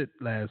dope shit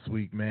last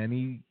week, man.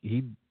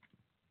 He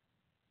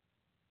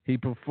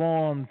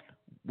performed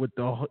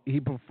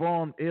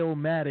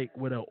Illmatic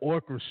with an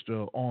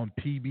orchestra on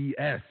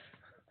PBS.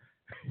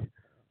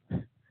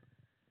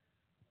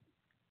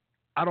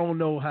 I don't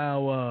know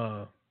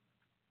how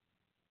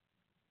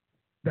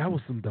that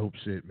was some dope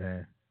shit,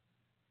 man.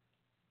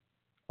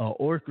 An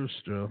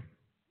orchestra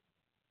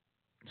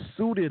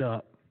suited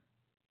up.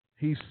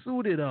 He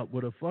suited up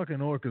with a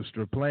fucking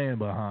orchestra playing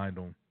behind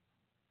him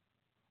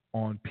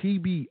on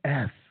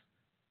PBS.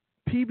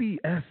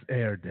 PBS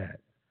aired that.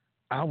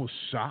 I was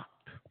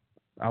shocked.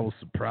 I was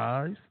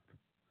surprised.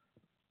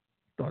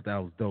 Thought that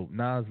was dope.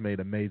 Nas made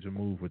a major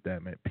move with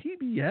that, man.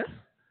 PBS?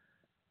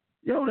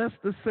 Yo, that's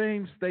the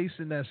same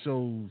station that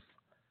shows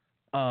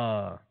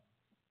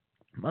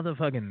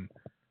motherfucking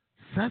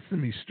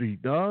Sesame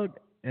Street, dog.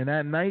 And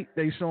at night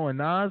they showing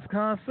Nas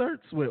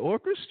concerts with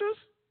orchestras?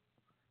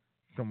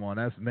 Come on,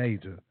 that's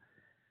major.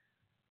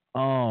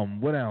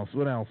 What else?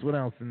 What else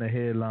in the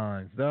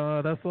headlines?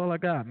 That's all I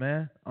got,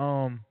 man.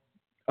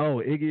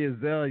 Iggy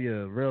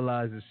Azalea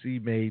realizes she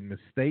made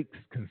mistakes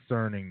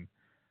concerning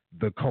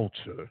the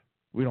culture.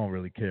 We don't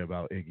really care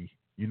about Iggy.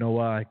 You know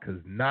why?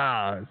 Because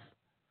Nas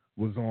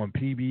was on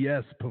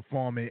PBS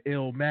performing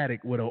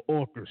Illmatic with an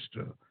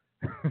orchestra.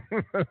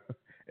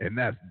 And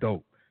that's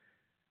dope.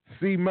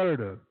 C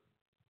Murder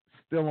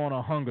still on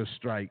a hunger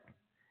strike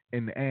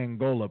in the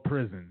Angola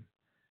prison.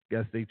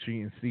 Guess they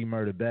treating C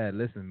Murder bad.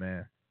 Listen,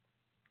 man,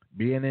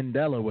 being in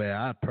Delaware,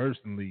 I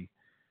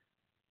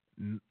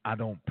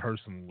don't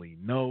personally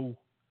know,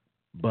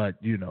 but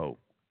you know,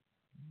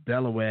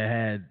 Delaware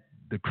had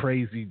the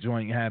crazy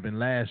joint happen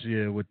last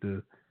year with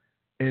the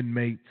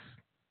inmates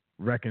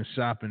wrecking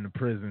shop in the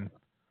prison.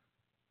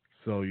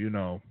 So, you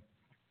know,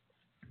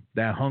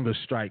 that hunger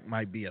strike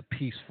might be a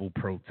peaceful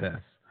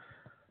protest,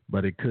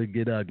 but it could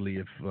get ugly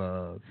if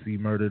C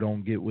Murder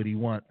don't get what he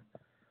want.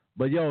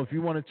 But yo, if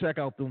you want to check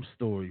out them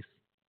stories,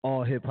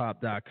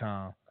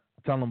 allhiphop.com.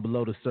 Tell them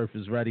Below the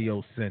Surface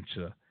Radio sent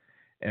you.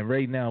 And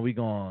right now we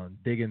gonna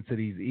dig into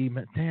these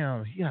emails.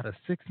 Damn, he got a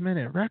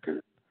 6-minute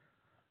record?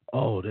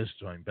 Oh, this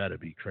joint better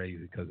be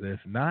crazy, because if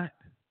not,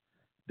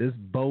 this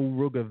Bo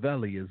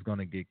Rugavelli is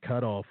gonna get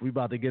cut off. We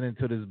about to get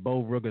into this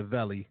Bo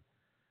Rugavelli,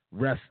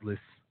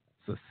 Restless.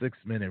 It's a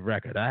 6-minute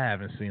record. I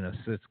haven't seen a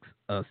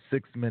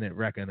 6-minute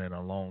record in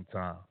a long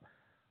time.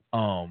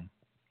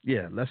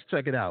 Yeah, let's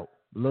check it out.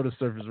 Below the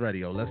Surface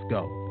Radio. Let's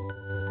go.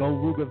 Bo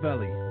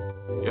Rugavelli.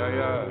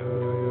 Yeah.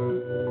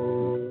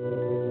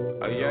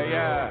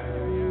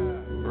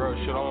 Real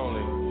shit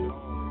only.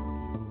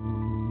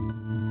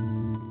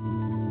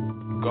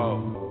 Go.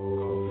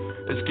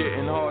 It's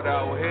getting hard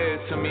out here.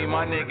 To me,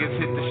 my niggas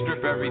hit the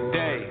strip every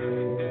day.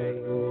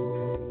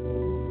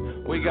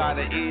 We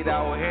gotta eat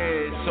out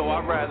here, so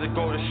I'd rather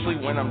go to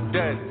sleep when I'm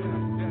dead.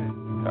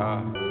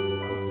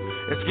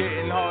 It's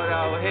getting hard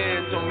out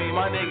here, so me,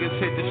 my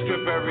niggas hit the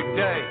strip every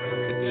day.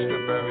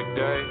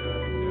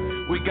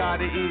 We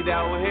gotta eat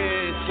out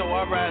here, so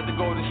I'd rather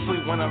go to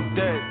sleep when I'm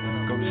dead.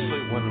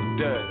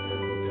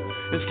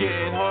 It's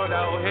getting hard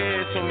out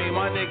here, so me,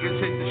 my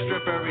niggas hit the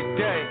strip every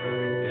day.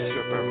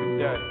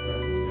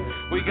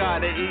 We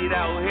gotta eat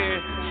out here,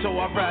 so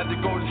I'd rather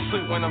go to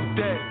sleep when I'm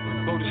dead.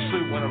 Go to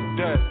sleep when I'm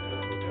dead.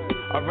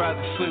 I'd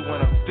rather sleep when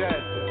I'm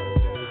dead.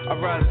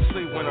 I'd rather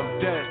sleep when I'm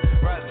dead.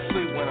 Rather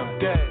sleep when I'm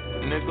dead,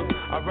 nigga.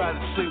 I'd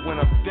rather sleep when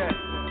I'm dead.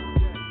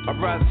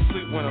 I'd rather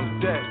sleep when I'm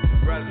dead.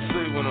 Rather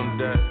sleep when I'm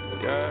dead.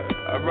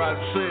 Yeah. I'd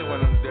rather sleep when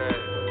I'm dead.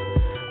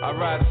 I'd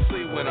rather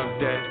sleep when I'm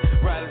dead.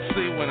 Rather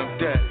sleep when I'm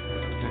dead.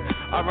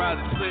 I'd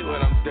rather sleep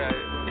when I'm dead.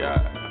 Yeah.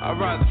 I'd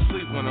rather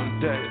sleep when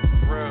I'm dead.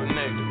 Real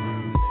nigga.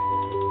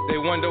 They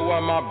wonder why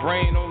my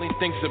brain only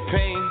thinks of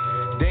pain.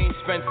 They ain't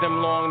spent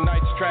them long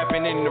nights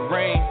trapping in the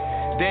rain.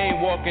 They ain't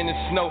walking the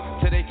snow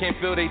till they can't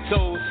feel their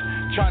toes.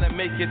 Trying to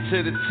make it to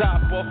the top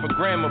off a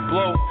gram of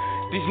blow.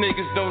 These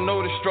niggas don't know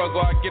the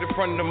struggle, I get it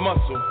from the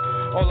muscle.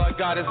 All I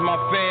got is my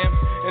fam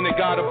and the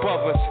God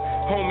above us.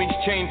 Homies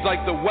change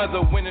like the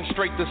weather, winter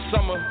straight to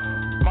summer.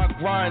 My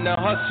grind, the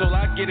hustle,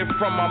 I get it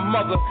from my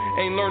mother.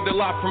 Ain't learned a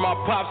lot from my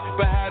pops,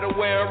 but had to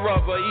wear a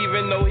rubber.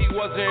 Even though he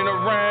wasn't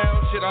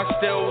around, shit, I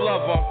still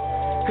love him.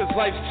 Cause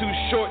life's too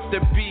short to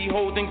be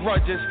holding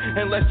grudges.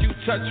 Unless you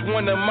touch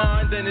one of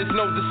mine, then there's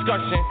no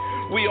discussion.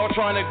 We all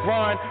trying to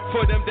grind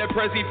for them dead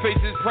Prezi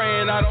faces,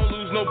 praying I don't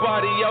lose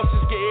nobody else.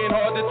 It's getting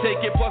hard to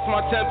take it, plus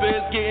my temper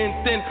is getting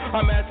thin.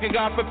 I'm asking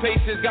God for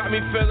patience, got me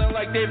feeling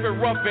like David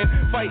Ruffin,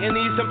 fighting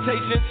these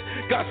temptations.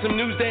 Got some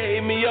news that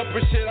ate me up,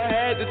 but shit, I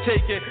had to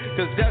take it.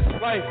 Cause that's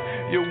life,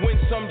 you win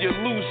some, you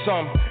lose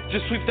some.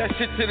 Just sweep that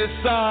shit to the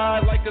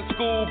side like a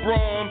school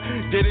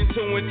broom. Get in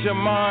tune with your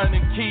mind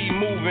and keep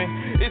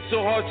moving. It's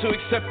so hard to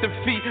accept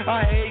defeat,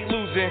 I hate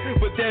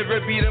losing. But there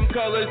be them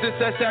colors, this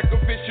that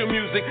sacrificial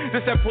music.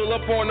 This that pull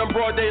up on them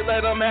broad day,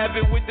 let them have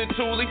it with the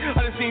toolie.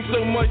 I done seen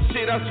so much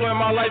shit, I swear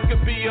my life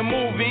could be a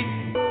movie.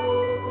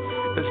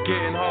 It's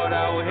getting hard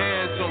out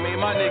here, so me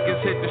and my niggas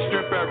hit the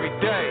strip every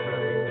day.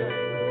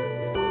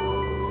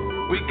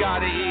 We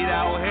gotta eat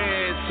out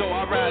here, so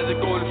I'd rather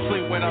go to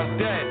sleep when I'm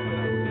dead.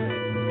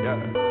 Yeah.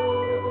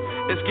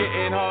 It's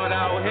getting hard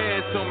out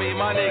here, so me and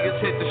my niggas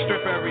hit the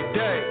strip every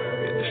day.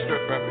 Hit the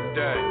strip every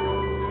day.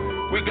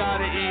 We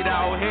gotta eat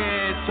out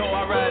here, so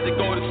I'd rather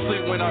go to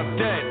sleep when I'm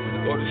dead.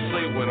 Go to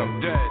sleep when I'm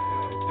dead.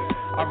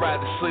 I'd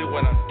rather sleep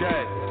when I'm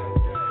dead.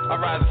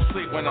 I'd rather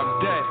sleep when I'm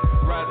dead.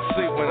 Rather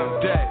sleep when I'm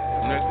dead,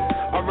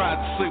 nigga. I'd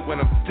rather sleep when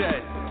I'm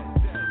dead.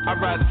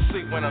 I'd rather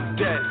sleep when I'm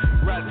dead.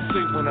 Rather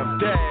sleep when I'm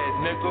dead,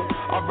 nigga.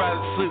 I'd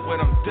rather sleep when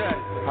I'm dead,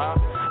 huh?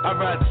 I'd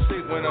rather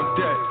sleep when I'm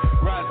dead.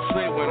 Rather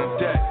sleep when I'm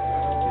dead.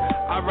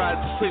 I'd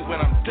rather sleep when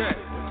I'm dead.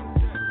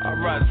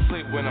 I'd rather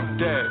sleep when I'm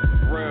dead.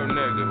 Real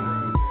nigga.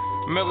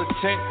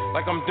 Militant,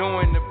 like I'm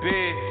doing the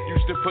bid.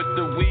 Used to put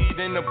the weed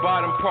in the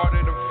bottom part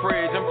of the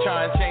fridge. I'm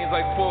trying to change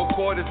like 4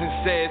 quarters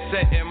instead,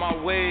 set in my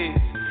ways.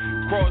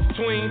 Cross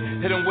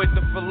tween, hit them with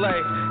the fillet.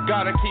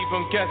 Gotta keep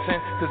them guessing,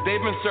 cause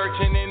they've been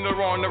searching in the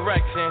wrong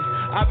direction.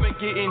 I've been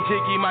getting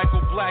jiggy,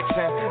 Michael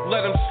Blackson.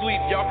 Let them sleep,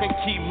 y'all can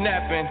keep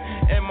napping.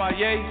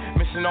 MIA,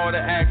 missing all the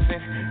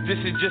action. This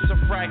is just a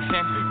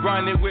fraction.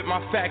 Grinding with my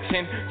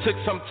faction. Took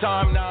some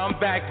time, now I'm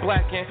back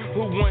blacking.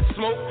 Who wants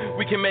smoke?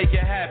 We can make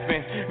it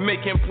happen.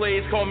 Making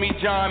plays, call me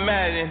John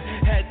Madden.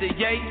 Had the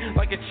yay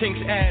like a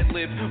chink's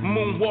ad-lib.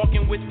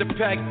 Moonwalking with the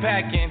pack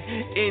packing.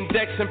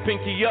 Index and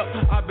pinky up,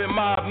 I've been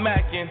mob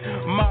macking.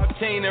 Mob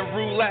chain and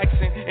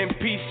relaxing. And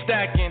peace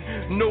stacking.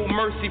 No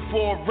mercy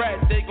for a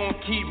rat, they gon'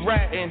 keep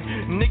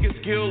ratting. Niggas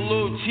kill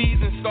little cheese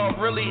and start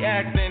really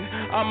acting.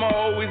 I'ma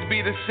always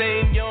be the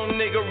same young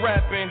nigga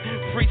rapping.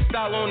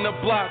 Freestyle on the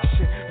block,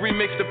 shit,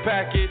 remix the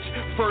package.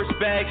 First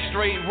bag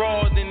straight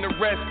raw, then the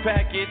rest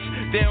package.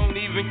 They don't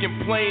even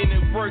complain,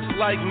 it works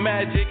like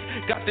magic.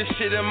 Got this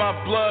shit in my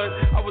blood,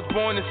 I was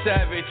born a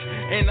savage.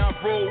 And I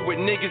roll with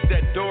niggas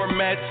that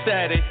doormat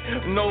static.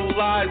 No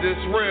lies,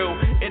 it's real,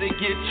 it'll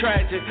get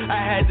tragic. I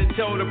had to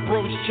tell the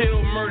bros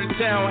chill, Murder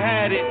Town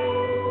had it.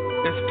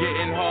 It's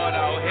getting hard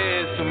out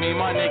here, so me and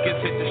my niggas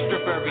hit the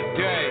strip every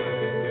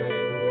day.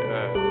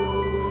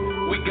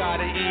 We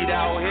gotta eat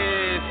out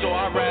here, so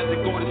I'd rather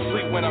go to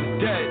sleep when I'm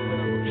dead.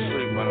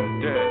 Sleep when I'm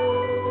dead.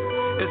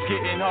 It's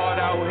getting hard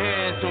out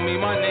here, so me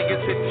and my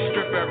niggas hit the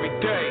strip every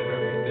day.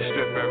 The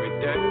strip every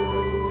day.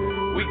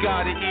 We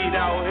gotta eat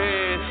out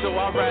here, so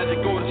I'd rather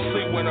go to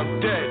sleep when I'm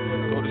dead.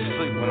 Go to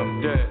sleep when I'm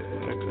dead.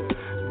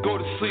 Go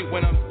to sleep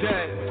when I'm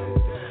dead.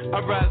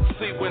 I'd rather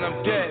sleep when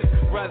I'm dead.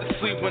 Rather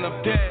sleep when I'm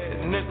dead,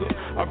 nigga.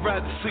 I'd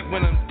rather sleep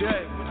when I'm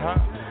dead,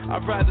 huh?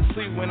 I'd rather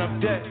sleep when I'm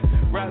dead.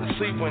 Rather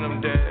sleep when I'm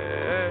dead.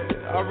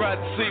 I'd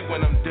rather sleep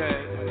when I'm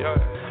dead, yeah.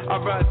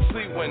 I'd rather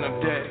sleep when I'm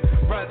dead.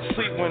 Rather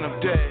sleep when I'm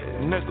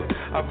dead, nigga.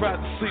 I'd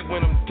rather sleep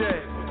when I'm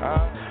dead,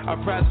 huh?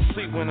 I'd rather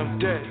sleep when I'm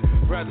dead.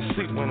 Rather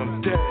sleep when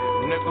I'm dead,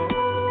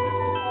 nigga.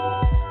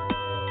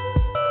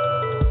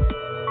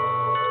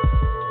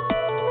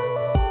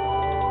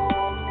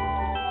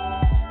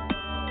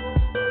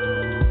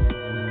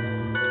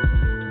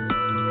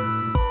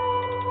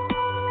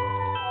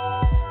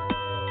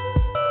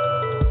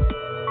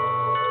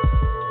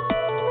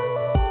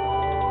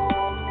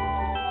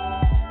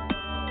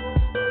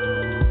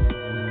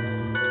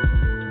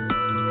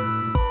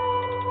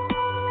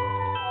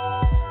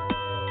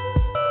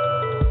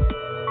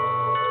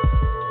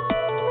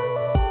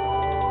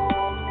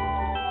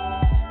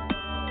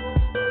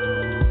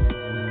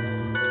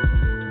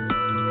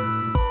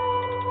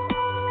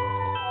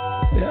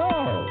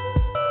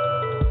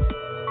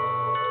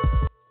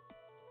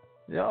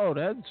 Yo,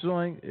 that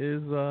joint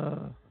is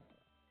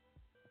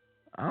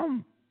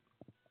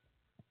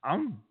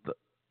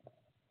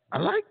I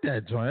like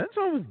that joint. That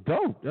joint was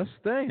dope. That's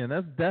staying.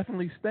 That's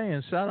definitely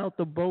staying. Shout out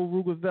to Bo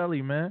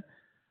Rugavelli, man.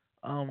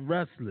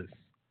 Restless.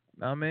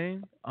 Know what I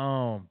mean?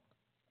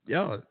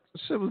 Yo, that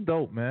shit was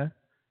dope, man.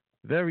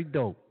 Very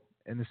dope.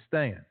 And it's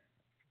staying.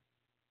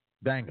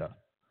 Banger.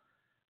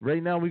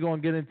 Right now we're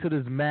gonna get into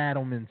this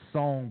Madam and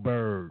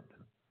Songbird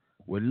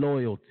with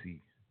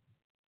Loyalty.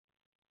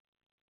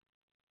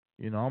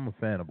 You know, I'm a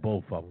fan of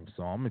both of them,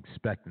 so I'm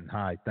expecting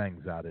high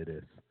things out of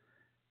this.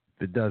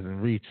 If it doesn't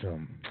reach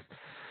them,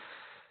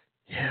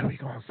 yeah, we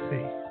gonna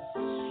see.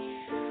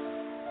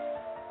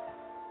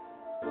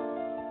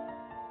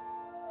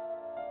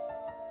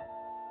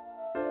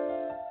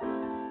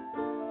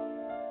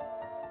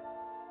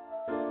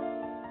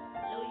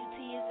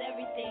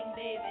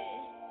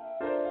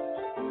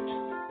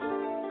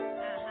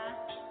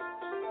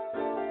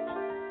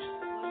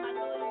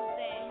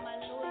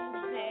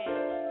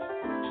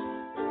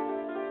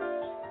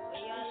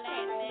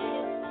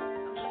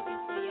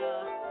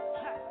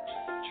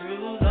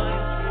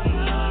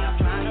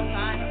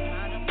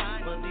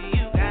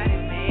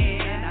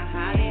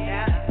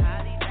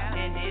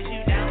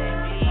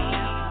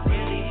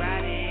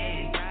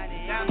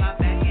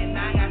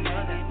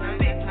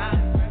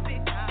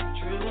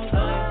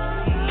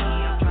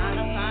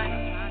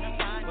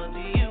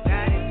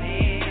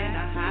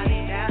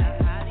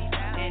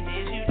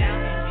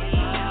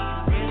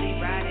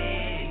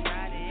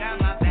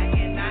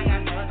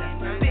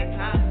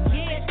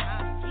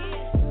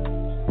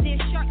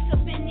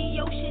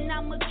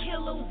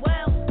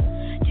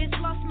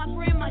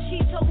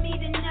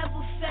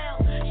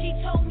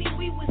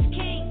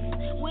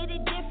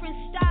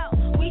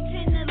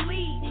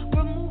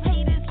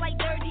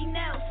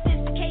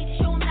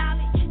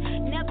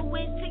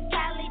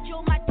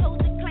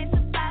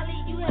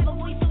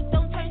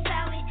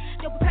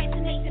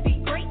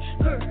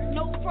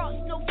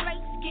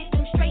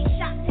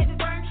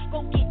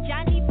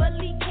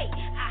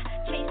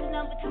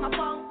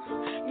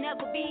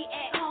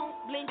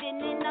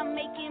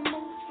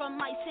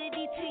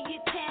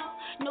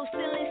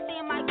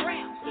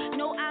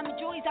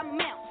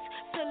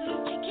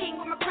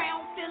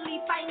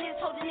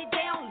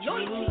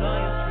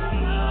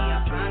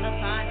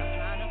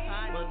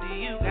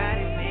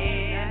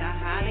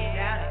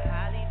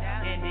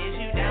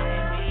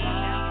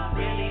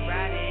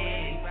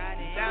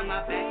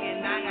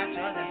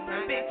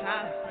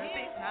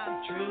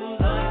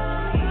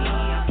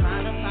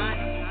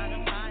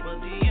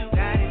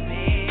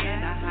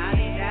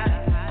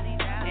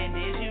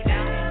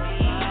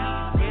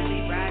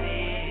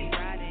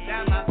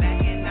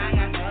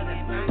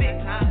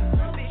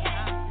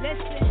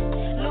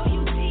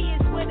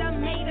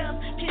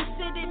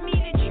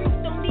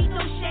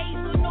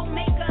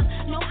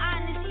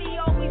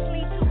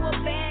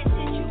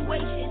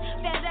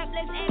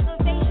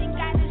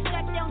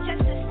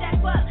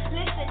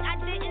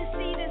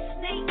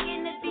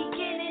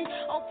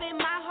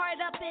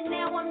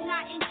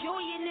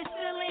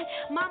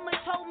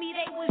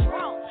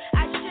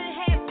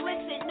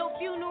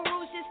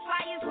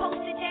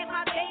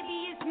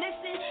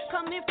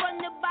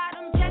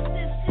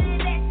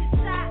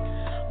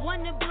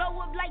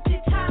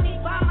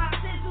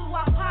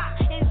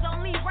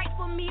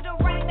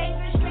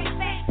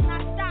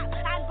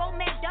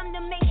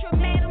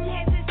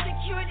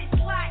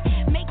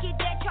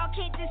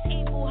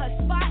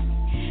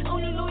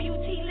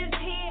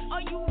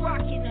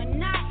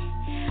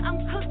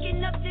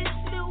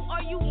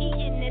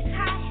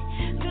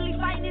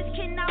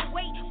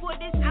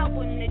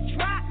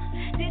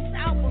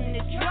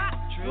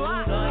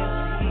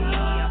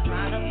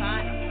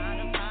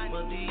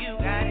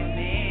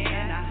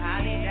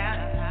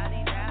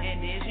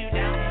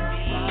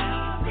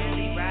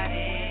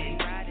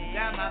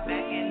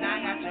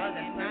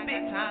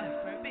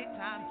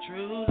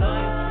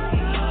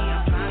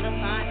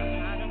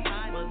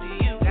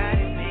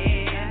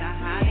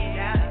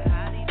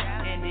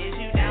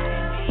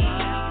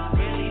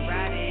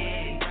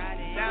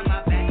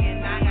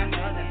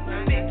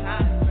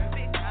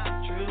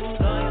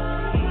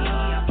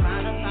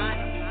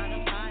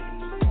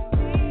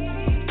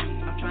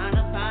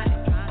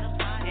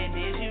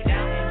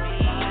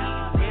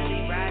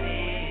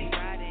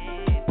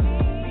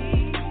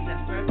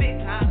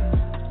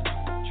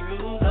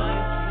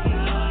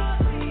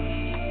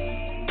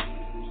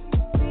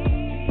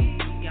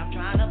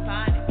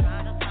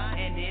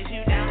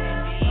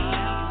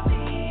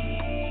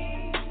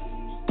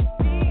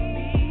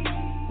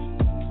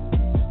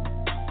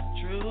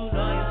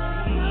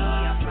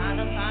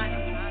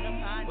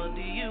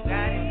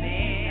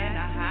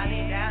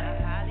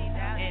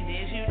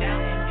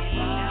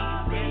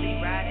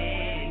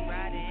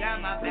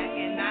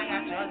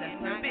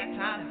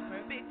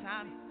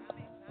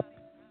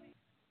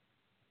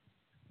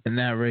 And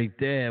that right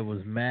there was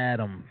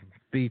Madam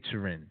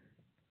featuring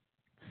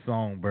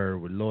Songbird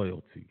with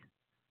Loyalty.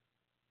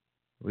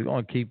 We're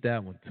gonna keep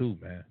that one too,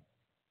 man.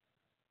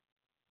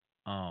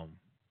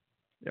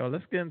 Yo,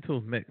 let's get into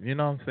a mix. You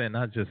know what I'm saying?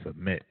 Not just a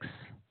mix.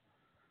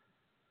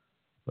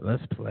 But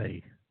let's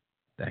play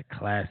that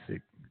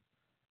classic.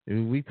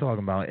 We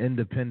talking about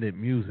independent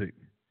music.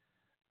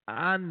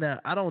 I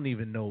don't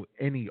even know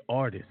any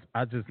artist.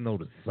 I just know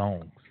the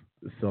songs.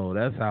 So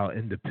that's how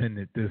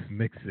independent this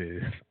mix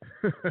is.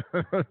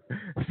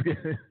 Let's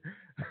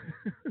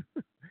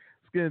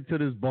get into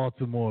this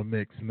Baltimore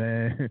mix,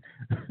 man.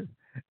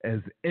 As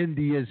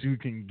indie as you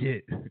can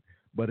get,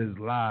 but as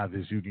live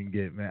as you can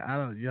get, man.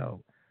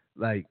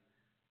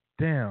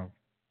 Damn.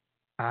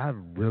 I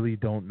really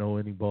don't know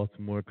any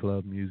Baltimore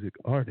club music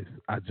artists.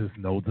 I just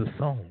know the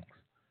songs.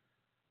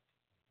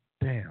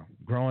 Damn.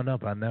 Growing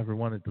up, I never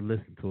wanted to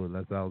listen to it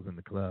unless I was in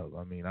the club.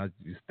 I mean, I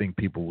just think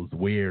people was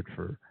weird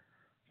for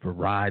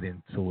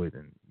riding to it.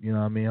 And, you know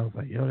what I mean? I was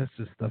like, yo, that's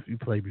just stuff you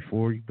play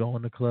before you go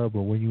in the club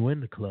or when you in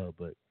the club.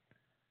 But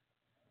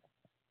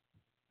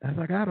as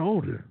I got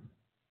older,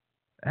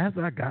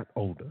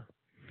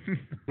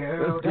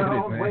 Girl,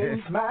 don't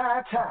waste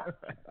my time.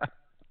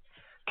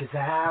 Cause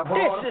I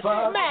wanna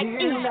fuck you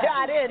now.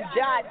 And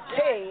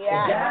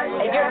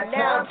you're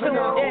now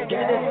tuned in to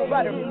this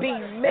Butter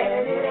Beat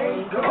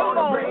mix. Come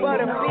on,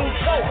 Butter Beat,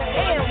 go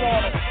ham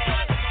on it.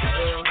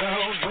 Girl,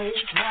 don't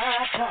waste my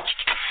time.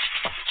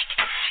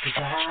 Cause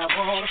I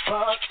wanna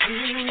fuck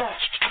you now.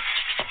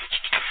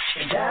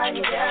 And I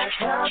ain't got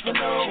time for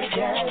no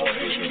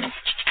games.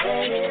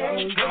 And it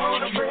ain't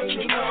gonna bring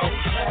me no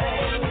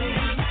pain.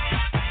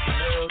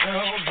 Girl,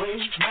 don't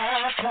waste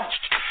my time.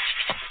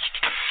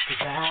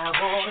 Cause I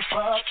wanna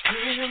fuck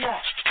you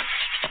now.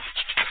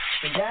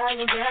 And I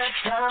ain't got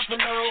time for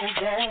no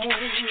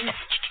games.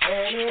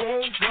 And it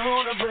ain't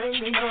gonna bring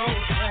me no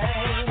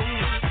pain.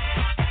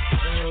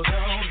 Girl,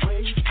 don't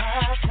waste my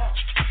time.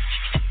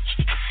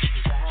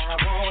 Cause I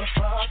wanna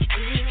fuck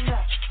you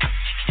now.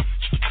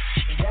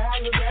 And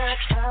I ain't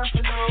got time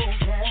for no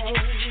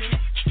games.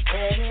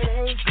 And it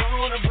ain't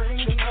gonna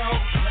bring me no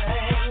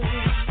pain.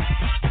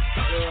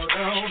 Girl,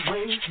 don't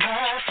waste my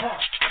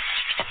time.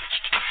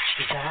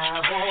 Cause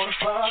I wanna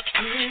fuck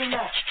you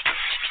now.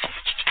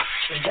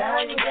 And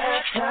I ain't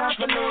got time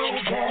for no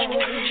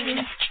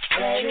games.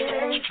 And it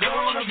ain't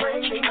gonna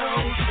bring me no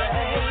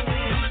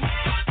pain.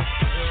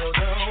 Girl,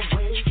 don't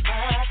waste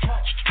my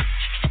time.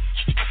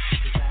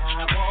 Cause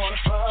I wanna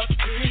fuck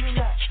you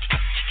now.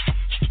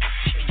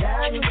 And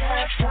I ain't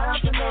got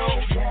time for no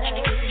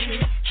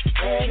games.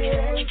 And it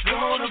ain't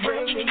gonna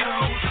bring me no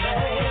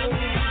pain.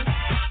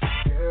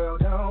 Girl,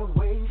 don't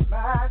waste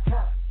my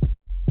time.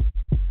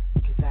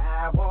 Cause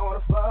I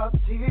wanna fuck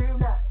you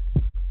now.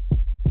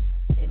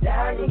 And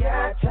I ain't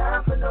got time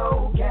for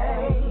no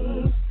games.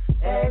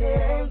 And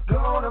it ain't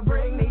gonna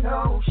bring me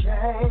no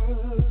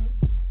shame.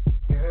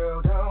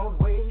 Girl, don't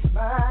waste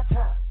my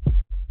time.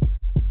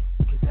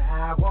 Cause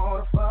I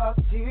wanna fuck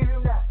you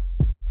now.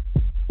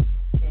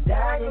 And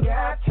I ain't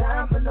got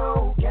time for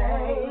no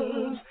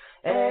games.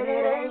 And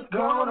it ain't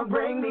gonna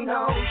bring me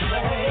no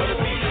shame.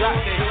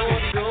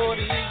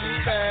 Shorty, you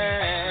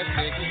fast,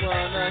 make you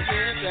wanna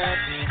get that.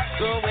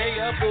 The way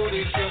your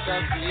booty shook, I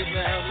see it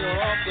now, you're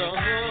off the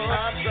hook.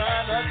 I'm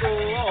trying to go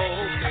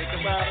home, think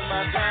about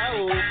my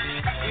time.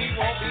 We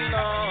won't be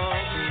long,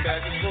 we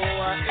back and forth,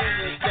 I in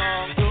the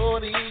song.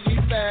 Shorty, you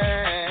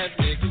fast,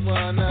 make you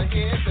wanna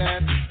get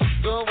that.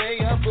 The way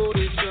your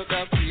booty shook, I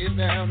see it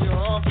now, you're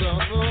off the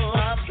hook.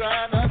 I'm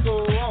trying to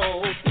go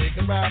home, think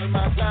about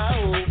my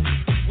time.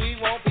 We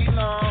won't be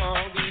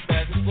long, we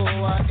back and forth,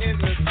 I in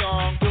the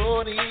song.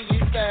 Shorty, you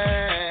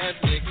fast,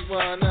 make you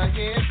wanna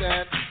get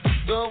that.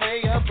 The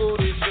way your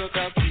booty shook,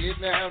 I see it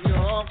now,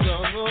 you're off the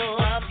hook.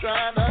 I'm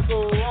trying to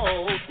go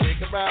home,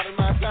 think about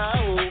my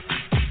time.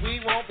 We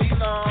won't be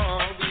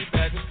long, we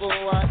back and forth,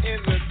 I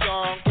in the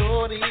song.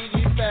 Shorty,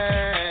 you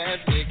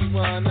fast, make you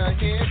wanna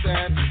get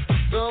that.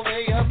 The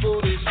way your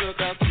booty shook,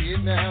 I see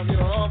it now,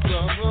 you're off the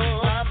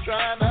hook. I'm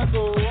trying to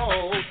go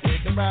home,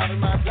 think about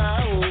my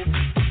time.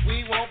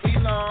 We won't be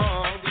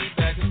long, we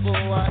back and forth,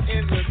 I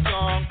in the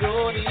song.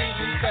 Shorty,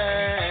 you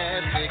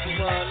fast, make you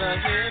wanna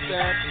get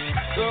that.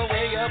 The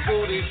way your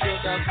booty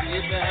shook, I see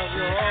it now,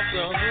 you're off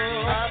the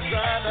hook. I'm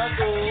trying to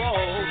go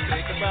home,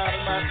 think about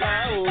my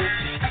time.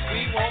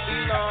 We won't be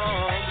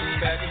long, we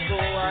back and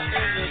forth, I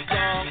in the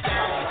song.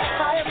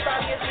 Hi,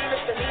 everybody, it's Nina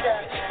Benita.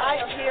 I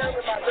am here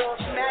with my little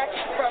smack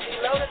from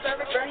Below the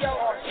Surface Radio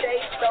on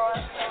Stage Star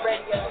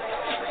Radio.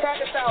 Check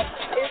us out.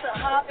 It's a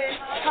hoppin',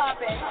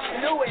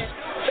 newest,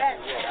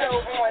 best show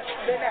on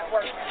the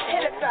network.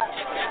 Hit us up.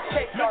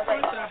 Stage Star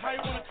Radio. How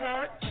you wanna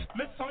curve?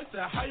 Miss Tony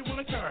said, how you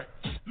wanna curve?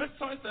 Miss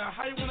Tony said,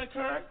 how you wanna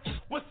curve?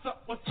 What's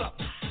up, what's up?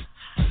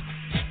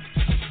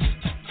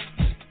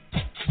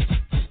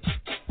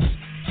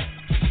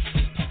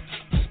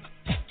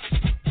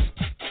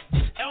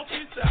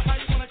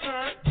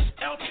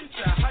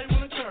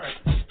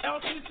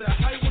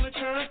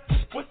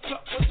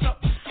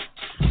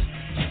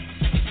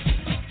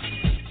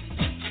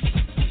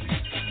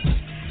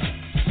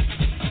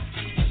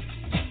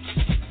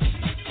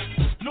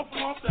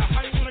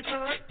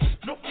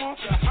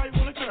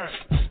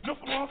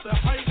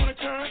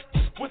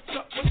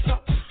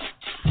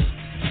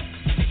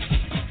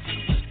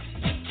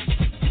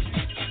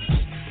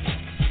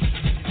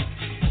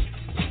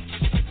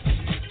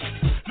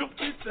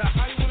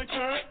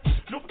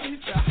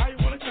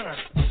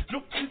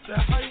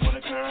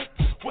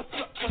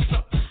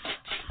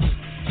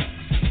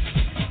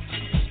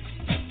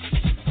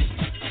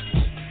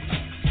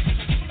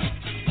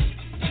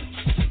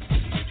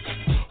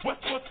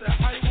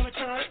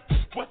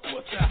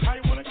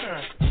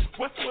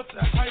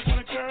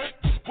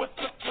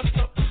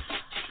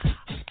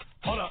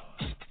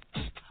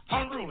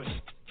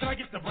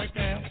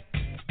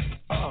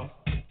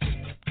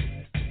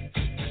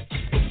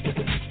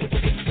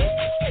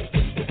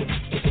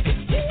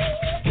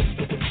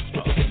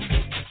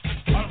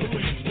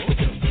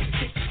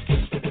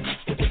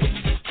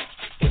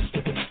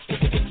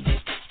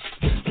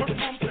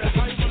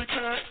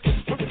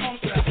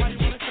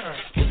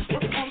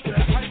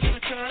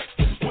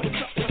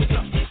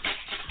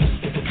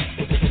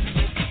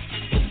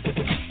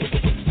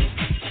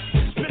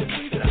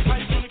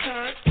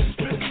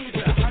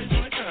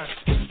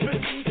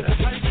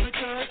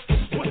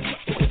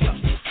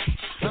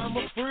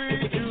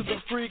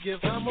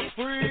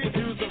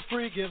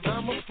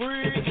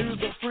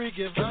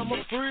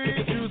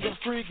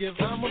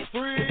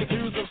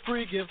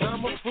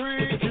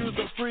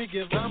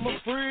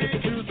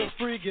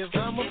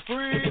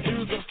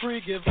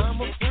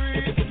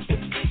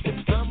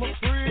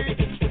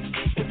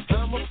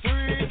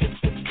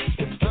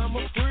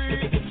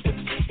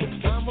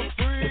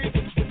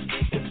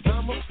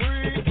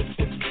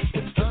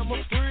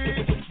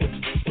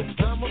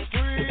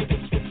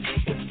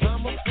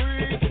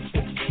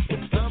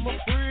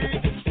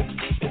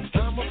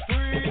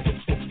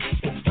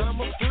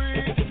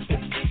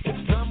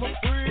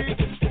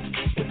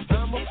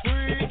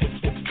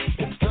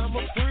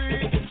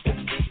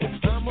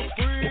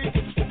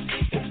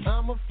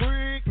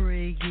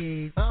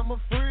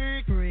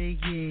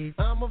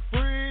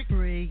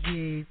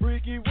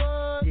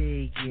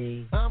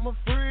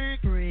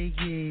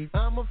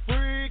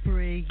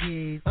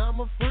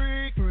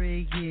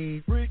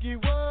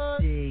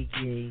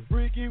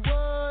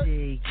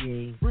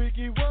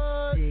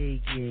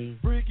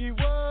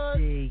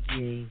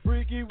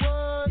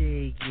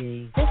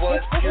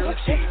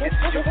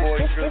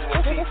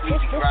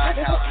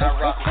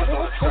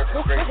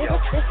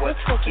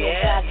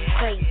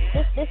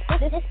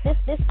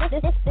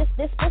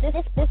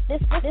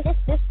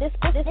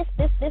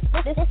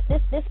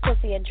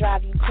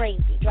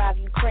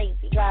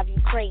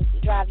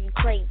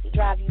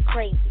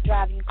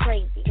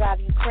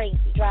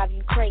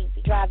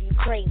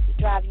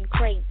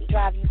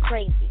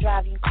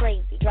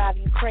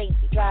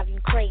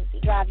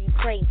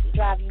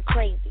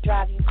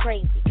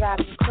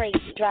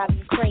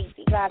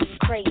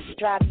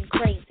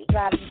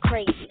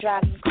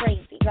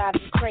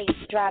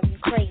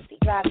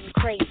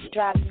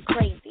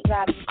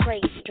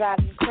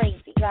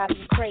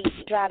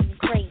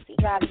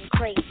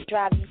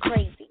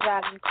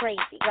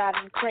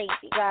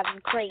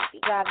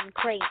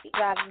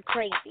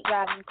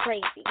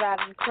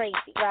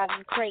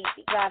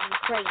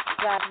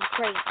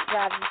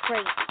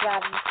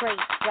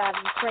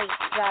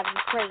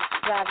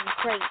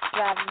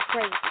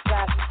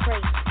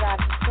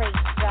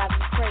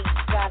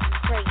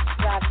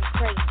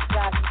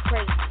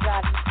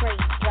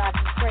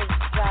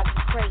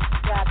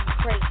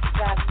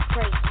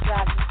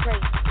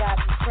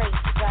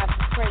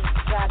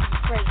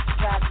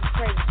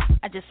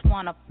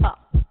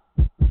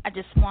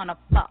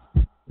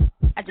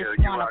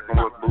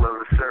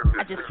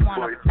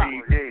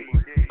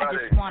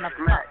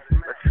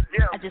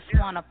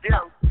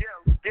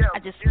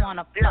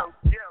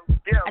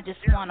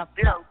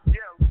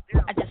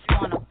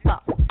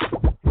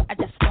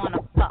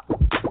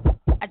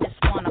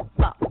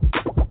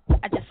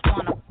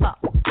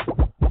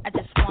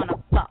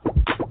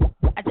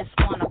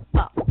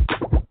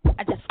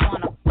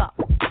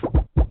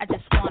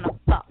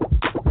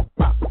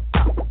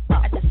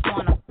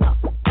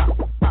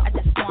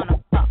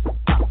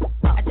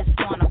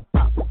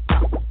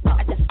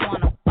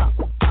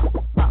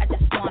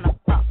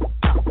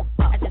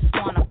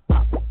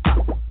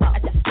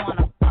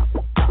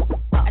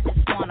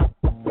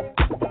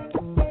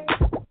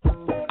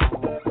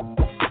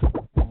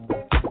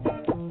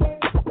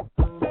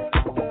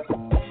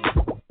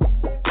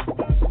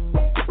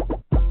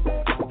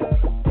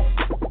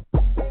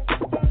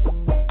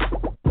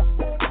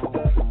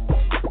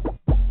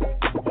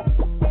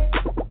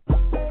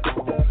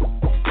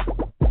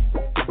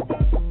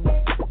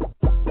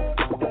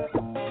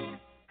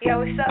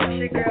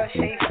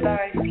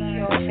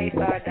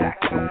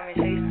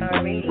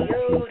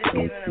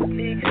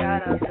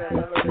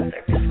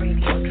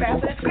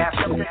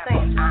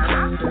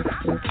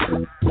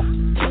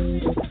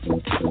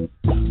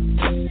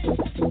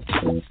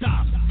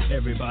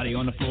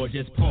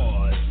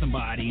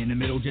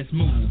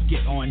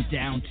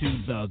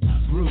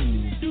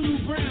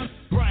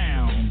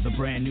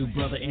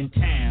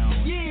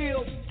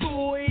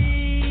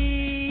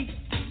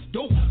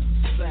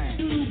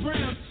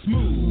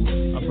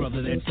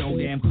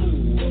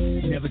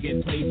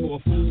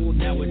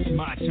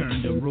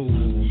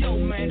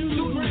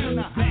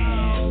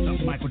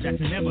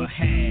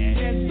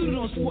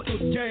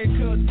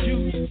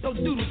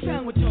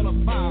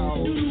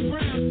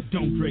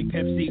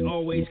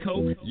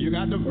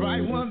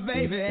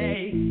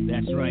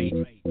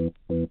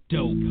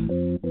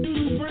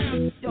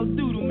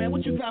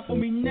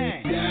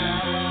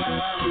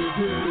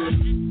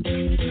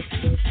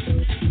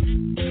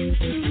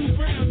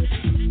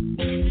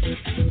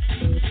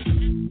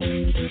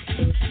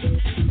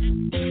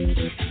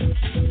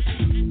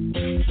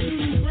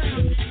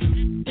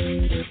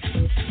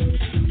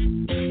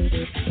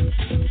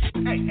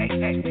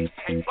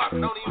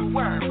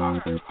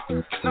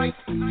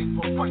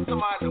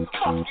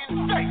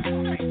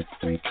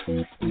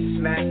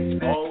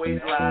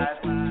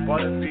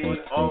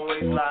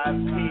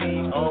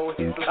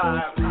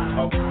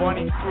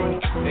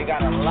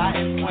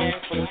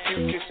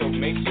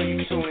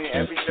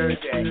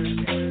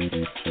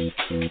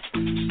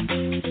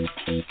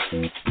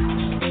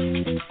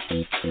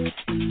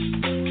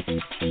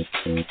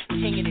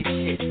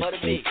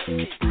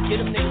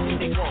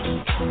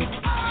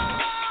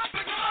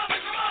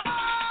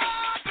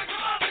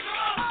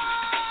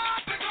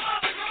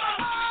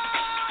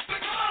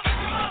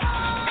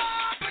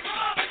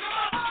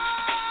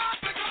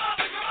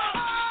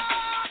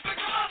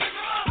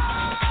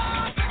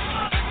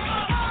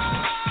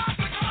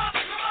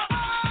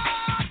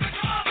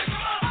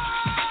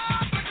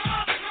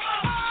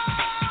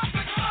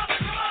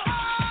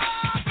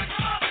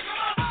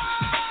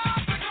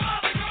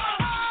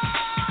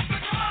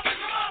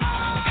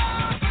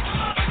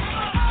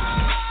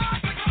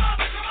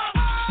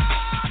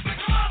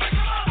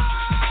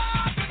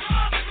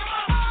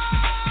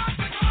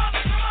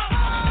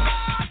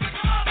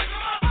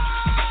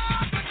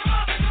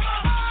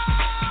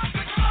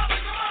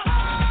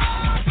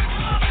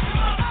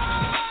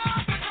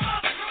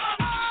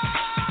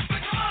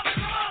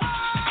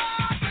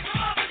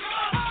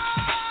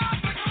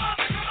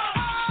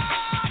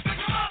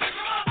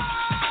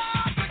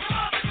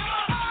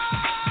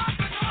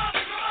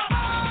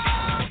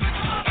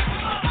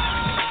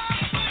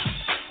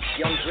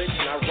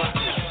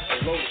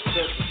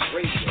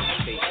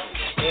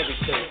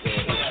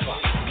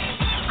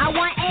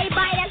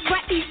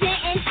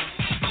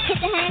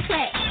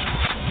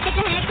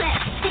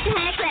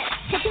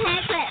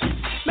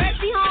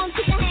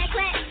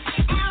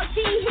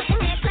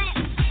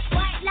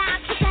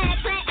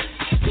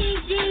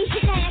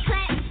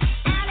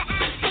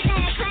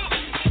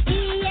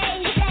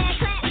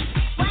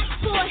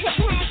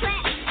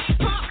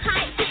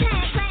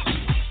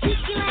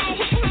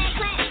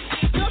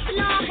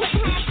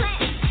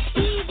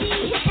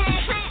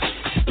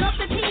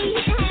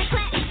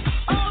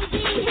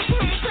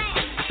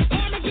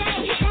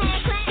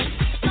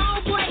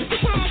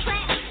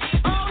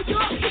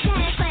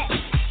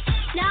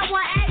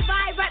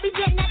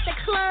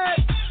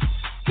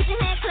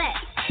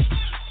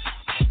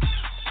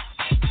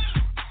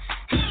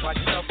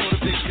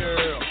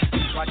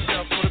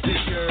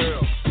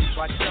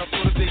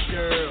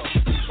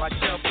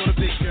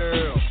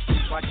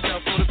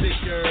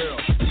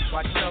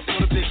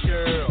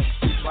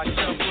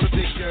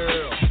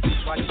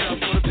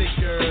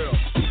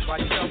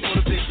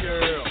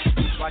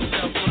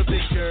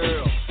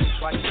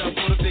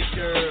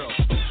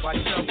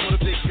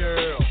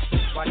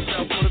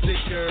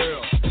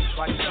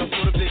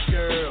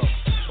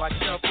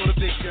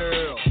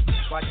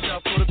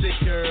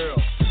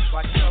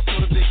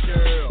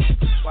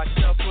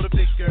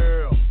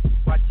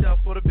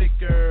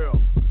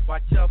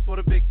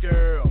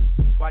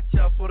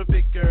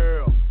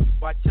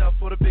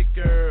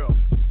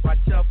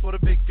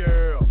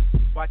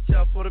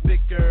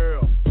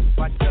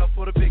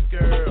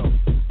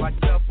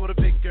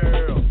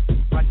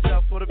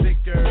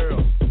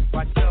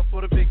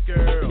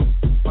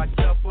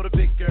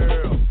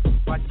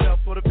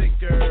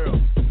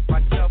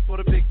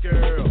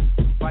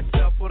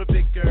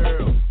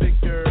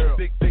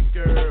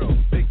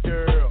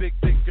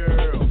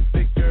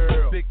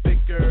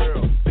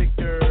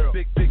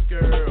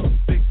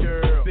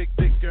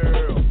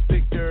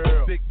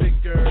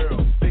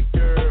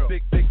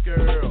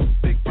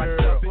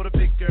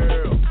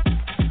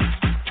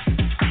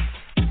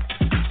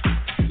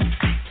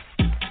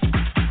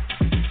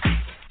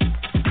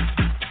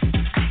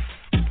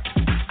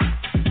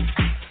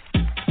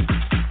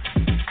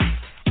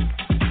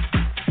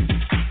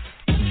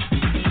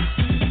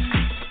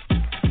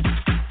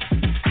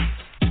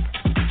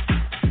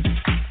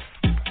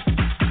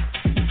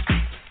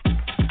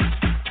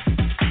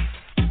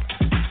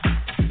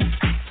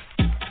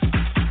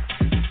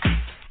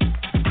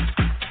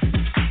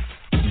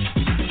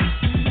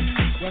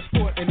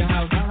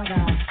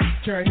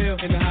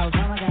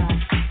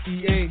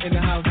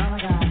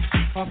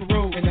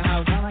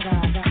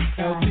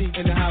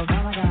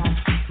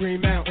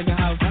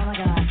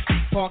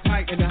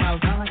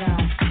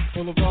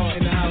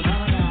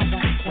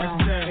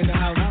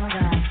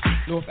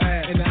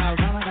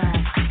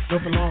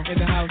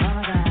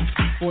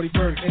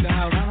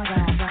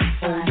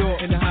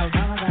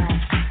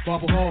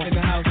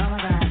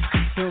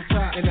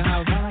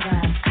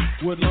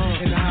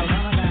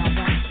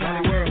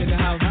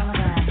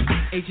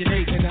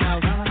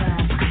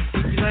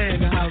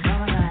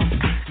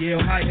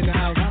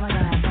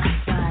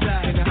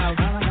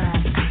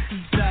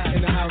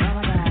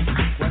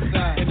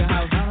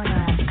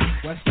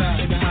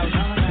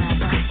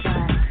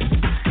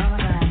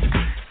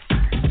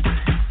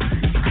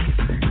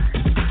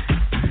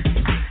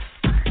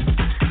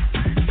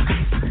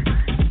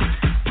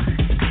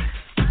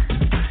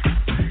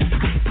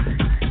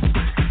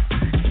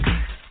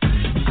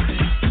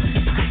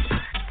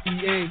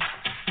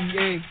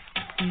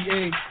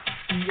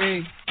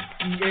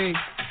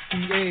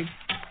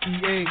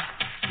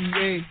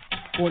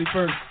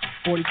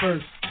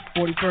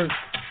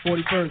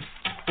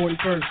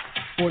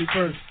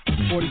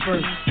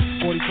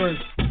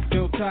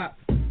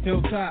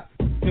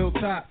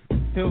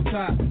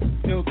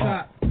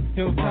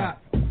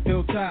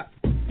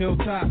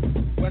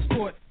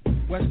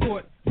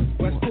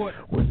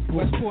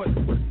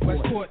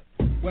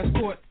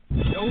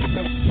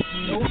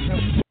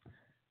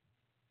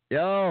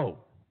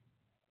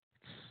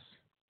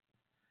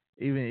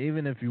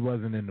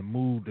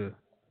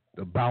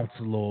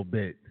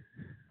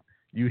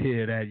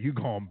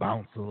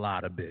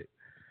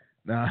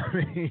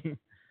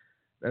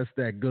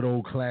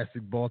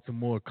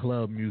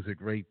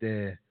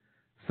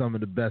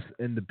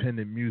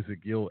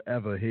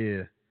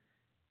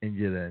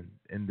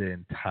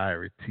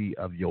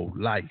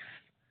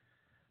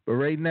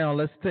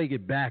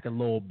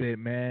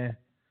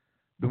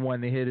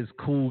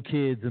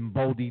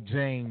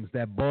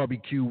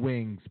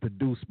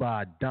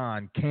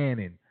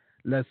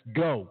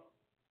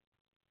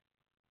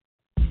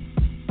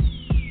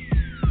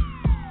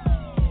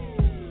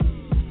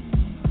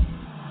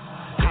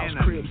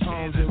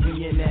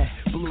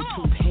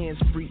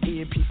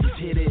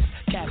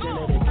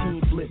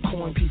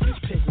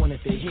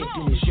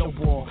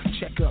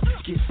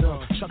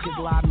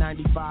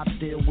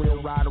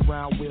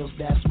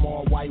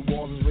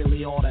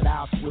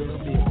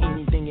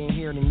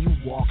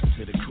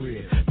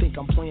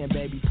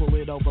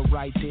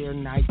 right there,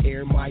 night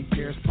air, Mike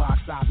Pierce, box,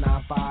 top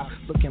 95.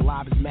 Looking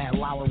live as Matt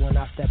Lauer when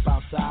I step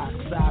outside.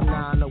 Side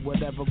 9 or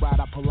whatever ride,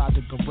 I pull out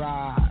the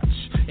garage.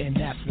 And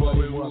that's what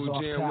it was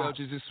off Jam top.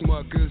 Welch's and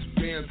Smuckers,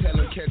 Bam, tell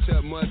them catch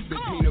up mustard,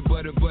 peanut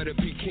butter,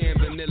 pecan,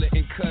 vanilla,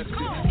 and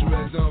custard.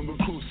 Dress on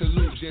recruit,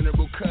 salute,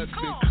 general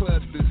custard,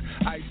 clusters,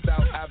 iced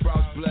out,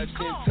 eyebrows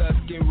blushing,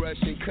 Tuscan,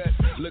 Russian cuts,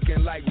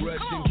 looking like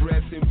Russian,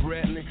 dressing,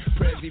 Bretlin,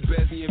 Prezi,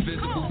 Bessie,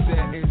 invisible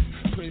settings,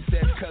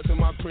 princess cuss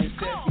on my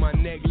princess, my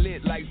neck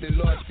lit like the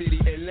Lost City,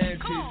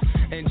 Atlantis,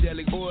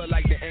 angelic oil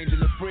like the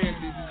angel of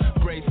Francis,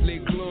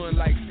 bracelet glowing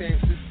like Saint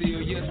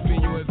Cecilia,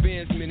 spin your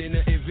advancement in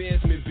the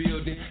advancement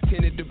building,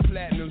 tinted the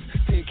platinums,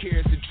 10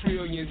 carats of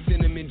trillion,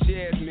 cinnamon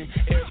jasmine,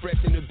 air fresh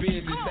in the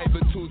Benzes,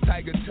 saber-tooth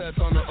tiger tusk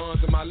on the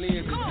arms of my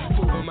lenses,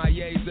 two of my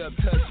yays up,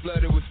 touch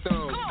flooded with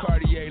stones,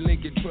 Cartier,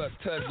 Lincoln Truck,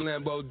 touch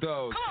Lambo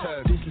doors,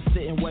 touch. This is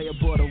sitting way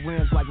above the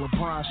rims like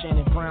LeBron,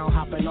 Shannon Brown,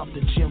 hopping off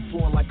the gym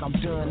floor like I'm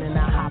done, and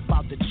I hop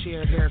out the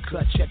chair,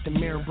 haircut, check the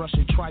mirror,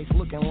 brushing trice,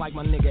 looking like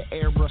my nigga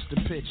airbrushed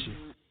the picture.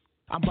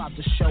 I'm about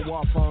to show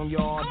off on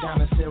y'all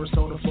down in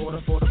Sarasota,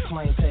 Florida for the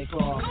plane take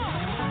off.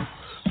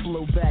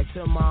 Flew back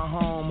to my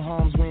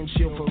home's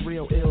windshield for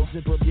real ill.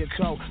 Zip up your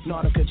coat,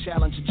 Nautica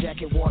Challenger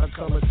jacket,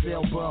 watercolor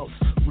sailboats.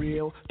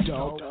 Real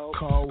dope,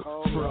 cold,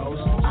 froze.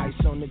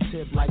 Ice on the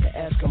tip like an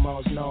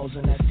Eskimo's nose.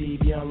 And that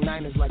Steve Young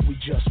Niners like we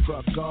just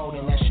struck gold.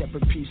 And that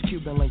Shepherd Piece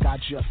Cuban link I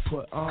just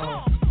put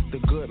on. The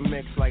good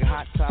mix like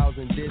hot towels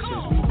and dishes.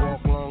 We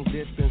walk long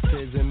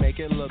distances and make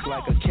it look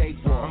like a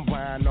cakewalk. I'm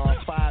buying all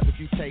 5 if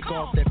you take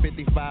off that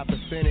 55%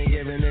 and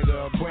give a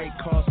nigga a break.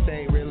 Cost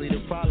ain't really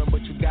the problem,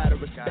 but you gotta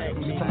respect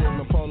me. In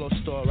the polo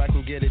store, I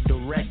can get it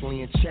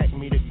directly and check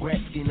me. The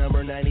Gretzky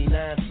number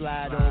 99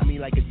 slide on me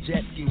like a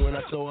jet ski when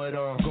I throw it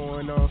on.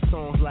 Going on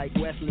songs like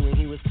Wesley when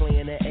he was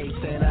playing at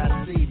 8th and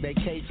I see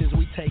vacations,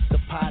 we take the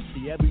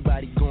posse.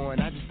 Everybody going,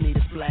 I just need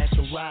a splash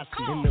of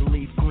Rossi. In the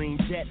leaf green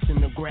jets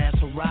in the grass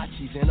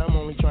Hirachis. And I'm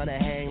only trying to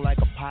hang like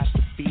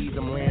apostrophes.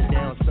 I'm laying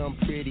down some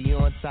pretty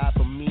on top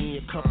of me.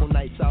 A couple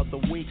nights out the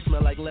week,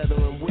 smell like leather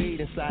and weed.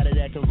 Inside of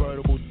that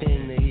convertible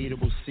thing, the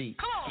heatable seat.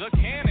 Look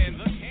Cannon,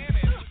 look Cannon.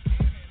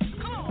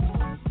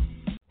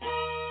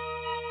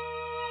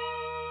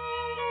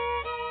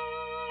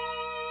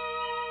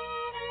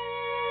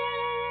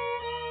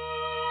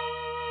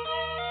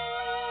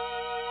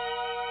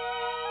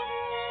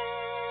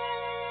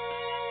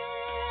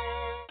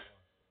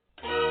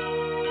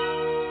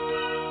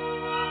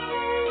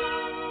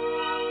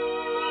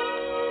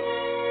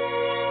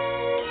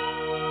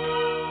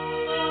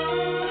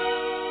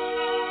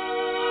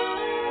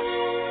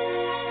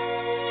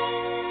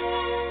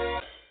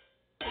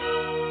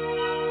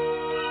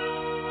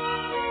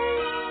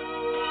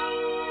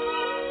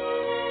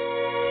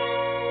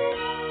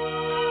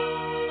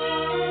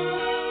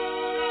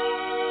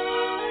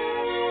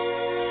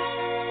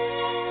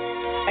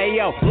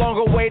 Ayo, long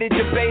awaited,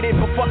 debated,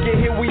 but fuck it,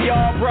 here we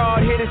are,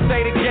 broad. Here to say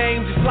the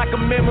game, just like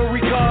a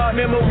memory card.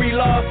 Memory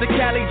lost to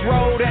Cali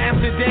Road to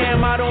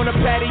Amsterdam, out on the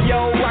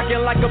patio,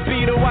 rocking like a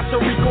Beatle. I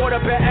should record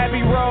up at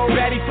Abbey Road.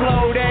 Batty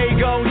Flow, there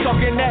you go,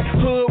 talking that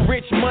hood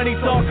rich money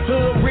talk,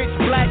 hood rich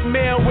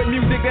blackmail with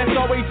music that's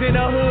always in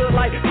the hood,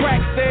 like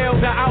crack sales.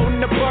 Are out in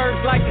the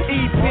burbs like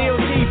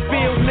E-Fields,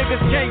 E-Fields,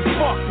 niggas can't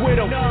fuck with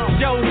them.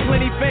 Shows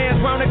plenty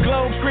fans round the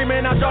globe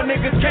screaming out, y'all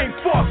niggas can't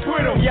fuck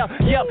with them. Yep,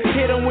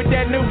 hit them with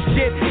that new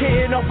shit.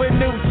 Hitting off a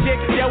new chick,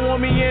 they want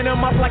me in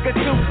them up like a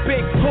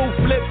toothpick. Who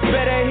flip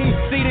better? He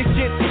see this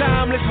shit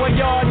timeless. When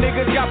y'all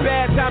niggas got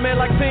bad timing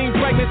like teen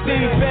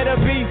pregnancies. Better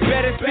be,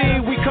 better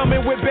see. We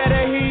coming with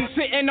better heat.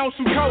 Sitting on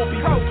some Kobe,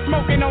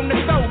 smoking on the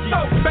stogie,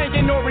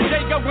 banging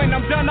Noriega. When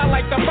I'm done, I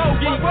like the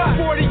bogey.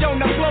 40 on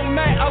the flow,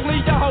 man. I'll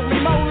leave ya holy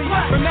moly.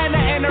 Banana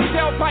and her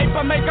tailpipe,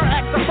 I make her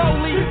act a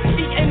Foley.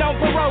 Eating on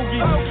pierogi,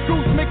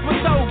 goose mixed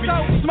with Sobe.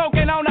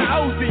 Smoking on the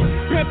OZ,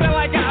 pimping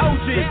like an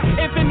OG.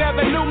 If you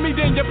never knew me,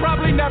 then you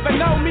probably never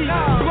know me.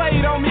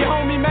 Blade on me,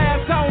 homie,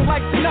 man, sound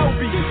like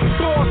Shinobi.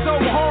 Score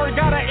so hard,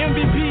 got an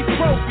MVP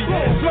trophy.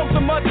 Smoke so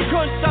much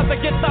kush, shot to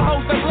get the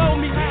hoes that blow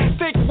me.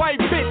 Thick white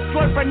bitch,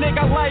 slurp a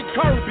nigga like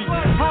Kirby.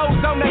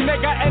 Hoes on the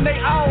nigga and they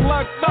all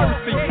look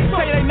thirsty.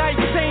 Say they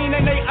 19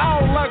 and they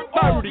all look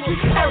 30.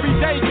 Every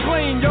day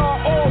clean, y'all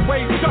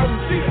always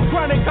dirty.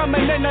 Chronic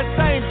coming in the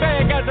same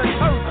bag as a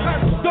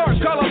turkey. Dark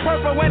color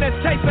purple when it's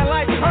tasting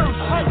like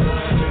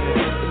Hershey.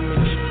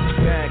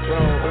 Back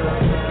road.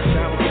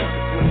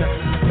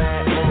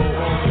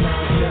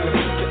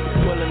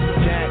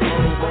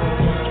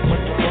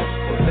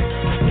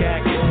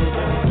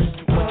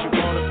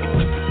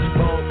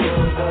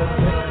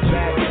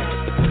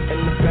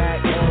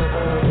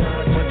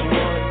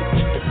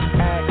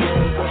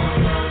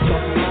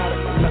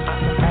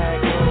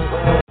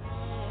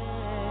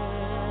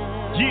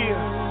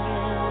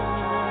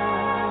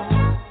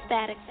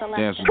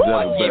 Dance with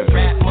Della, baby.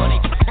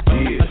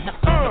 Yeah.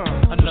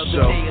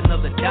 Another day,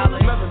 another dollar.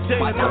 I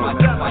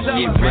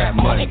get rap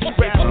money.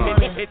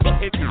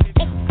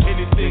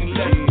 Anything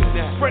less than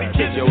that. Freddie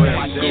Kidd,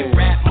 I get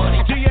rap money.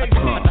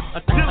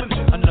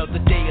 Another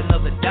day,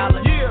 another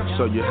dollar.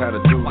 Show you how to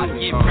do I this.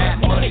 get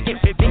rap money.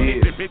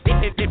 Yeah.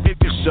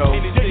 So,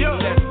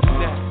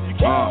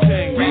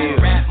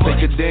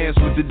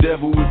 the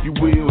devil, if you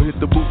will. Hit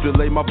the booth to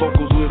lay my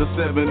vocals with a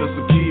 7 or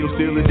some kills.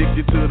 Still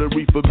addicted to the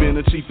reefer, been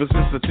a chief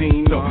since a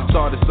teen. No,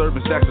 started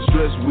serving stacks of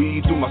stress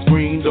weed through my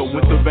screen. Though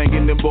went to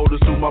banging them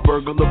boulders through my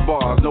burglar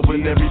bars.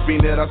 Knowing every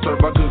fiend that I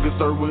serve, I could get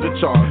served with a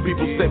charge.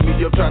 People set me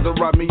up, tried to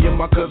rob me and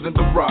my cousin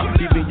to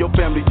rob. Even your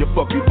family, you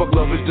fuck you. Fuck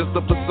love is just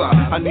a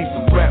facade. I need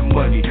some rap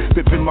money.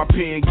 Pippin' my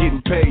pen,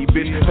 getting paid,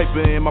 bitch.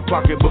 Paper in my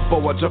pocket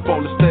before I jump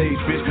on the stage,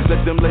 bitch.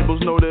 Let them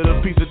labels know that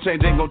a piece of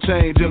change ain't gon'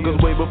 change. Cause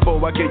way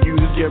before I gave you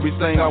this Gary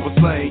thing, I was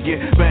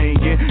slanging,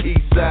 banging.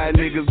 East side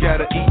niggas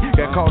gotta eat.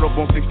 Got caught up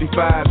on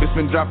 65, it's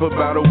been dropped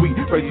about a week.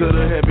 Pray to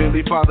the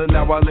Heavenly Father,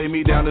 now I lay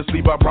me down to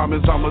sleep. I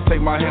promise I'ma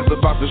take my hands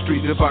up off the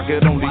streets if I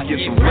could only get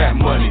some rap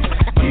money.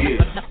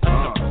 Yeah.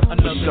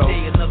 Another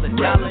day, another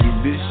dollar.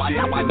 This shit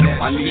and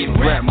that. I need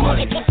rap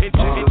money. Don't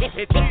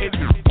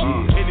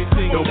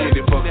get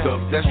it fucked up.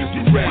 That's just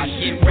some rap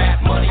shit.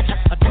 Rap money.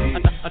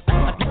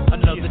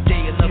 Another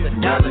day, another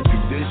dollar.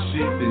 This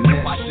shit and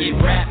that. I get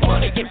rap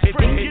money.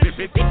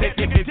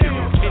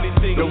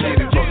 Don't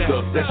get it fucked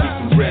up. That's just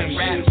some rap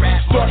shit.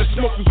 Started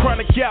smoking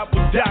chronic out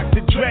with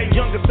Dr. Dre.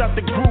 Youngest out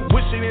the group,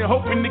 wishing and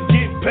hoping to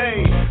get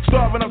paid.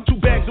 Starving up 2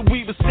 bags of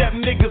weed with 7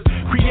 niggas.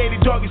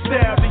 Created doggy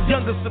style. The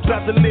youngest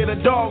about to let a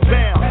dog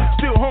down.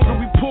 Still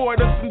hungry, we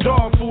poured us some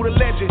dog food. A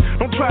legend.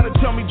 Don't try to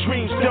tell me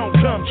dreams don't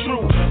come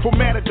true.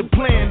 Formatted the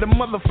plan, the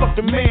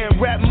motherfucking man.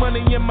 Rap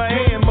money in my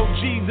hand, more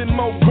G's and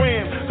more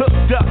grams.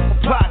 Hooked up,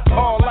 pot,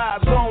 all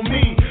eyes on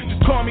me.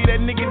 Just call me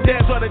that nigga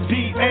Daz or the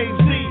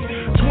DAZ.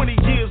 20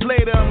 years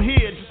later, I'm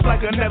here, just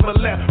like I never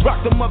left.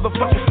 Rock the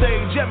motherfucking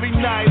stage every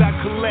night I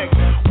collect.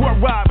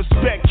 Worldwide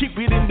respect, keep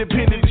it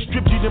independent,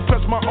 distribute and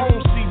press my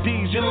own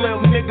CDs, you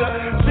little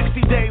nigga.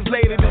 60 days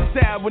later, this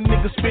sad when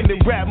niggas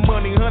spending rap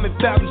money.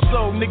 100,000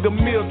 sold, nigga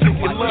meal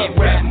ticket, love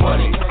rap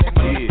money.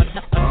 Yeah.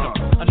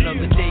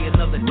 Another day,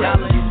 another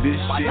dollar. This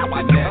shit and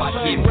that. I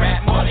get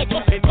rap money.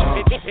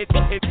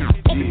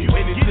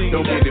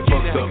 Don't get it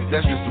fucked up.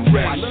 That's just some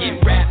rap shit. I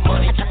get rap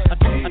money.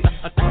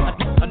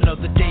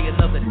 Another day,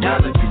 another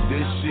dollar.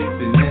 This shit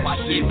and that. I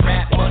get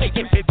rap money.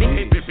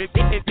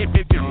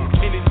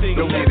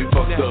 Don't get it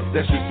fucked up.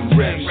 That's just some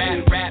rap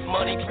shit. Rap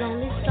money.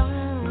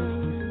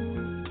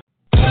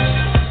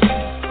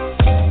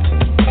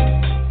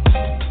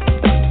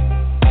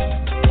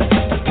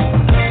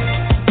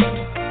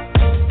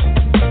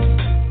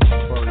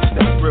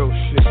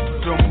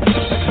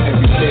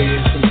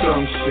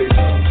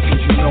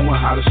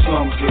 How the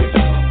slum get.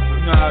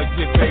 You know how it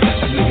get, baby.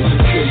 Niggas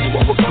will kill you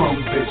over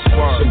crumpets.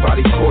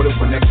 Somebody caught it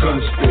when that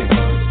gun spit.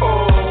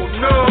 Oh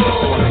no!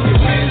 One of your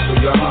mans or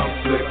your hump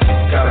flip.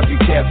 Gotta be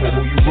careful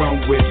who you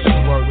run with.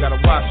 Gotta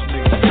watch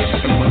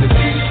niggas. And when the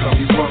beats come,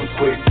 you run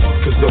quick.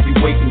 Cause they'll be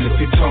waiting if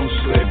your tongue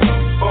slip.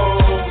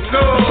 Oh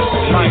no!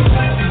 Like,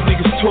 these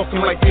niggas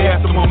talking like they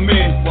after my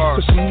man.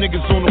 Cause some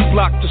niggas on the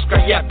block just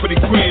got yak for the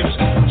grams.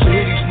 So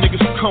here these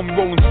niggas come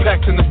rolling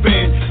packed in the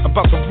van.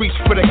 About to reach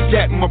for that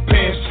gat in my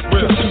pants.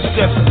 Took 2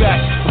 steps back,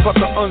 about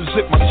to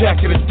unzip my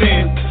jacket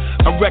again.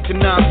 I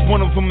recognize one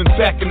of them in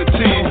back in the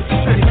tan.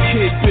 Your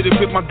kid bit it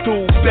with my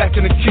dude back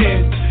in the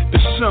can. The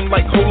son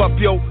like, hold up,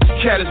 yo,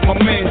 cat is my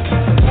man.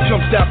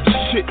 Jumped out the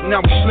shit,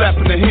 now we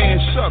slapping the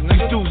hands.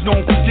 These dudes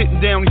known for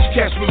getting down, these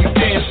cats really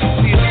dance.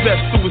 See his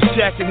vest through his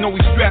jacket, know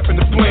he's strapping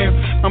the blam.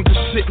 I'm just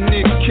sitting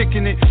there,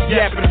 kicking it,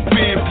 yapping the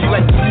bam. Be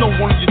like, you know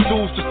one of your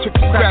dudes just took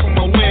a crap on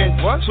my land.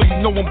 So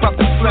you know I'm about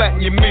to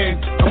flatten your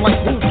man. I'm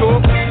like, who, dog?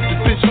 The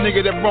bitch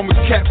nigga that run with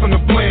cat from the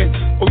bland.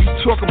 Oh, you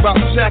talk about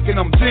jacking,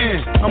 I'm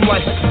damn. I'm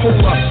like,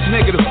 hold up,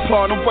 negative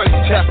part, nobody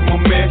tapping my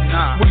man.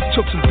 When he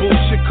took some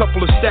bullshit,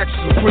 couple of stacks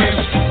of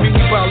grams. Meet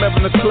me by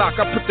 11 o'clock,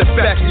 I put that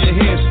back in your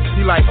hands.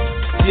 He like,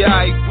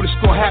 yeah, aight, but it's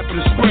gonna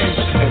happen in spring.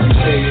 Every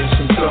day is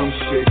some dumb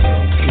shit.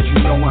 Cause you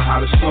know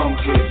how the slum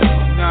get.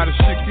 Nah, the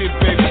shit get,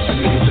 baby.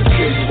 Niggas will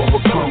kill you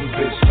over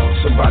crumpets.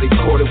 Somebody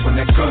caught it when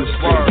that gun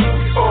spit.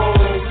 Oh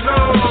no!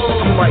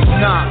 I'm like,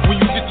 nah, when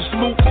you get the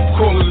loot,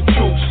 call it a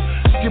truce.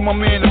 Give my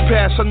man a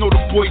pass, I know the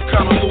boy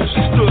kinda loose.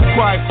 He stood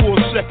quiet for a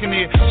second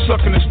here,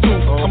 sucking his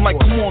tooth. I'm like,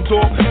 come on,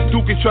 dog,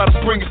 Duke can try to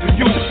bring it to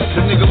you.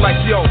 The nigga like,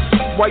 yo,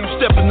 why you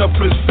stepping up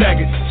for this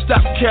faggot?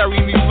 Stop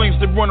carrying these links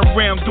that run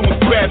around doing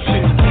crap shit.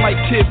 I'm like,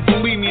 kid,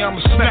 believe me,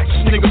 I'ma smack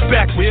this nigga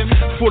backwards.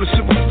 For the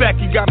simple fact,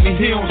 he got me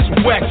here on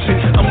some whack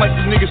shit. I'm like,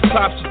 the nigga's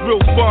pops, his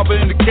real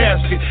father in the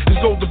casket. His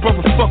older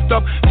brother fucked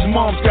up, his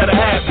mom's gotta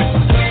have it.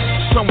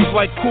 Son was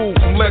like, cool,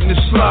 I'm letting it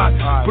slide.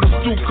 But if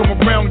Duke come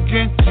around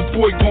again, your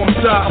boy gon'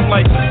 die. I'm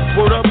like,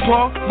 word up,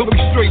 Pa? Look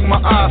me straight in my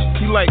eyes.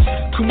 He like,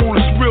 come on,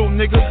 it's real,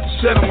 nigga.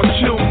 Said I'm a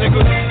chill,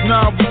 nigga.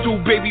 Nah, we do,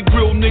 baby,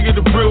 real nigga,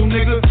 the real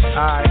nigga.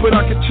 But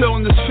I can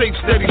tell in his face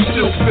that he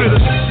still bitter.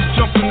 He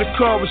jumped in the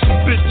car with some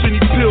bitch and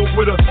he peeled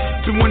with her.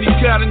 Then when he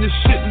got in this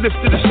shit,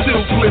 lifted it,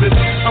 still glittered.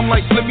 I'm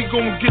like, let me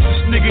go and get this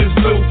nigga his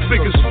little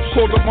figures.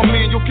 Called up my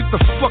man, yo, get the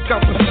fuck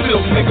out the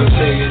still, nigga.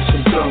 Saying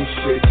some dumb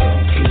shit,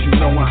 cause you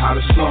know how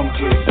the slum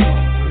get.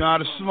 Nah,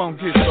 the slum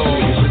gets old.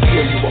 Niggas will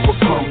kill you over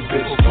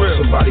crumpets.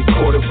 Somebody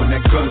caught it when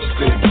that gun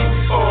spit.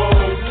 Oh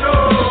no!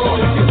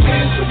 One of your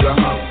mans or your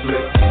hump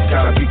flip.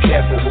 Gotta be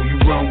careful who you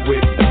run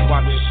with.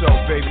 Watch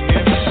yourself, baby.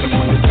 And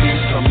when the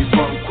beats come, you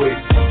run quick.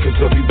 Cause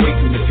they'll be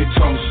waiting if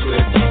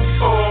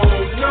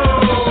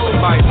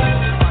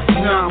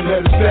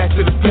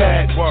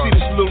pad. See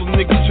this little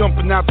nigga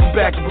jumping out the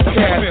back of a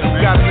cab.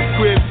 Got in the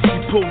crib, he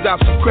pulled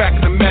out some crack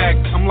in the mag.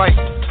 I'm like,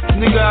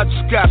 nigga, I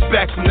just got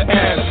back from the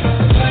ass.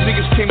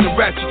 Niggas came to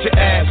ratchet your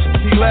ass.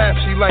 He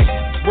laughs, he like,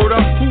 word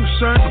up, who,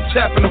 son? I'm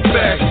tapping the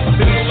bag.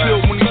 Then he chill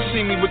when he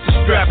see me with the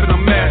strap and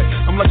I'm mad.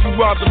 I'm like, you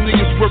robbed them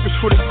niggas workers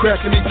for the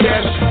crack and they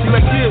cash. He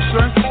like, yeah,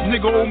 son,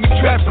 nigga owe me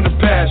trap in the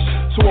past.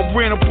 So I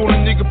ran up on a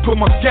nigga, put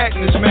my gat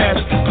in his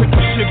mask. Picked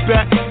my shit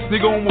back,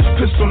 nigga almost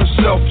pissed on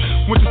himself.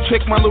 Went to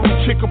check my little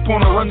chick up on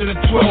 112.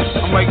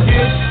 I'm like,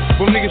 yeah,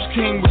 but niggas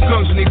came with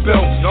guns in their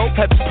belt.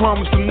 Had to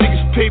promise them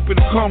niggas paper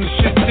to calm the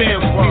shit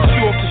down. Niggas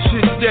you off the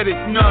shit dead it,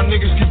 nah,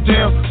 niggas get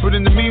down. But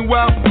in the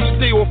meanwhile,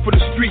 stay off of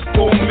the street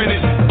for a minute.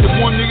 The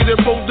one nigga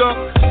that rolled up,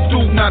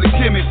 dude, not a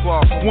gimmick.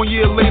 1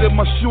 year later,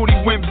 my shorty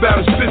went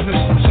about his business.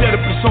 Set up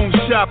his own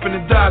shop and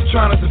died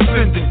trying to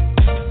defend it.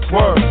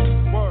 Word.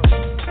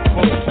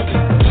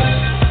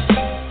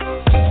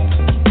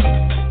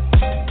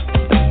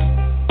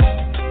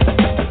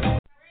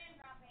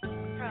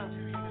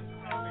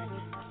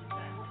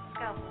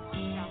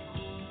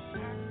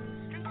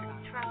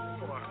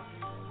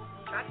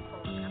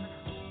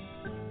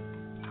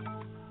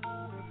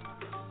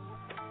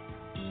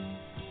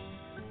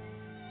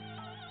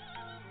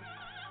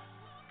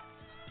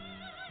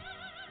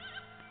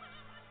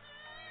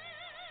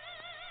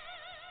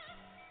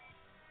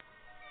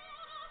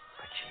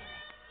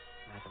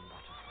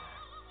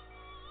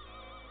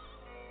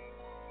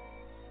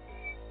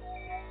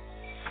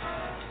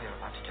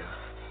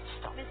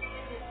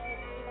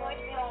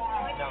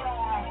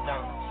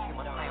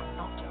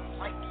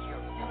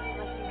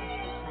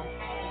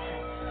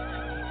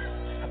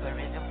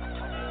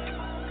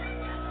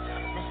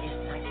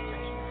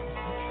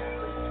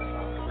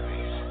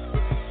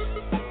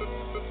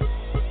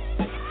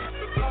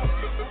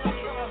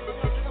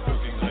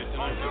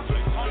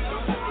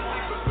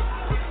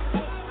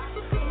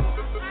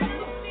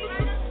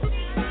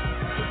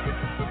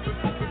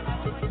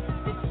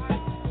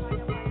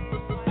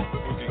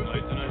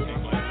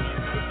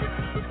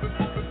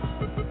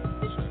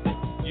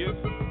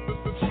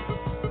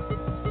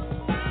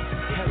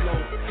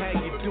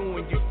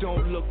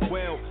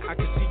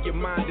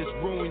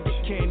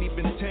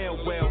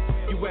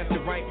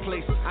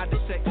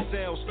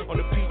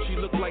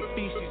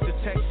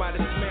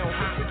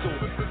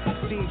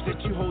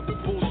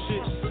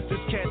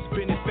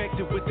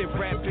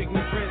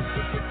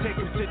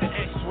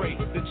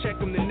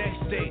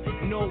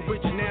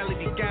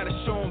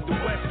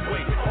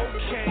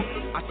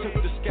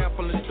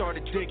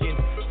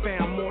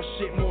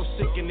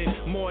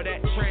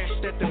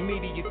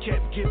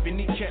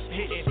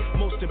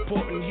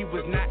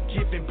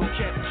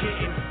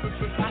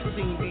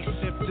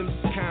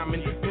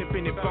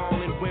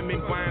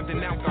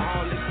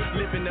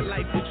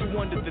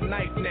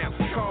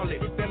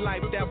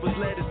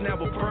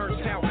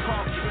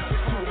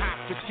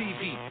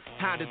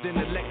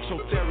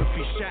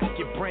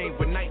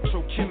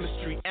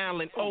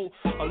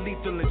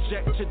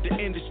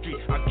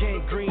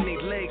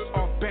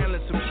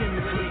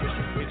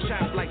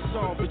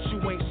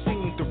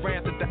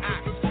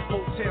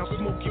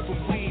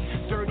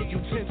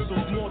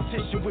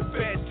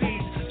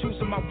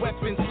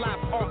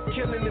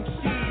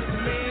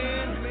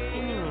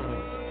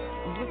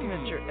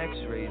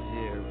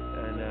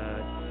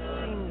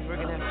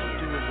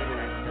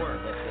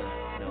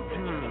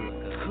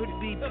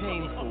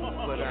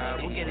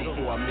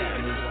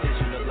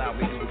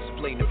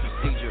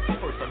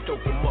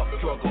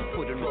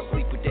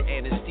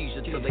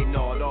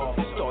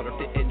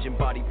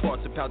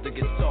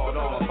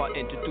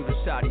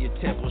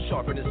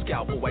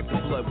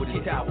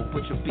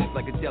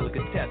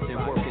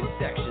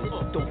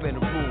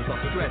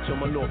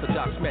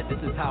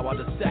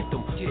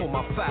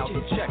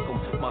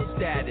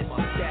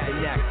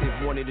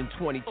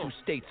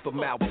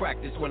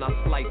 Malpractice when I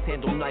slice,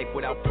 handle knife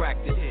without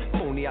practice.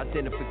 Phony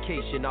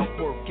identification, I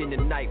work in the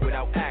night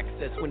without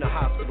access. When the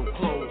hospital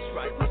closed,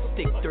 I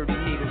stick 30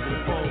 needles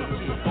in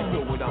bones. You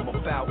know what I'm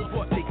about.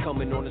 They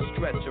coming on a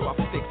stretcher, I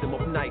fix them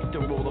up nice,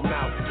 then roll them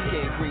out.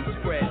 Gangrene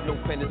spread, no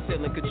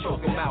penicillin could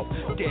choke them out.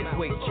 Dead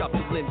weight, chop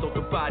the limbs off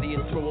the body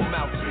and throw them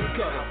out to the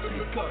gutter.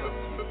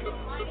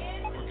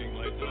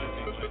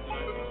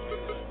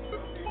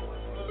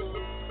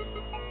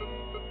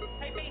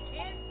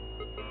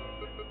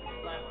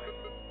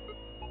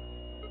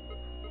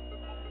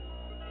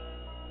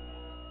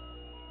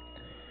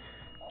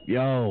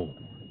 Yo,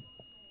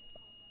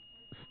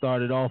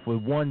 started off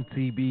with 1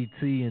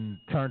 TBT and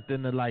turned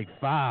into like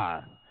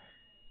 5.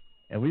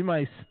 And we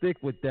might stick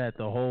with that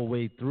the whole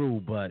way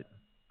through, but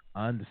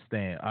I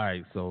understand. All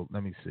right, so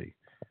let me see.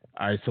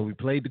 All right, so we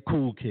played the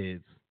Cool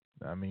Kids.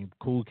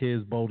 Cool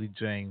Kids, Boldy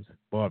James,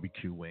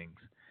 Barbecue Wings.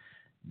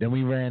 Then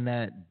we ran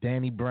that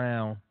Danny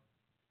Brown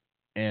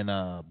and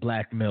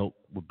Black Milk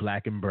with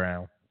Black and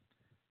Brown.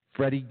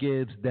 Freddie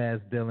Gibbs, Daz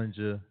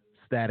Dillinger,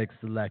 Static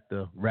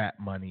Selector, Rap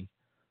Money.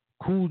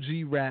 Cool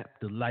G Rap,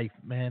 The Life.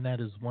 Man, that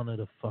is one of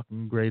the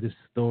fucking greatest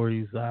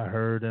stories I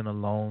heard in a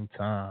long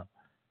time.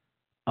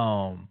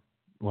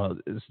 Well,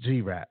 it's G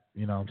Rap,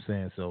 you know what I'm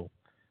saying? So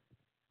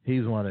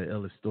He's one of the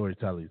illest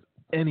storytellers.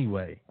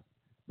 Anyway,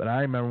 but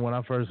I remember when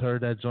I first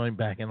heard that joint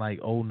back in like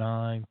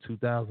 2009,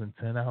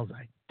 2010, I was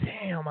like,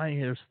 damn, I ain't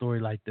hear a story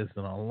like this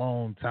in a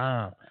long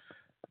time.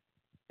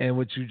 And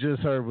what you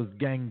just heard was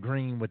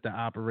Gangrene with the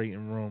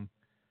Operating Room.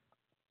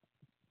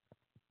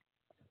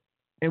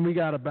 And we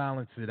got to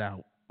balance it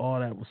out. All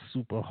that was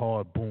super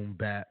hard boom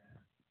bap.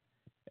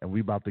 And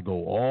we about to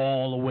go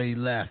all the way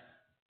left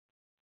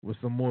with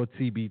some more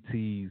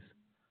TBTs.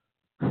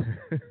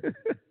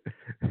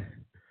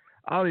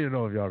 I don't even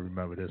know if y'all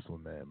remember this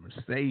one, man.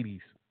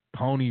 Mercedes,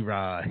 Pony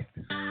Ride.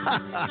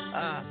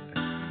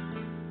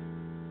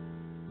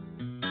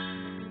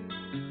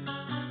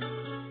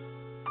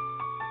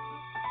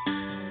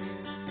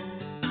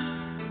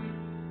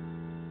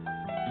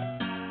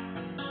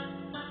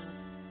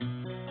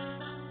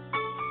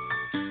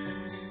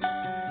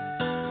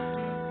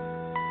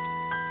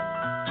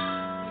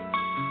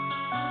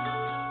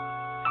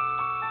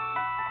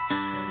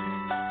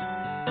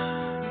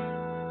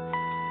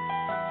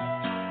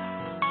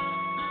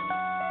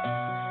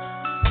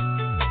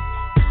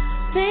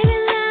 Baby,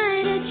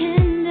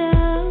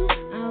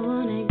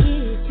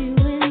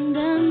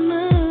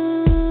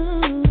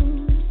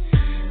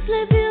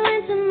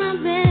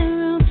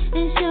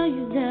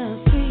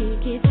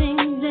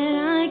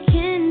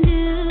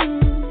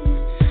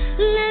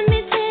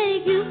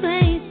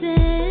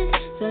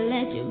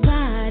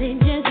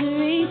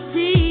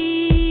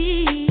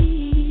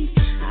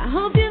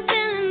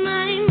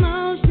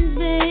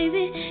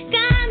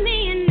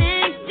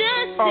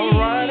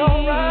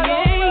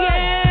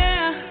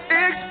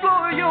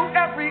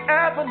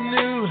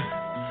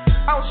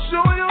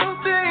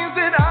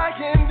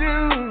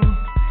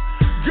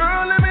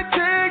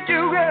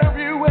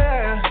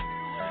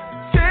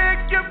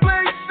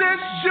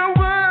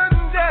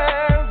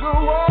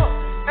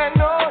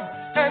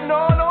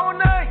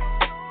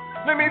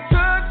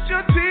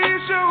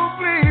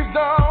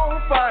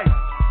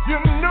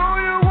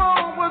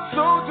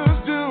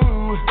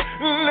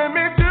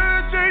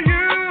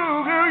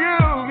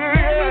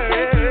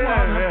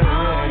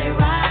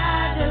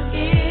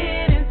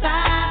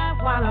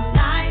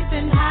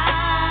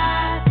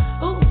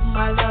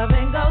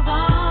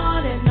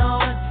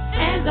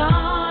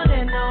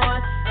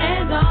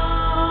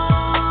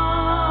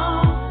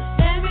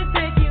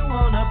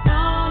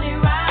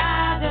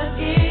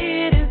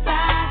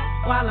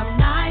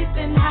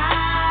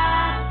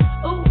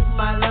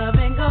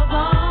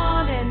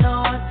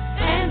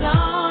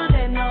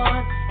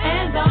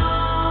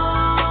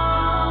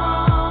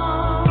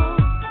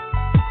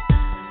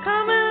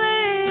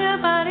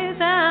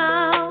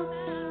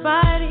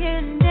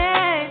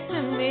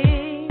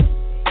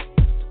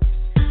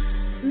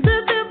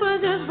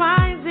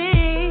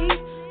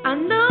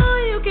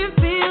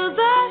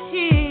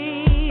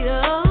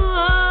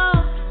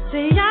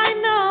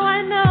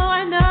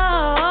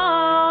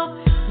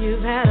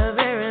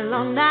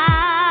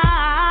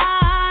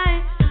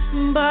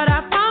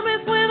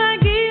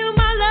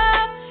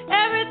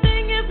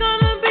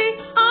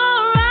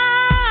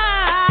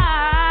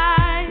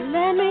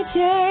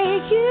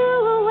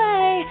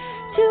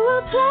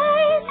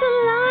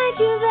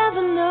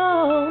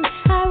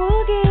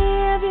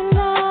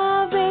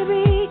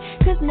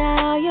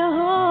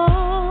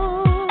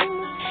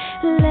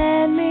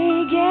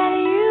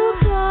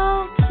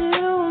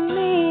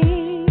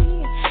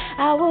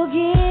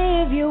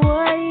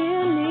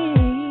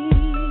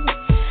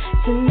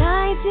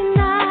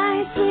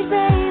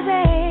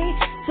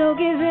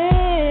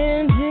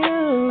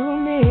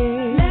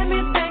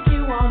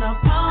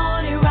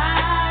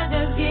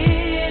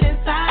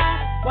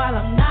 While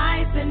I'm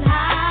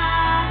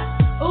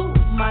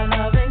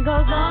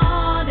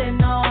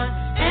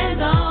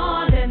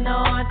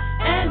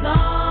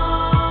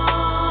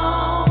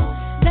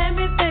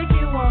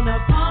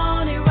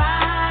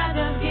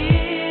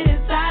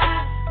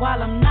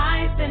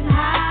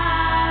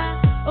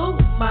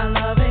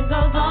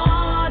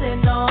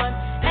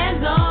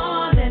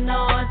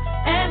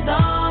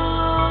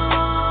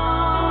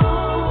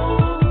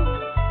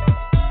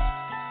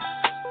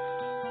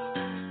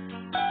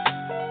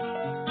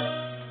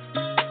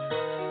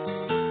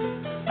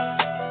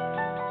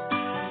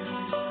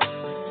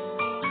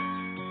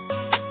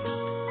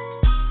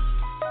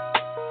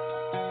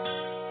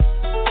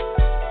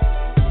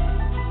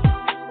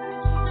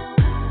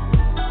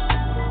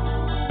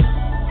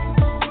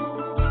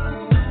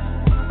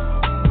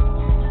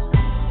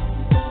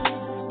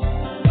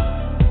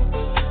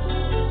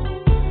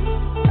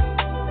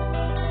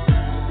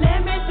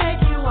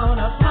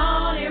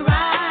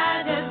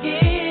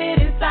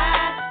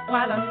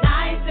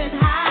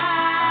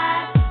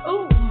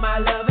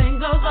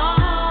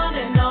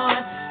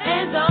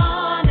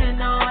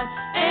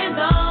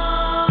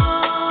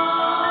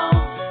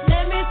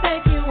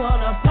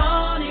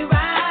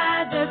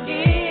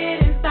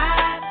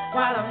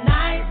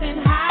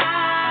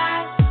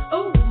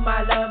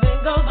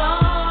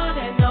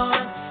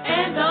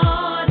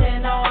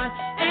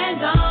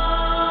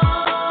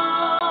nice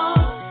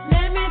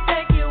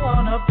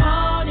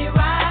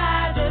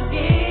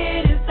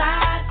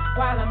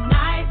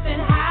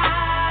and high.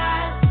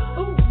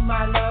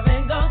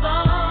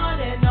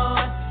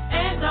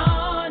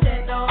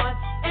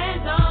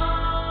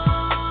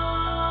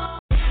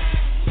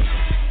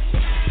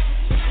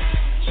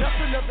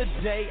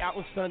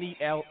 in sunny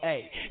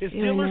L.A. It's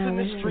dealers in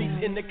the streets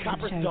and the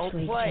coppers don't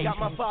play. Got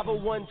my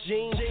 501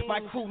 jeans, my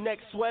crew neck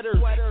sweater,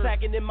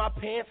 sagging in my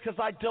pants cause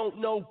I don't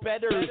know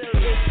better. In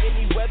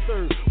any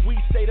weather, we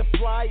stay the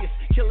flyest.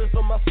 Killers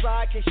on my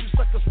side, case you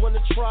suckers wanna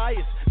try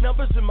us.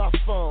 Numbers in my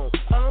phone,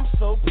 I'm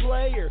so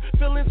player.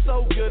 Feeling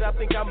so good, I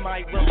think I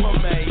might run for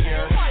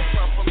mayor.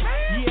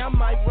 Yeah, I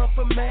might run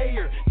for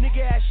mayor.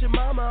 Nigga, ask your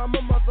mama, I'm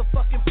a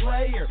motherfucking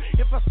player.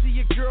 If I see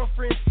your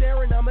girlfriend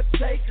staring, I'ma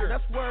take her.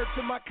 That's word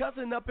to my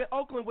cousin up in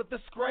Oakland with the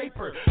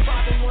scraper.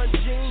 501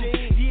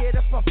 jeans, yeah,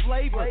 that's my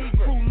flavor.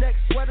 Crew neck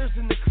sweaters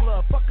in the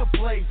club, fuck a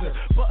blazer.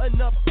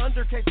 Button up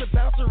under, case the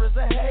bouncer is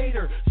a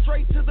hater.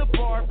 Straight to the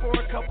bar for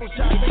a couple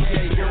shots of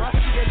Jaeger. I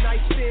see a nice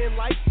thin,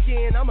 light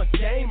skin, I'm a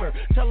gamer.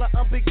 Tell her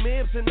I'm Big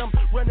Mibbs and I'm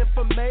running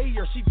for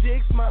mayor. She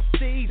digs my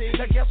steez,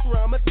 now guess where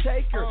I'ma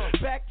take her?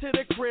 Back to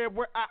the crib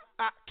where I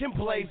can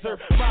blaze her.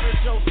 Modern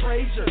Joe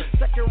Frazier,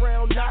 second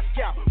round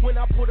knockout. When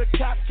I put a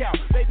cock out,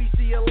 baby,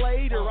 see you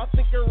later. I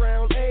think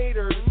around 8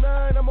 or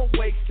 9, I'ma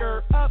wake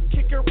her up,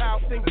 kick her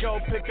out, then go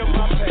pick up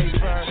my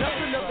paper. Just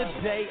another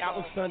day out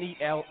in sunny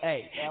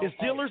L.A. It's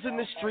dealers in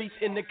the streets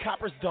and the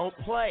coppers don't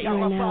play. Got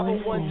my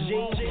 501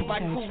 jeans, my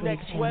crew neck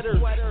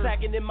sweater,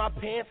 sagging in my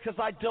pants cause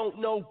I don't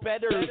know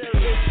better. In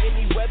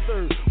any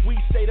weather, we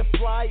stay the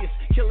flyest.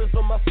 Killers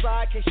on my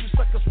side, case you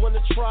suckers wanna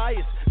try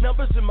us.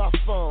 Numbers in my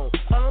phone,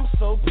 I'm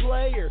so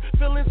player.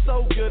 Feeling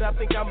so good, I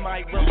think I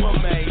might run for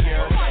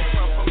mayor.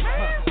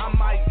 I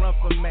might run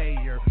for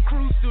mayor.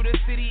 Cruise through the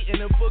city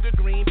in a booger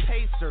green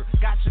pacer.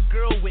 Got your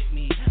girl with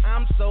me,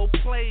 I'm so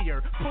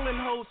player. Pulling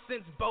hoes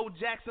since Bo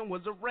Jackson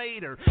was a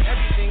Raider.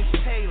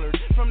 Everything's tailored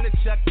from the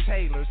Chuck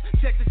Taylors.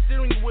 Check the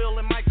steering wheel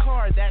in my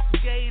car, that's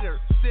Gator.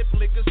 Sip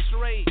liquor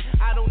straight,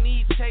 I don't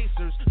need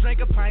chasers. Drink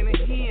a pint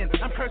of hen,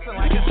 I'm cursing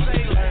like a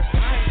sailor.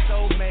 I'm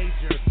so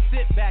major,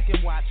 sit back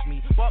and watch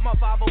me. Bought my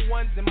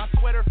 501s and my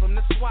sweater from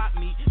the swap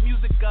meet.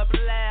 Music up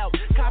loud,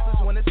 coppers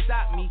wanna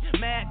stop me.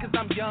 Mad cause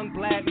I'm young,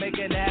 black,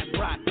 making that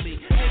broccoli.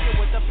 Hanging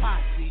with the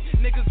posse,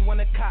 niggas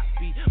wanna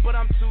copy. But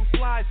I'm too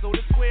fly, so the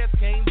squares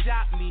can't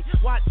jock me.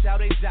 Watch how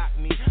they jock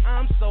me,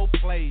 I'm so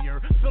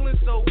player. Feeling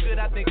so good,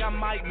 I think I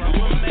might run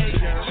for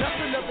mayor. Just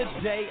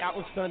another day out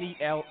in sunny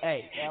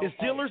L.A. It's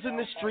dealers in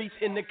the streets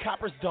and the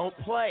coppers don't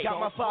play. Got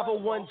my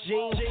 501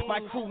 jeans, my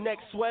crew neck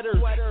sweater,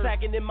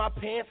 sagging in my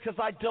pants cause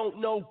I don't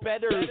know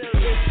better. In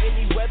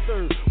any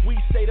weather, we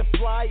stay the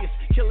flyest.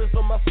 Killers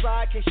on my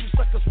side, case you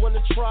suckers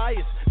wanna try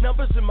us.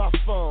 Numbers in my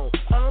phone,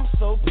 I'm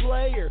so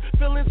player.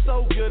 Feeling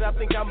so good, I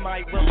think I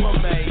might run for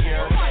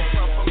mayor.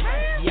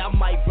 Yeah, I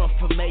might run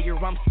for mayor,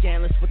 I'm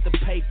scandalous with the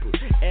paper.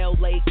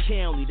 L.A.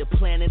 County, the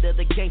planet of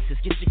the gangsters.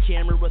 Get your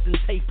cameras and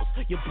tapers.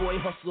 Your boy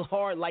hustle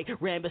hard like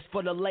Rambus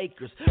for the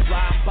Lakers.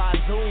 Ride by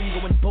Zoom,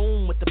 going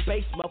boom with the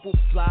bass muffle.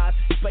 Flies,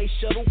 space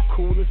shuttle,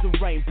 cool as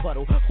a rain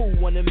puddle. Who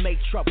wanna make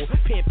trouble?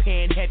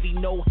 Pan heavy,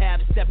 no half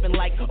stepping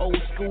like old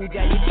school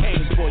daddy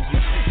came for you.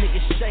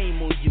 Nigga,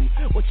 shame on you.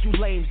 What you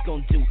lames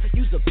gon' do?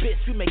 Use a bitch,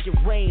 we make it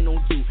rain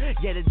on you.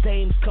 Yeah, the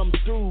dames come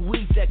through.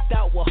 We decked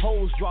out with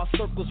hoes, draw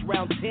circles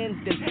round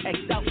 10s, then X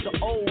out the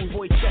O's.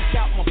 Boy, check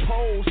out my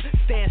pose.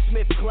 Stan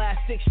Smith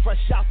classics, fresh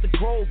out the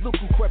Grove. Look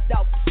who crept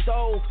out the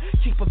stove.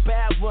 Keep a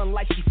bad one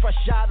like she fresh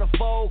out of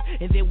Vogue.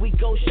 And then we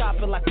go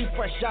shopping like we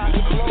fresh out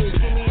of clothes.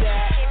 Give me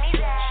that.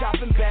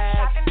 Shopping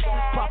bags,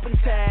 popping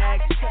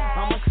tags.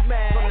 I'm a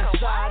smash on the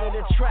side of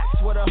the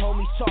tracks where the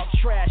homies talk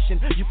trash. And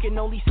you can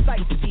only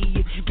sightsee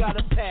if you got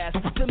a pass.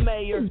 The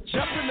mayor, just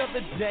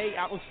another day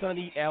out in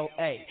sunny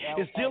L.A.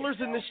 It's dealers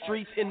in the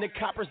streets and the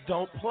coppers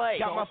don't play.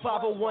 Got my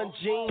 501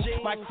 jeans,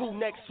 my crew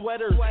neck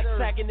sweater,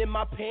 sagging in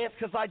my pants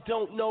cause I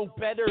don't know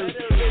better. In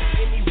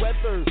any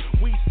weather,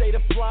 we stay the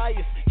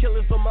flyest.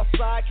 Killers on my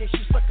side, case you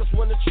suckers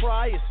wanna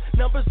try us.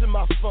 Numbers in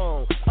my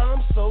phone,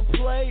 I'm so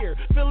player.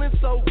 Feeling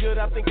so good,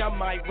 I think I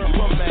might run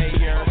for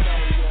mayor.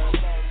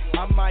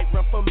 I might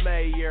run for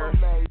mayor.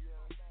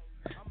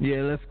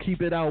 Yeah, let's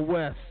keep it out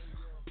west.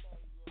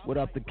 What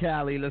up to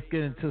Cali? Let's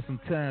get into some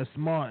Terrence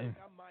Martin.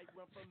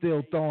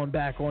 Still throwing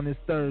back on this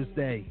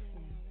Thursday.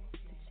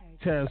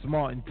 Terrence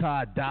Martin,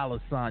 Ty Dolla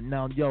 $ign.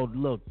 Now, yo,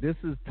 look, this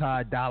is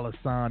Ty Dolla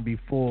 $ign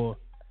before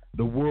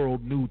the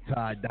world knew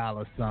Ty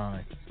Dolla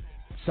 $ign.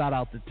 Shout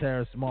out to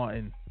Terrence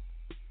Martin.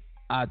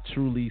 I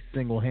truly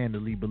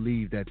single-handedly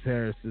believe that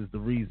Terrence is the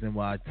reason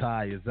why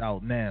Ty is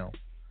out now.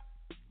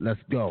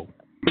 Let's go.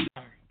 Have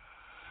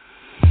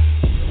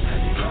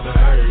you ever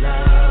heard of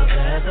love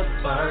at the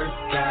first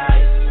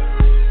sight?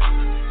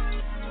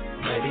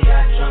 Maybe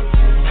I drunk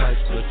too much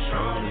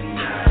Patron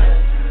tonight,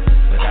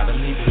 but I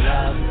believe in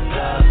love,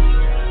 love.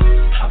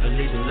 I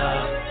believe in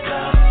love,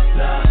 love,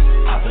 love.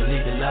 I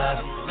believe in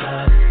love,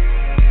 love.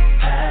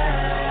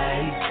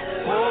 Hey,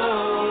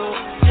 whoa,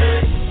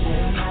 yeah.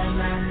 Ooh na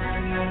na na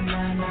na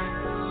na na.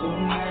 Ooh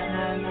na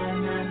na na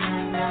na na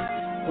na.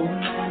 Ooh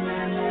na na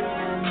na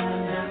na na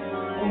na.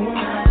 Ooh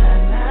na na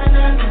na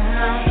na na.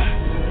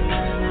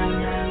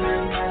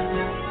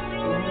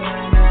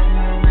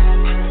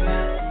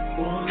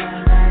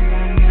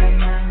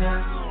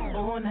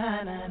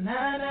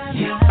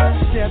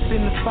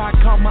 the spot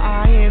caught my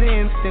eye in an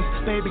instant.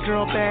 Baby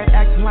girl bad,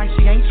 acting like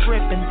she ain't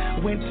tripping.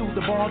 Went to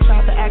the bar,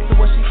 tried to ask her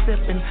what she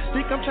sipping.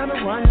 Think I'm trying to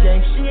run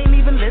game, she ain't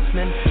even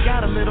listening.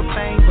 Got a little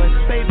thing, but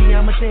baby,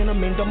 I'm a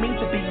gentleman. Don't mean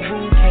to be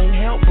rude, can't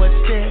help but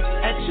stare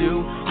at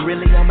you.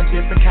 Really, I'm a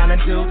different kind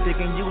of dude.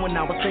 Digging you, and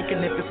I was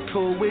thinking if it's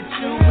cool with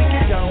you, we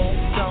can go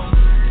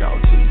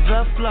to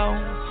the flow.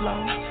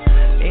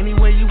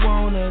 Anywhere you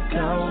wanna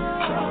go.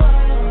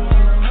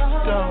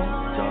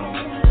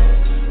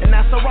 And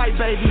that's alright,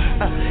 baby.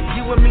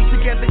 You and me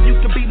together, you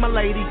can be my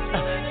lady.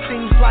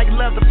 Seems like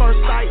love at first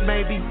sight,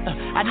 baby.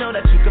 I know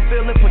that you can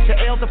feel it. Put your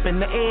L's up in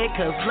the air,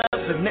 'cause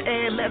love's in the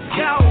air. Let's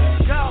go.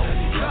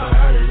 Never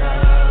heard of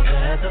love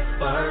at the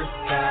first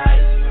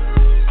sight.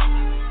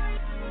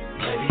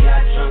 Maybe I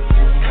drunk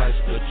too much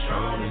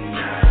Patron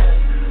tonight,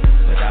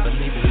 but I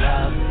believe in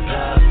love.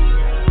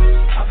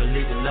 I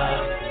believe in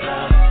love.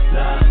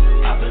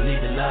 I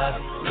believe in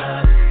love.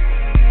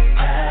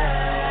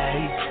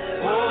 Hey,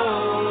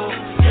 whoa,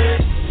 yeah.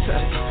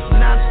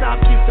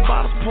 Non-stop, keep the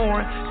bottles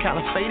pouring.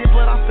 Kinda faded,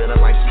 but I feel it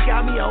like she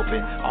got me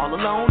open. All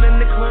alone in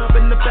the club,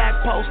 in the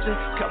back posting.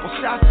 Couple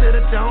shots to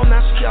the dome,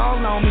 now she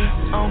all on me.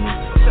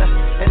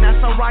 And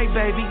that's alright,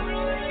 baby.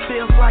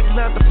 Feels like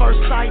love at first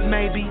sight,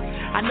 maybe.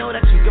 I know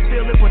that you can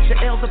feel it. Put your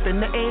L's up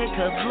in the air,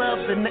 'cause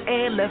love's in the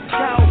air. Let's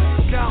go.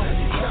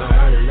 Never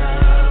heard of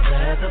love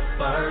at the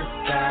first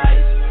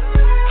sight.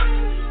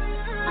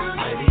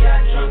 Maybe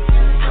I drunk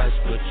too much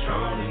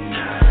Patron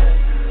tonight,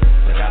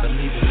 but I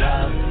believe in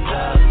love.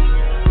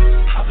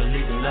 I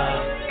believe in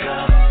love.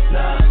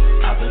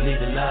 I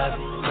believe in love.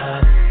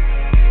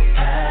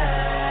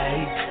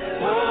 Hey,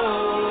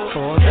 whoa.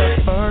 For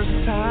the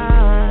first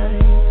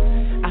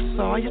time, I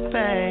saw your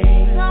face.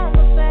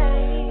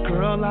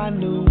 Girl, I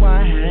knew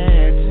I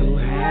had to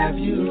have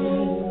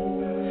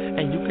you,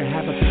 and you can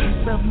have a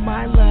piece of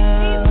my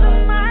love. Piece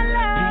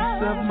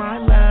of my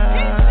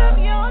love.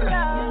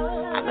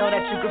 I know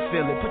that you can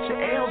feel it. Put your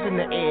L's in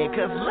the air,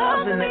 'cause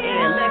love's in the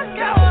air. Let's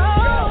go.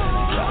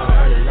 Never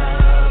heard of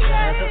love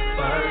at the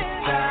first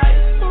sight.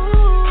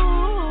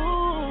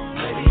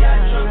 Maybe I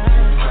drunk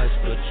too much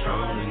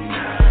Patron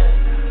tonight,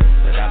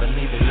 but I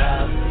believe in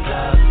love.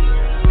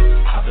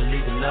 I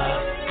believe in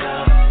love.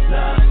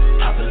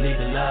 I believe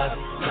in love.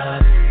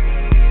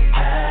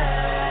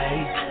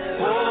 Hey,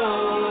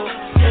 whoa,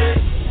 yeah.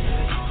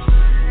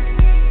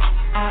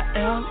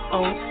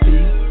 ILOVEQ.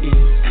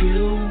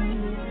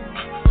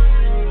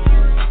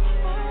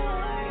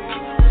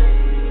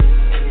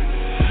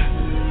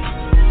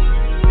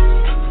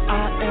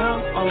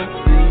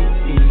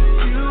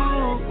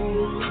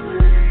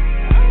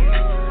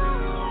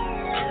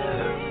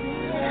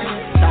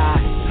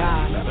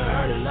 Never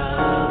heard of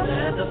love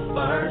at the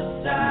first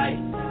sight.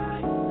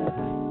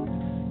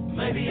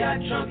 Maybe I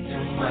drunk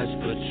too much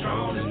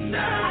Patron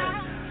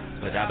tonight,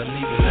 but I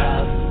believe in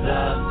love.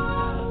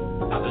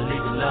 I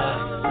believe in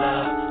love.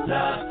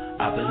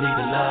 I believe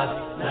in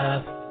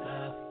love.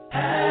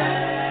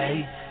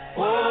 Hey,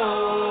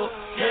 whoa,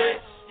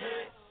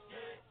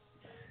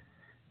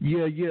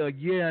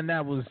 Yeah, and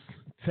that was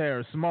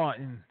Terrace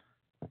Martin,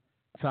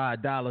 Ty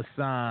Dolla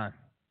 $ign.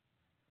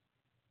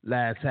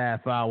 Last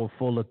half hour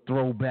full of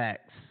throwbacks,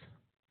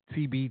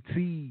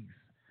 TBTs.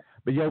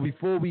 But yo,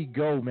 before we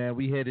go, man,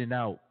 we heading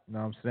out. You know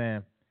what I'm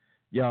saying?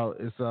 Yo,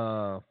 it's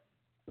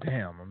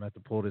damn, I'm gonna have to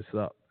pull this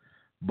up.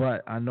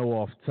 But I know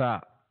off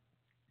top,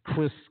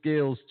 Chris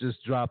Skills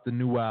just dropped a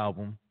new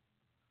album.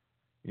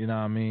 You know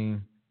what I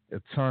mean?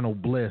 Eternal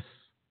Bliss.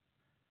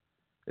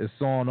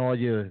 It's on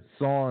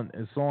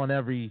it's on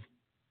every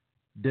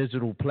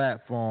digital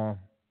platform.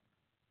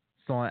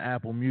 It's on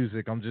Apple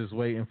Music. I'm just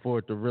waiting for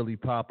it to really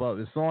pop up.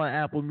 It's on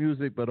Apple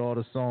Music, but all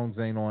the songs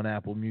ain't on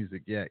Apple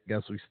Music yet.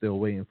 Guess we still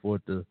waiting for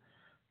it to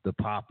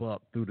pop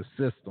up through the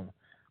system.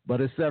 But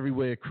it's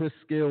everywhere. Chris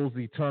Skills,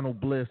 Eternal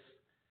Bliss.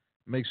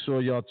 Make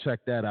sure y'all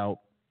check that out.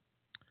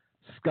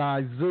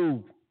 Sky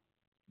Zoo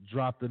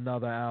dropped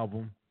another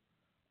album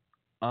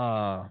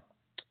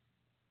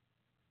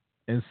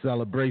in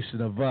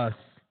celebration of us.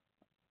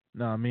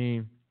 Know what I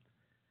mean?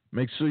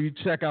 Make sure you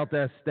check out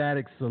that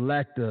Static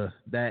Selector,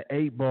 that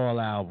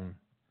 8-Ball album.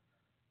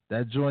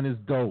 That joint is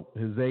dope.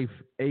 His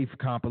eighth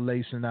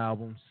compilation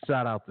album.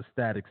 Shout out to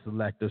Static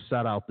Selector.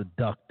 Shout out to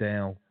Duck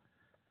Down.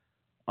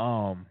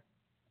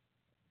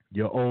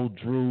 Your old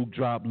Drew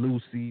dropped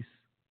Lucy's.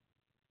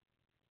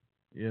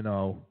 You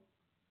know,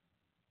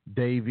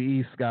 Dave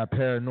East got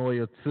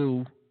Paranoia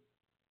 2.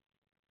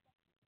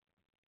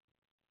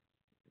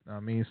 I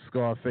mean,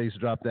 Scarface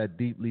dropped that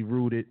Deeply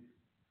Rooted.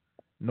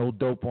 No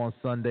Dope on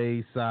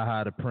Sundays,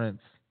 Sci-Hi the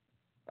Prince.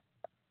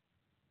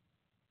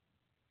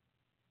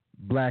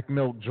 Black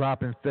Milk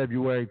dropping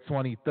February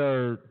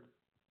 23rd.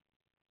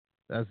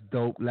 That's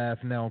dope.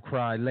 Laugh Now,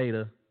 Cry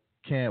Later.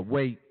 Can't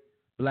wait.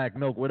 Black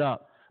Milk, what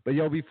up? But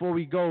yo, before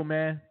we go,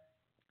 man,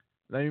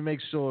 let me make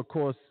sure, of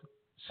course,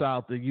 shout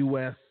out to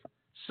U.S.,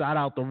 shout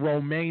out to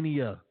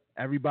Romania.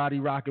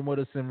 Everybody rocking with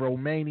us in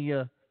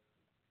Romania.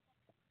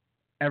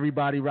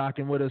 Everybody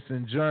rocking with us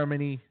in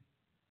Germany.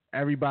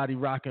 Everybody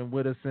rocking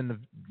with us in the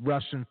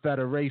Russian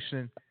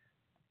Federation.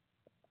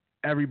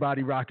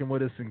 Everybody rocking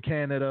with us in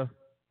Canada.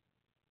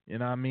 You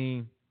know what I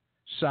mean?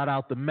 Shout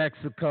out to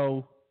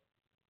Mexico.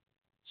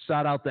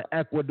 Shout out to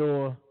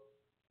Ecuador.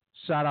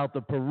 Shout out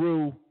to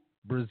Peru,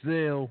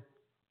 Brazil,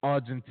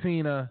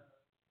 Argentina,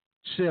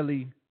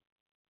 Chile,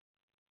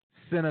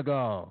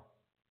 Senegal,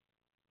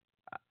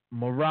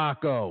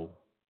 Morocco,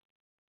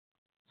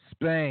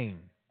 Spain,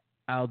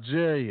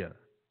 Algeria,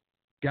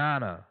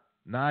 Ghana,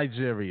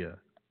 Nigeria,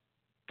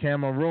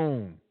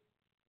 Cameroon,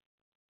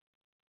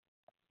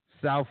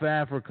 South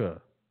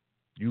Africa,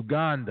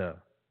 Uganda,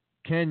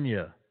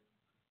 Kenya,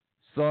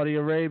 Saudi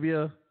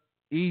Arabia,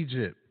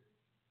 Egypt,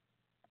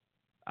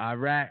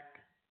 Iraq,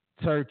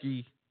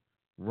 Turkey,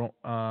 like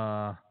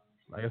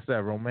I said,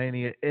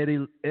 Romania,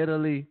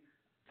 Italy,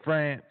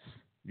 France,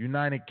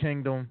 United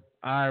Kingdom,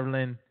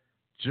 Ireland,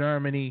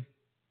 Germany,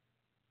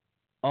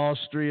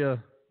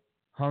 Austria,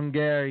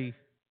 Hungary,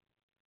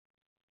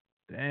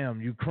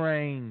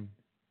 Ukraine,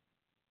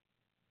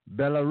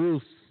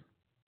 Belarus,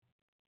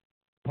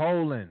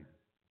 Poland,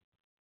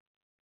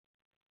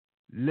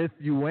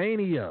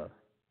 Lithuania.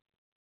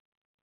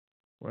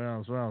 Where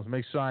else?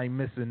 Make sure I ain't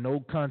missing no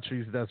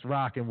countries that's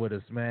rocking with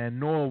us, man.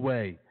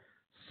 Norway,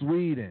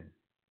 Sweden,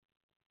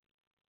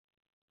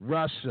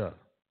 Russia,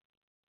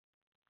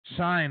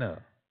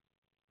 China,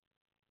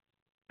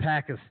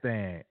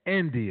 Pakistan,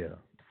 India,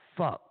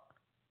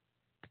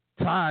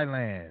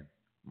 Thailand,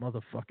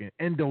 motherfucking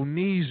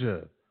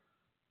Indonesia,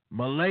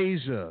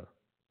 Malaysia.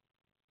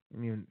 I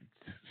mean,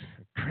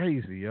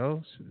 crazy,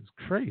 yo. Shit is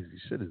crazy.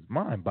 Shit is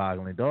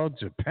mind-boggling, dog.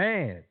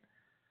 Japan,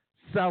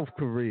 South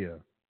Korea.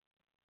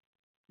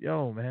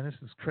 Yo, man, this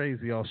is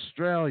crazy.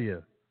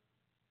 Australia.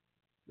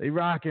 They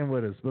rocking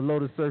with us. Below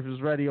the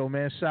Surface Radio,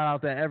 man. Shout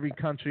out to every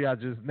country I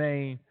just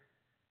named.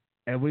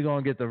 And we're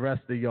going to get the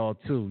rest of y'all,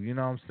 too. You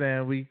know what I'm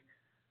saying?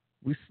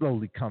 We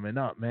slowly coming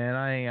up, man.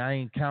 I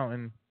ain't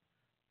counting,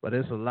 but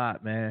it's a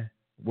lot, man.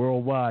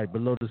 Worldwide,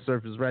 Below the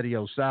Surface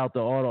Radio. Shout out to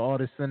all the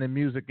artists sending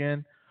music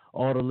in,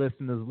 all the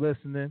listeners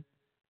listening.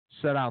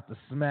 Shout out to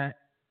Smack.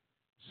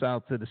 Shout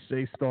out to the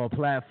Shay Star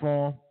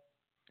platform.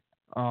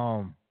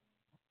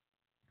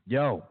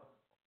 Yo,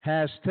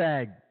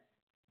 hashtag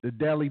The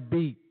Daily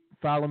Beat.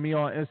 Follow me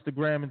on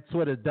Instagram and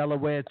Twitter,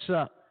 Delaware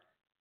Chuck.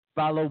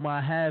 Follow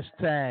my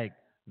hashtag,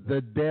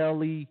 The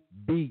Daily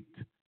Beat.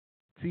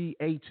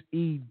 TheDailYbeat.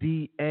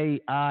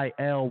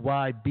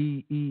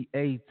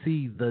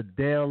 The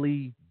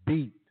Daily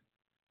Beat.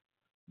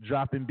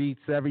 Dropping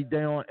beats every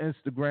day on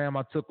Instagram.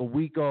 I took a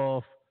week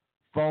off.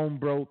 Phone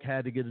broke.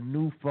 Had to get a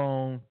new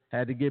phone.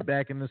 Had to get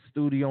back in the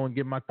studio and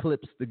get my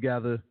clips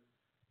together.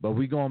 But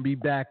we're going to be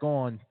back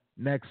on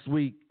next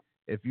week.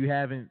 If you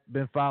haven't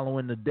been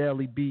following The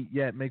Daily Beat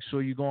yet, make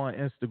sure you go on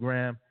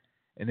Instagram.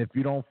 And if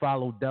you don't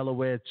follow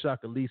Delaware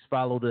Chuck, at least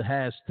follow the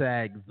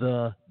hashtag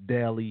The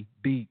Daily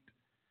Beat.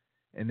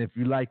 And if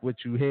you like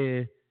what you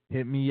hear,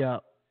 hit me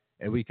up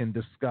and we can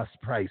discuss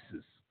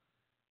prices.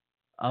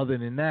 Other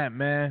than that,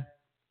 man,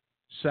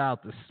 shout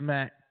out to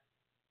Smack.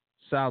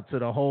 Shout out to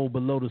the whole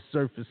Below the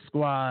Surface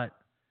squad.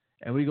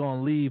 And we're going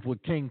to leave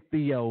with King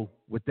Theo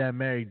with that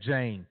Mary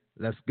Jane.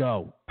 Let's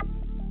go.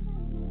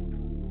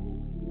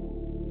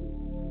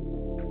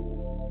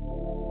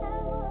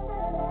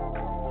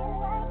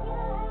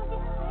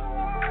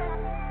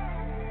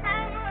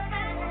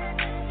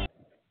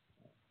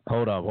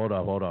 Hold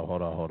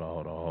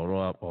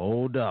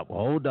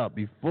up.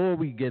 Before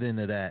we get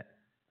into that,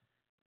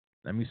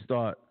 let me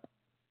start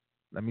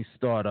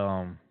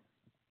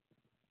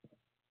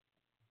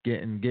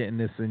getting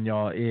this in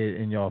y'all ear,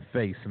 in y'all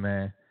face,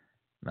 man.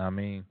 Know what I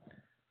mean?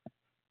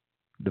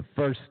 The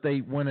First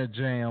State Winter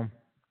Jam,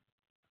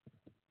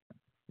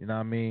 you know what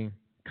I mean?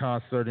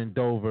 Concert in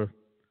Dover.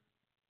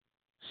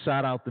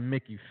 Shout out to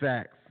Mickey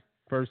Fax.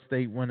 First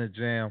State Winter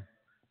Jam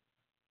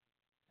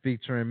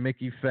featuring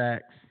Mickey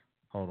Fax.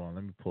 Hold on,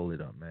 let me pull it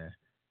up, man.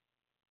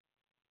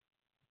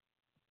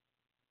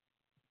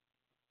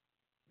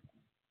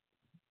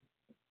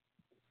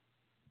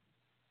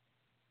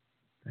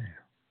 Damn.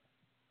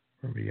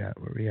 Where we at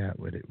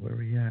with it?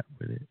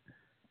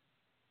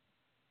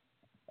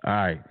 All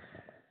right.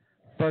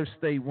 First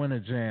State Winter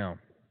Jam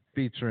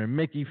featuring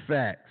Mickey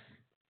Fax,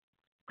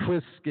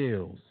 Chris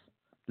Skills,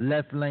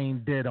 Left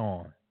Lane Dead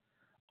On,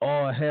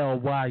 All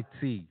Hell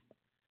YT,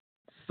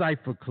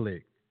 Cypher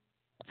Click,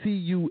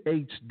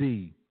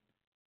 TUHD,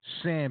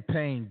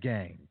 Champagne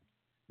Gang,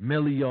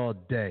 Millie All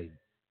Day,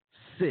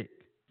 Sick,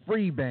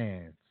 Free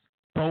Bands,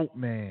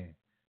 Boatman,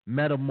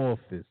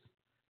 Metamorphosis,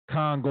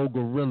 Congo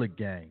Gorilla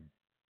Gang,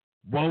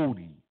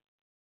 Wody,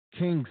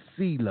 King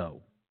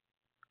CeeLo,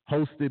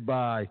 hosted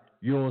by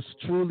yours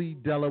truly,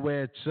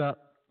 Delaware Chuck,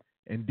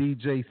 and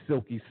DJ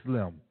Silky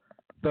Slim,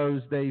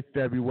 Thursday,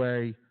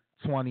 February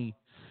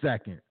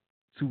 22nd,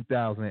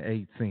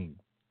 2018.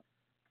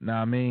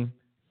 Now I mean,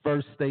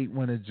 First State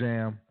Winter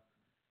Jam,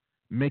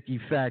 Mickey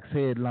Fax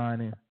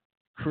headlining,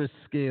 Chris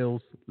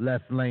Skills,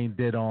 Left Lane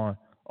Dead On,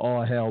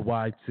 All Hell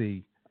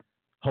YT,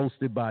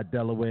 hosted by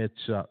Delaware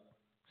Chuck,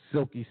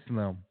 Silky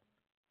Slim.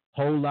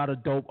 Whole lot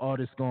of dope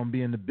artists gonna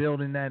be in the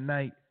building that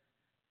night.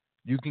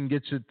 You can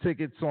get your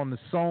tickets on the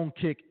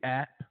Songkick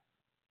app,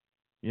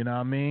 you know what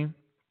I mean?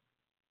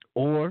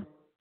 Or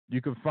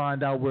you can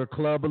find out where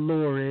Club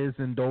Allure is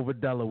in Dover,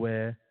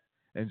 Delaware,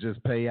 and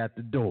just pay at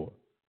the door.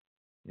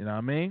 You know what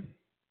I mean?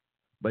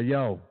 But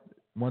yo,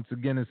 once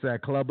again, it's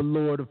at Club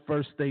Allure, the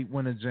First State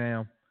Winter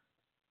Jam.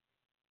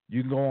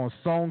 You can go on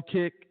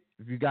Songkick.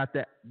 If you got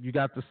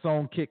the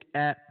Songkick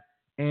app,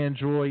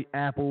 Android,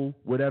 Apple,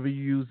 whatever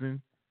you're using,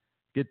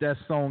 get that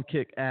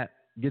Songkick app.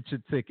 Get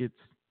your tickets.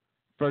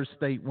 First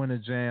State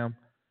Winter Jam.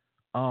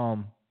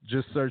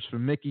 Just search for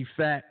Mickey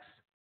Facts,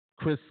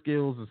 Chris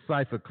Skills, and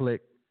Cypher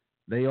Click.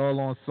 They all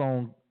on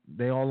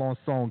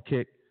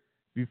Songkick.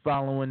 If you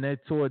following their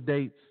tour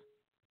dates,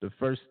 the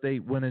First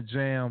State Winter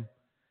Jam,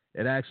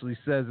 it actually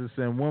says it's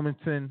in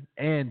Wilmington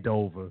and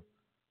Dover,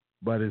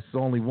 but it's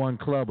only one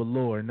Club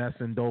Allure, and that's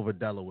in Dover,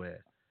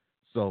 Delaware.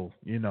 So,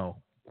 you know,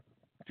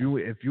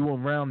 if you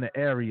around the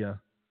area,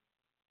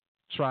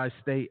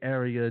 tri-state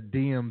area,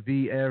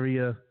 DMV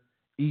area,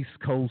 East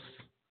Coast,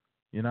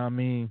 you know what I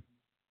mean?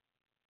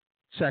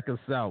 Check us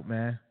out,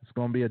 man. It's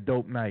going to be a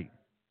dope night.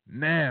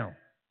 Now,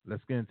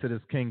 let's get into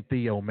this King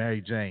Theo,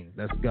 Mary Jane.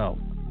 Let's go.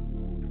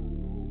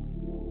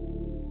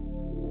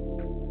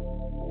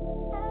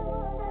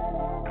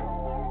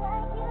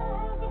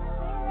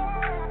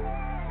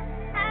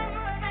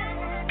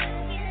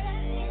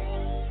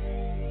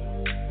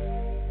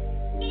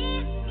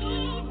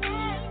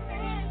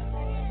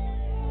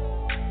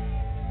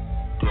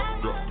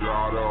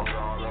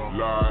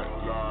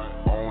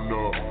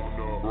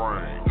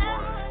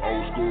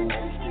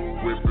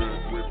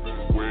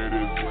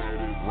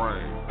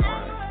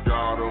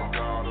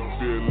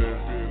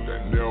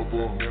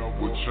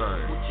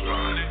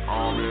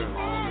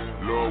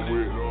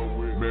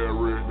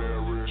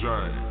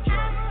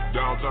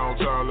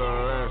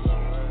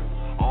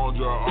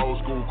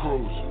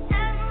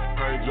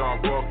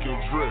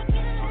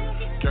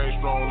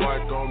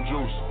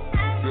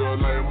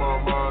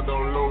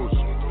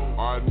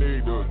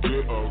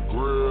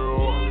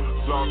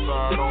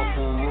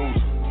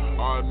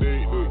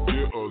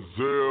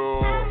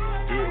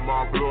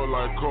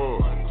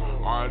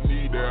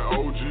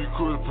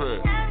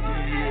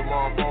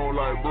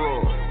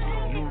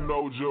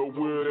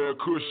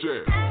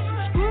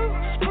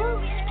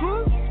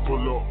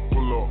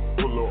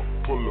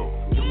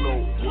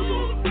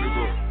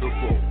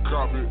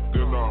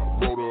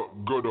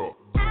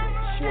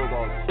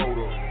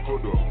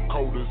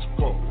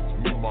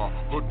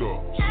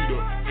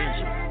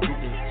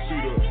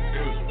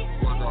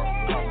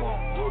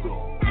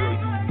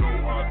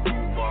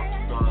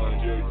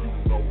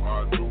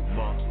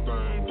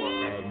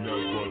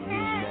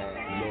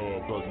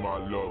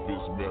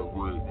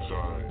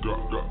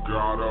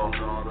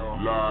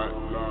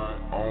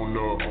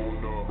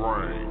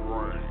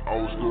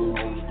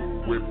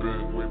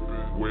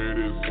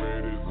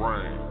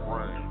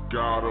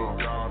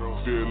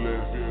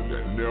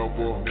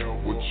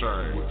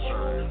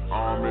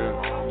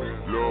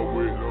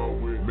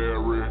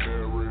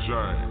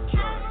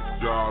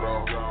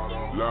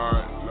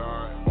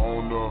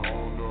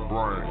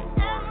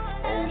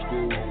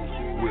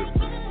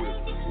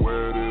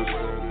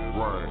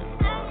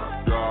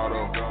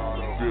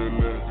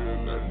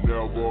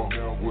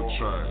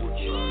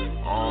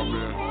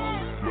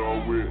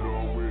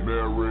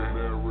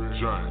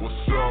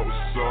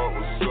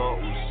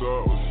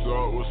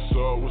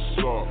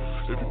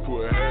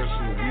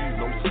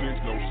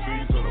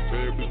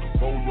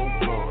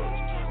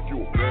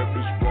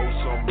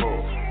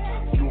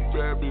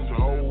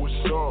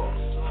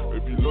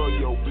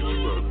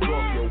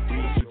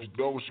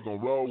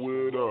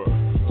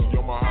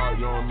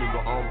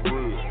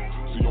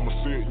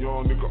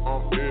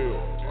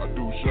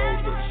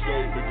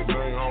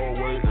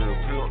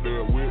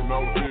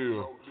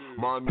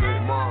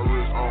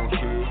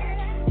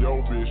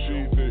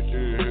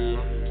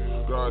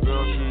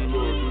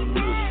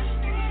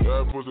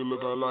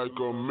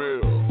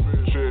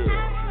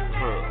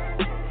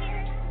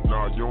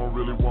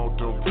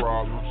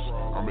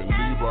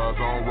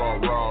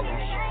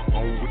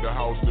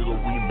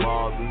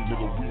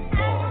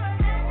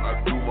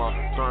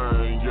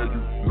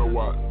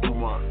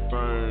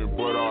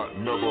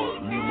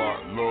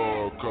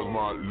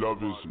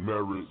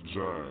 Mary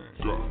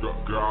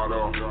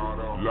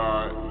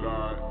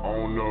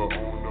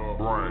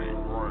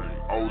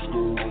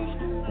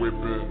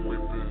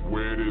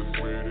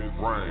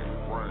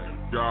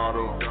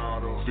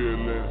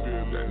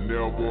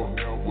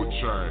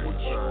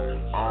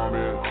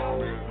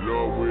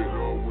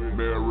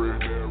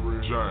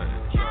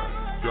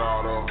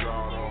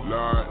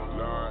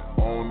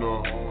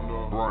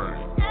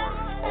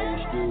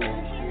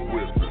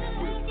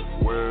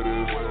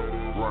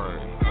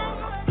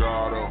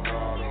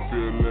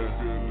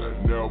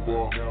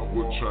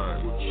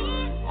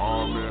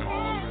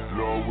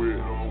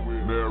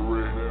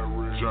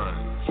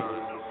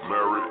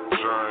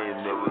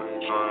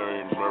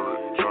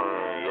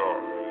Jane.